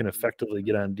how you can effectively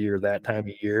get on deer that time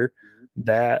of year,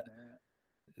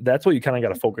 that's what you kind of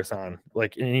got to focus on,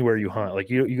 like anywhere you hunt.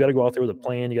 Like you got to go out there with a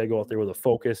plan, you got to go out there with a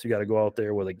focus, you got to go out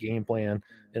there with a game plan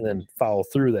and then follow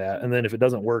through that. And then if it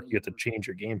doesn't work, you have to change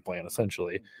your game plan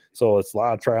essentially. So it's a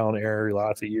lot of trial and error,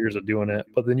 lots of years of doing it,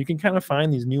 but then you can kind of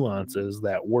find these nuances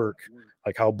that work,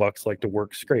 like how bucks like to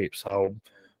work scrapes,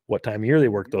 what time of year they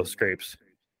work those scrapes,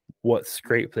 what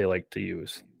scrape they like to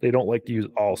use. They don't like to use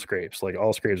all scrapes. Like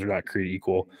all scrapes are not created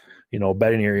equal.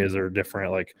 Bedding areas are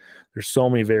different. Like there's so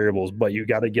many variables, but you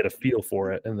got to get a feel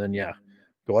for it. And then,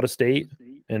 go out of state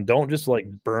and don't just like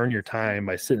burn your time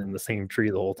by sitting in the same tree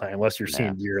the whole time, unless you're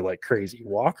seeing deer like crazy.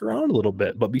 Walk around a little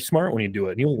bit, but be smart when you do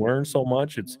it. And you'll learn so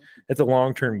much. It's a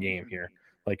long-term game here.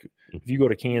 Like if you go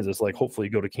to Kansas, like hopefully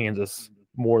you go to Kansas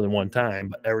more than one time,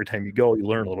 but every time you go, you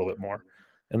learn a little bit more.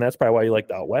 And that's probably why you like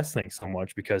the out west thing so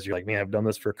much, because you're like, man, I've done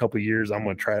this for a couple of years. I'm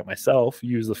going to try it myself,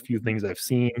 use a few things I've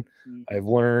seen, I've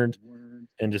learned,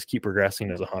 and just keep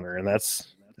progressing as a hunter. And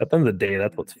that's, at the end of the day,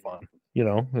 that's what's fun.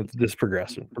 It's this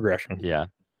progression. Yeah.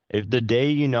 If the day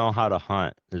you know how to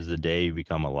hunt is the day you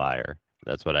become a liar.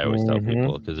 That's what I always tell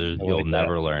people, because you'll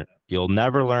never learn. You'll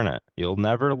never learn it. You'll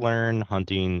never learn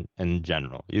hunting in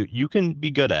general. You can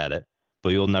be good at it,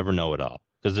 but you'll never know it all,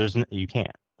 because you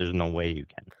can't. There's no way you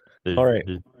can. All right.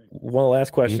 One of the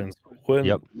last questions. When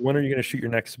are you going to shoot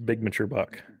your next big mature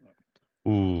buck?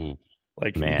 Ooh,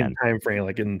 like man, time frame,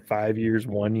 like in 5 years,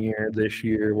 1 year, this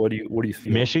year. What do you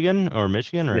feel? Michigan or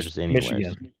just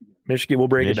anywhere? Michigan. We'll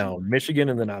break it down. Michigan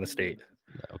and then out of state.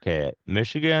 Okay,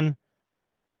 Michigan.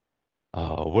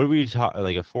 Oh, what do we talk?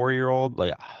 Like a 4-year-old?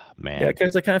 Like, man. Yeah,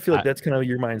 because I kind of feel like that's kind of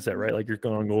your mindset, right? Like you're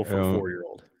going to go for a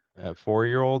 4-year-old. A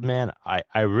 4-year-old, man.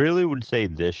 I really would say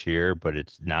this year, but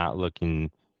it's not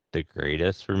looking the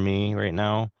greatest for me right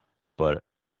now. But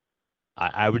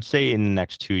I would say in the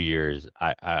next 2 years,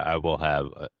 I will have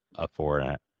a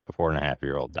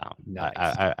 4.5-year-old down. Nice.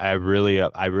 I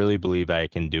really believe I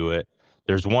can do it.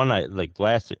 There's one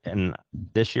and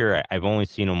this year I've only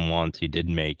seen him once. He did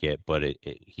make it, but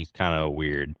he's kind of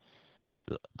weird.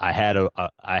 I had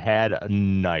a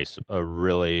nice,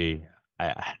 man,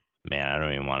 I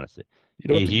don't even want to say. You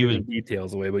don't have to give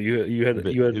details away, but you had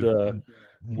good intel.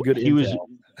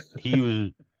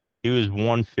 He was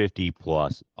 150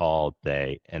 plus all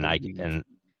day, and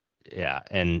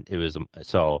it was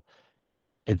so.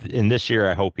 In this year,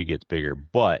 I hope he gets bigger,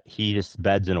 but he just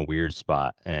beds in a weird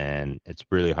spot, and it's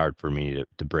really hard for me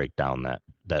to break down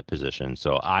that position.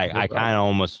 So I kind of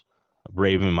almost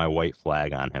waving my white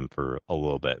flag on him for a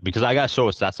little bit, because I got so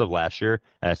obsessive last year,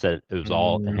 and I said it was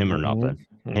all him or nothing,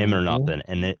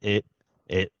 and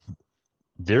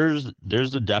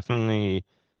there's definitely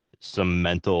some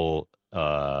mental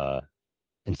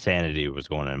insanity was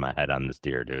going in my head on this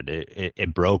deer, dude.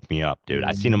 It broke me up, dude.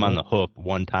 I seen him on the hook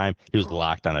one time. He was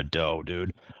locked on a doe,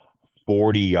 dude.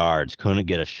 40 yards, couldn't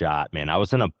get a shot, man. I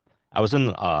was in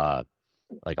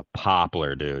like a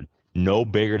poplar, dude. No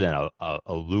bigger than a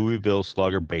Louisville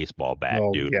Slugger baseball bat,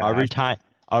 dude. Gosh.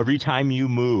 Every time you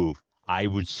move, I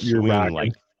would swing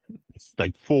like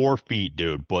 4 feet,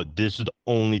 dude. But this is the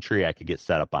only tree I could get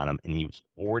set up on him, and he was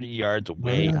 40 yards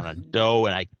away on a doe,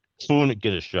 and I couldn't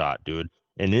get a shot, dude.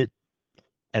 And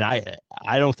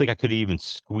I don't think I could even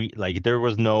squeeze. Like there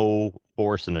was no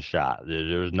forcing a shot.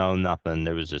 There was nothing.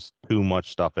 There was just too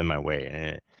much stuff in my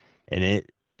way, and it,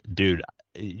 dude.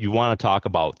 You want to talk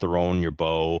about throwing your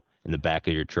bow in the back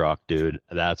of your truck, dude?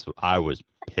 I was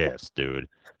pissed, dude,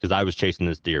 because I was chasing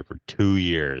this deer for 2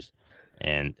 years,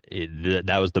 and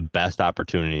that was the best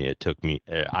opportunity it took me.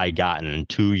 I got in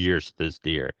 2 years this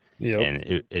deer,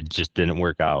 and it just didn't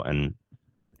work out. And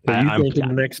so you think in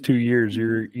the next 2 years,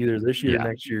 you're either this year or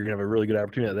next year, you're gonna have a really good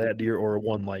opportunity at that deer or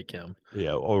one like him.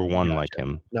 Yeah, or one like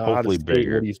him. Now, hopefully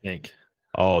bigger. What do you think?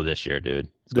 Oh, this year, dude.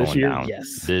 It's this going year, down.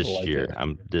 yes. This year,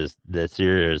 this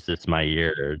year is just my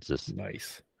year. It's just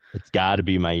nice. It's got to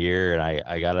be my year, and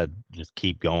I gotta just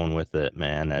keep going with it,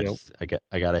 man.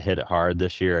 I gotta hit it hard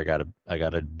this year. I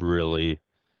gotta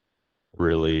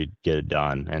really get it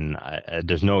done, and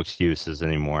there's no excuses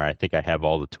anymore. I think I have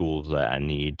all the tools that I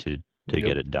need to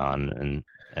get it done,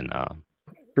 and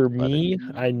for me,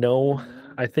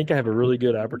 I think I have a really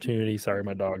good opportunity. Sorry,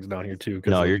 my dog's down here too.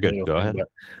 No, you're good. Go ahead.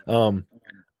 But,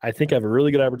 I think I have a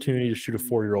really good opportunity to shoot a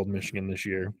 4-year-old Michigan this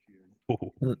year.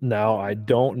 Now, I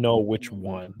don't know which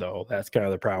one, though. That's kind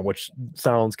of the problem, which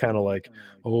sounds kind of like,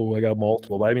 oh, I got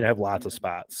multiple. But I mean, I have lots of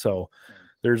spots. So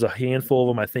there's a handful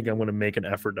of them I think I'm going to make an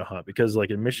effort to hunt. Because,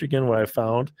 like, in Michigan, what I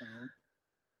found,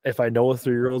 if I know a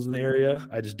 3-year-old's in the area,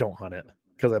 I just don't hunt it.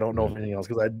 Because I don't know anything else.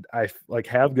 Because I like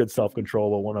have good self-control,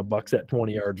 but when a buck's at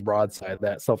 20 yards broadside,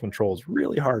 that self-control is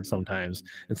really hard sometimes.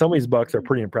 And some of these bucks are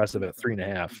pretty impressive at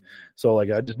 3.5. So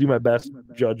like I just do my best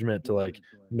judgment to like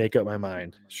make up my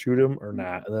mind, shoot them or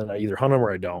not, and then I either hunt them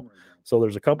or I don't. So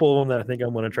there's a couple of them that I think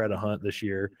I'm going to try to hunt this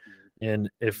year. And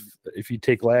if you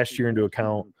take last year into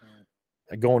account,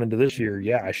 going into this year,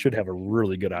 yeah, I should have a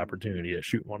really good opportunity to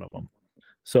shoot one of them.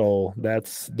 So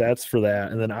that's for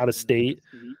that. And then out of state,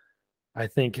 I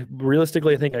think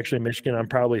realistically, actually Michigan, I'm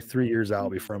probably 3 years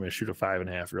out before I'm going to shoot a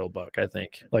 5.5-year-old buck. I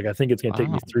think it's going to take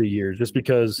me 3 years just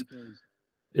because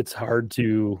it's hard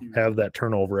to have that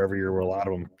turnover every year where a lot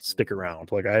of them stick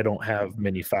around. Like I don't have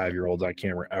many 5-year-olds on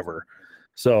camera ever.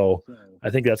 So I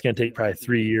think that's going to take probably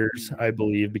 3 years, I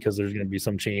believe, because there's going to be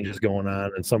some changes going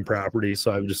on in some properties.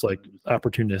 So I'm just like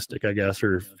opportunistic, I guess,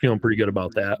 or feeling pretty good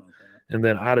about that. And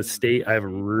then out of state, I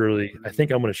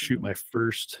think I'm going to shoot my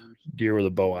first deer with a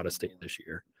bow out of state this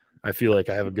year. I feel like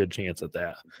I have a good chance at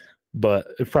that, but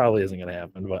it probably isn't going to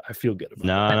happen, but I feel good about it.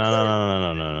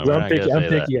 No. I'm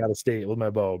picky out of state with my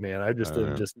bow, man. I'm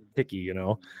just picky, you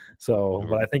know? So,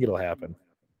 but I think it'll happen.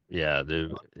 Yeah,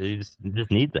 dude, it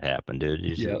just needs to happen, dude.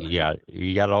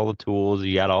 You got all the tools,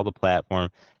 you got all the platform,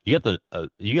 you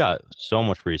got so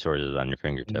much resources on your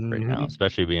fingertip right now,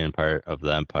 especially being part of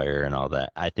the empire and all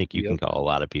that. I think you can call a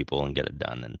lot of people and get it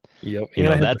done. And you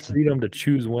know, that's the freedom to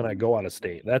choose when I go out of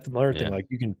state. That's another thing. Like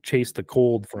you can chase the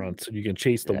cold fronts and you can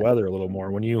chase the weather a little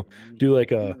more. When you do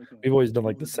we've always done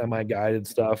like the semi-guided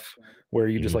stuff where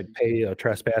you just like pay a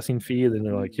trespassing fee, then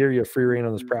they're like, here you have free reign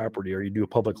on this property, or you do a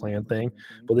public land thing,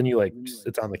 but then you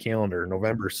it's on the calendar,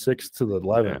 November 6th to the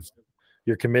 11th.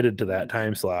 You're committed to that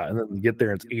time slot, and then you get there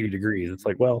and it's 80 degrees. It's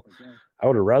like, well, I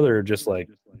would have rather just like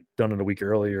done it a week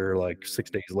earlier, like 6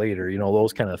 days later, you know,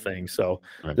 those kind of things. So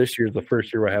this year's the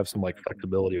first year where I have some like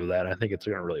flexibility with that. I think it's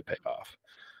going to really pay off.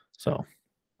 So,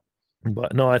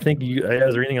 but no, I think is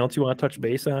there anything else you want to touch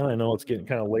base on? I know it's getting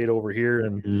kind of late over here,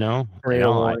 and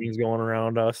warnings going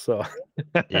around us. So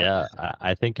yeah,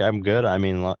 I think I'm good. I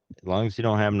mean, as long as you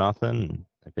don't have nothing,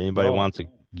 if anybody wants to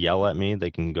yell at me, they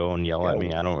can go and yell at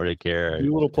me. I don't really care.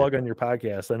 Do a little plug on your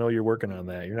podcast. I know you're working on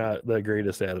that. You're not the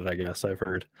greatest at it, I guess I've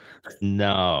heard.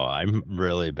 No, I'm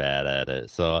really bad at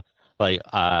it. So like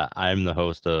I'm the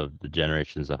host of the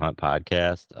Generations of Hunt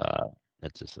podcast.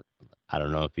 It's just, I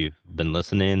don't know if you've been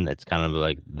listening. It's kind of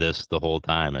like this the whole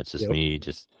time. It's just me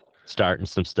just starting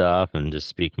some stuff and just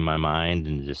speaking my mind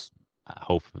and just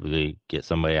hopefully get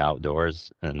somebody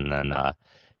outdoors. And then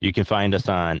you can find us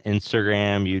on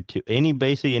Instagram, YouTube,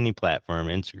 any platform.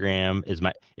 Instagram is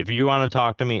if you want to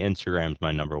talk to me, Instagram's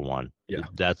my number one. Yeah.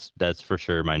 That's for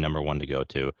sure my number one to go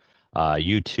to.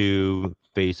 YouTube,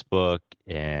 Facebook,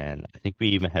 and I think we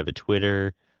even have a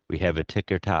Twitter. We have a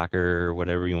TikTok or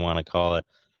whatever you want to call it.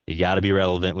 You got to be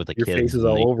relevant with the kids. Your face is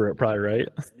all over it, probably, right?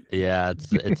 Yeah,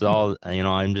 it's all, you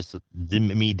know, I'm just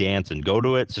me dancing. Go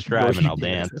to it, subscribe, and I'll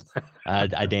dance.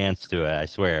 I dance to it, I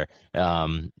swear. Yeah,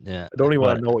 I don't even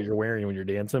want to know what you're wearing when you're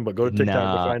dancing, but go to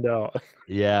TikTok to find out.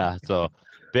 Yeah, so,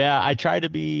 but yeah, I try to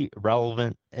be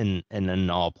relevant in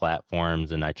all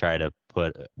platforms, and I try to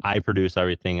I produce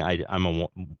everything. I'm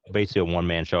basically a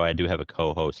one-man show. I do have a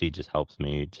co-host. He just helps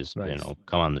me you know,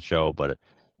 come on the show, but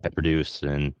I produce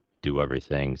and do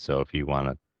everything. So if you want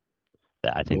to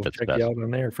I think We'll that's check best. you out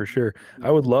on there for sure. I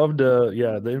would love to.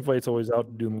 Yeah, the invite's always out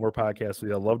to do more podcasts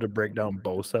with you. I'd love to break down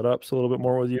bow setups a little bit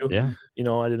more with you. Yeah.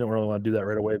 I didn't really want to do that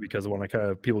right away because I want to kind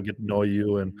of people get to know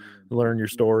you and learn your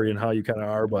story and how you kind of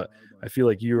are. But I feel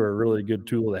like you are a really good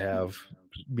tool to have,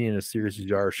 being as serious as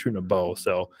you are shooting a bow.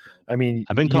 So, I mean,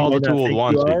 I've been you called might a not tool think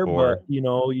once you are, before. but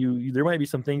you there might be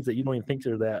some things that you don't even think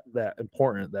are that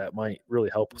important that might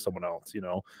really help someone else.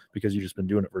 Because you've just been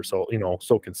doing it for so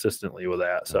consistently with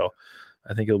that. So.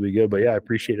 I think it'll be good. But yeah, I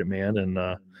appreciate it, man.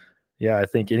 And yeah, I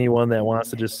think anyone that wants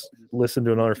to just listen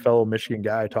to another fellow Michigan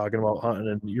guy talking about hunting,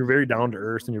 and you're very down to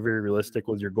earth and you're very realistic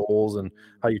with your goals and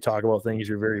how you talk about things.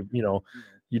 You're very,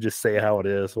 you just say how it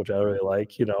is, which I really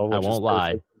like, I won't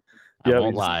lie. Yeah, I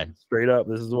won't lie. Straight up,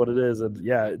 this is what it is. And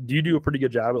yeah, do you do a pretty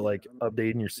good job at like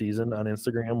updating your season on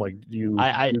Instagram? Like, do you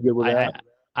do good with that?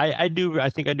 I do. I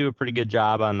think I do a pretty good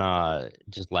job on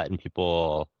just letting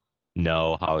people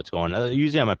know how it's going.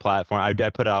 Usually on my platform, I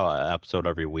put out an episode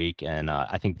every week, and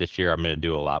I think this year I'm going to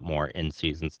do a lot more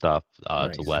in-season stuff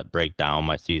Nice. to break down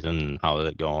my season and how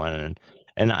it's going.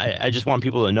 And I just want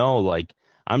people to know, like,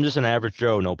 I'm just an average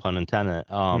Joe, no pun intended.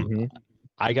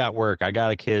 I got work, I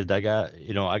got a kid, I got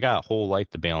a whole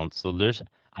life to balance. So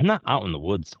I'm not out in the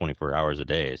woods 24 hours a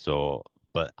day. So,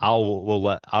 but I'll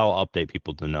update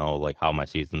people to know like how my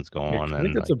season's going. I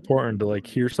think it's important to like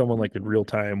hear someone like in real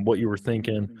time what you were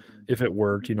thinking, if it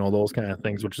worked, those kind of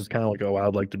things, which is kind of like, oh,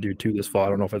 I'd like to do too this fall. I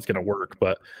don't know if it's going to work,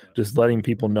 but just letting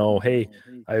people know, hey,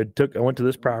 I went to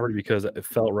this property because it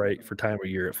felt right for time of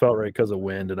year. It felt right because of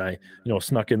wind, and I,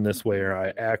 snuck in this way, or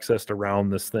I accessed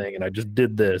around this thing, and I just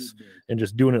did this, and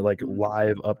just doing it like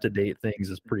live, up to date things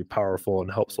is pretty powerful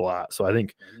and helps a lot. So I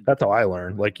think that's how I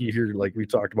learned. Like you hear, like we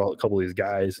talked about a couple of these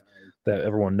guys that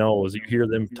everyone knows, you hear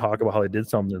them talk about how they did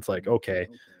something. It's like, okay,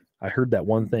 I heard that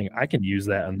one thing. I can use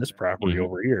that on this property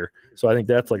over here. So I think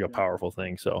that's like a powerful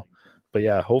thing. So, but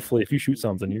yeah, hopefully if you shoot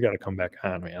something, you got to come back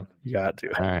on, man. You got to.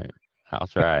 All right. I'll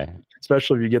try.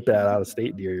 Especially if you get that out of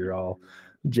state deer, you're all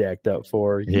jacked up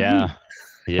for. Yeah.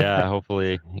 Yeah.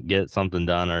 Hopefully get something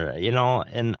done, or,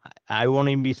 and I won't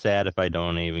even be sad if I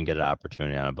don't even get an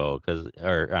opportunity on a bow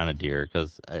or on a deer.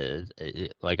 Cause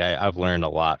I've learned a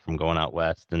lot from going out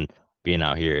West and being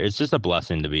out here. It's just a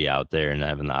blessing to be out there and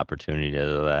having the opportunity to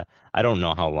do that. I don't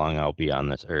know how long I'll be on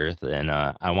this earth, and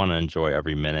I want to enjoy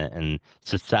every minute, and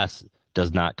success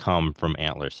does not come from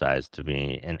antler size to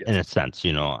me in a sense.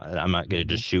 I'm not going to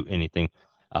just shoot anything.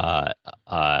 The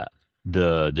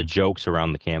jokes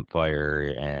around the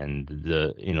campfire and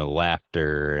the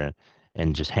laughter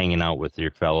and just hanging out with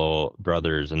your fellow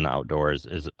brothers in the outdoors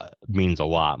means a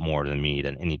lot more to me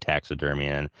than any taxidermy.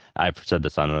 And I've said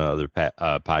this on another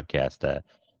podcast that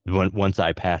once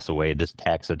I pass away, this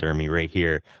taxidermy right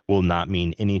here will not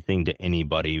mean anything to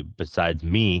anybody besides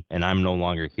me, and I'm no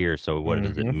longer here. So what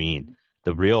does it mean?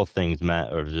 The real things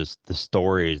are just the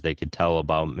stories they could tell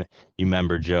about me. You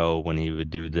remember Joe when he would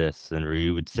do this, and he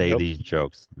would say these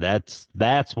jokes. That's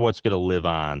what's going to live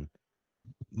on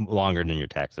longer than your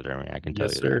taxidermy. I can tell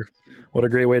you sir. That. What a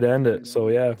great way to end it. So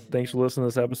yeah, thanks for listening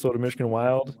to this episode of Michigan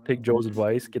Wild. Take Joe's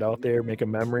advice, get out there, make a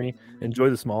memory, enjoy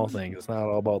the small things. It's not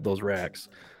all about those racks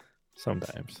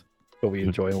sometimes, but we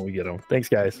enjoy when we get them. Thanks,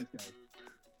 guys.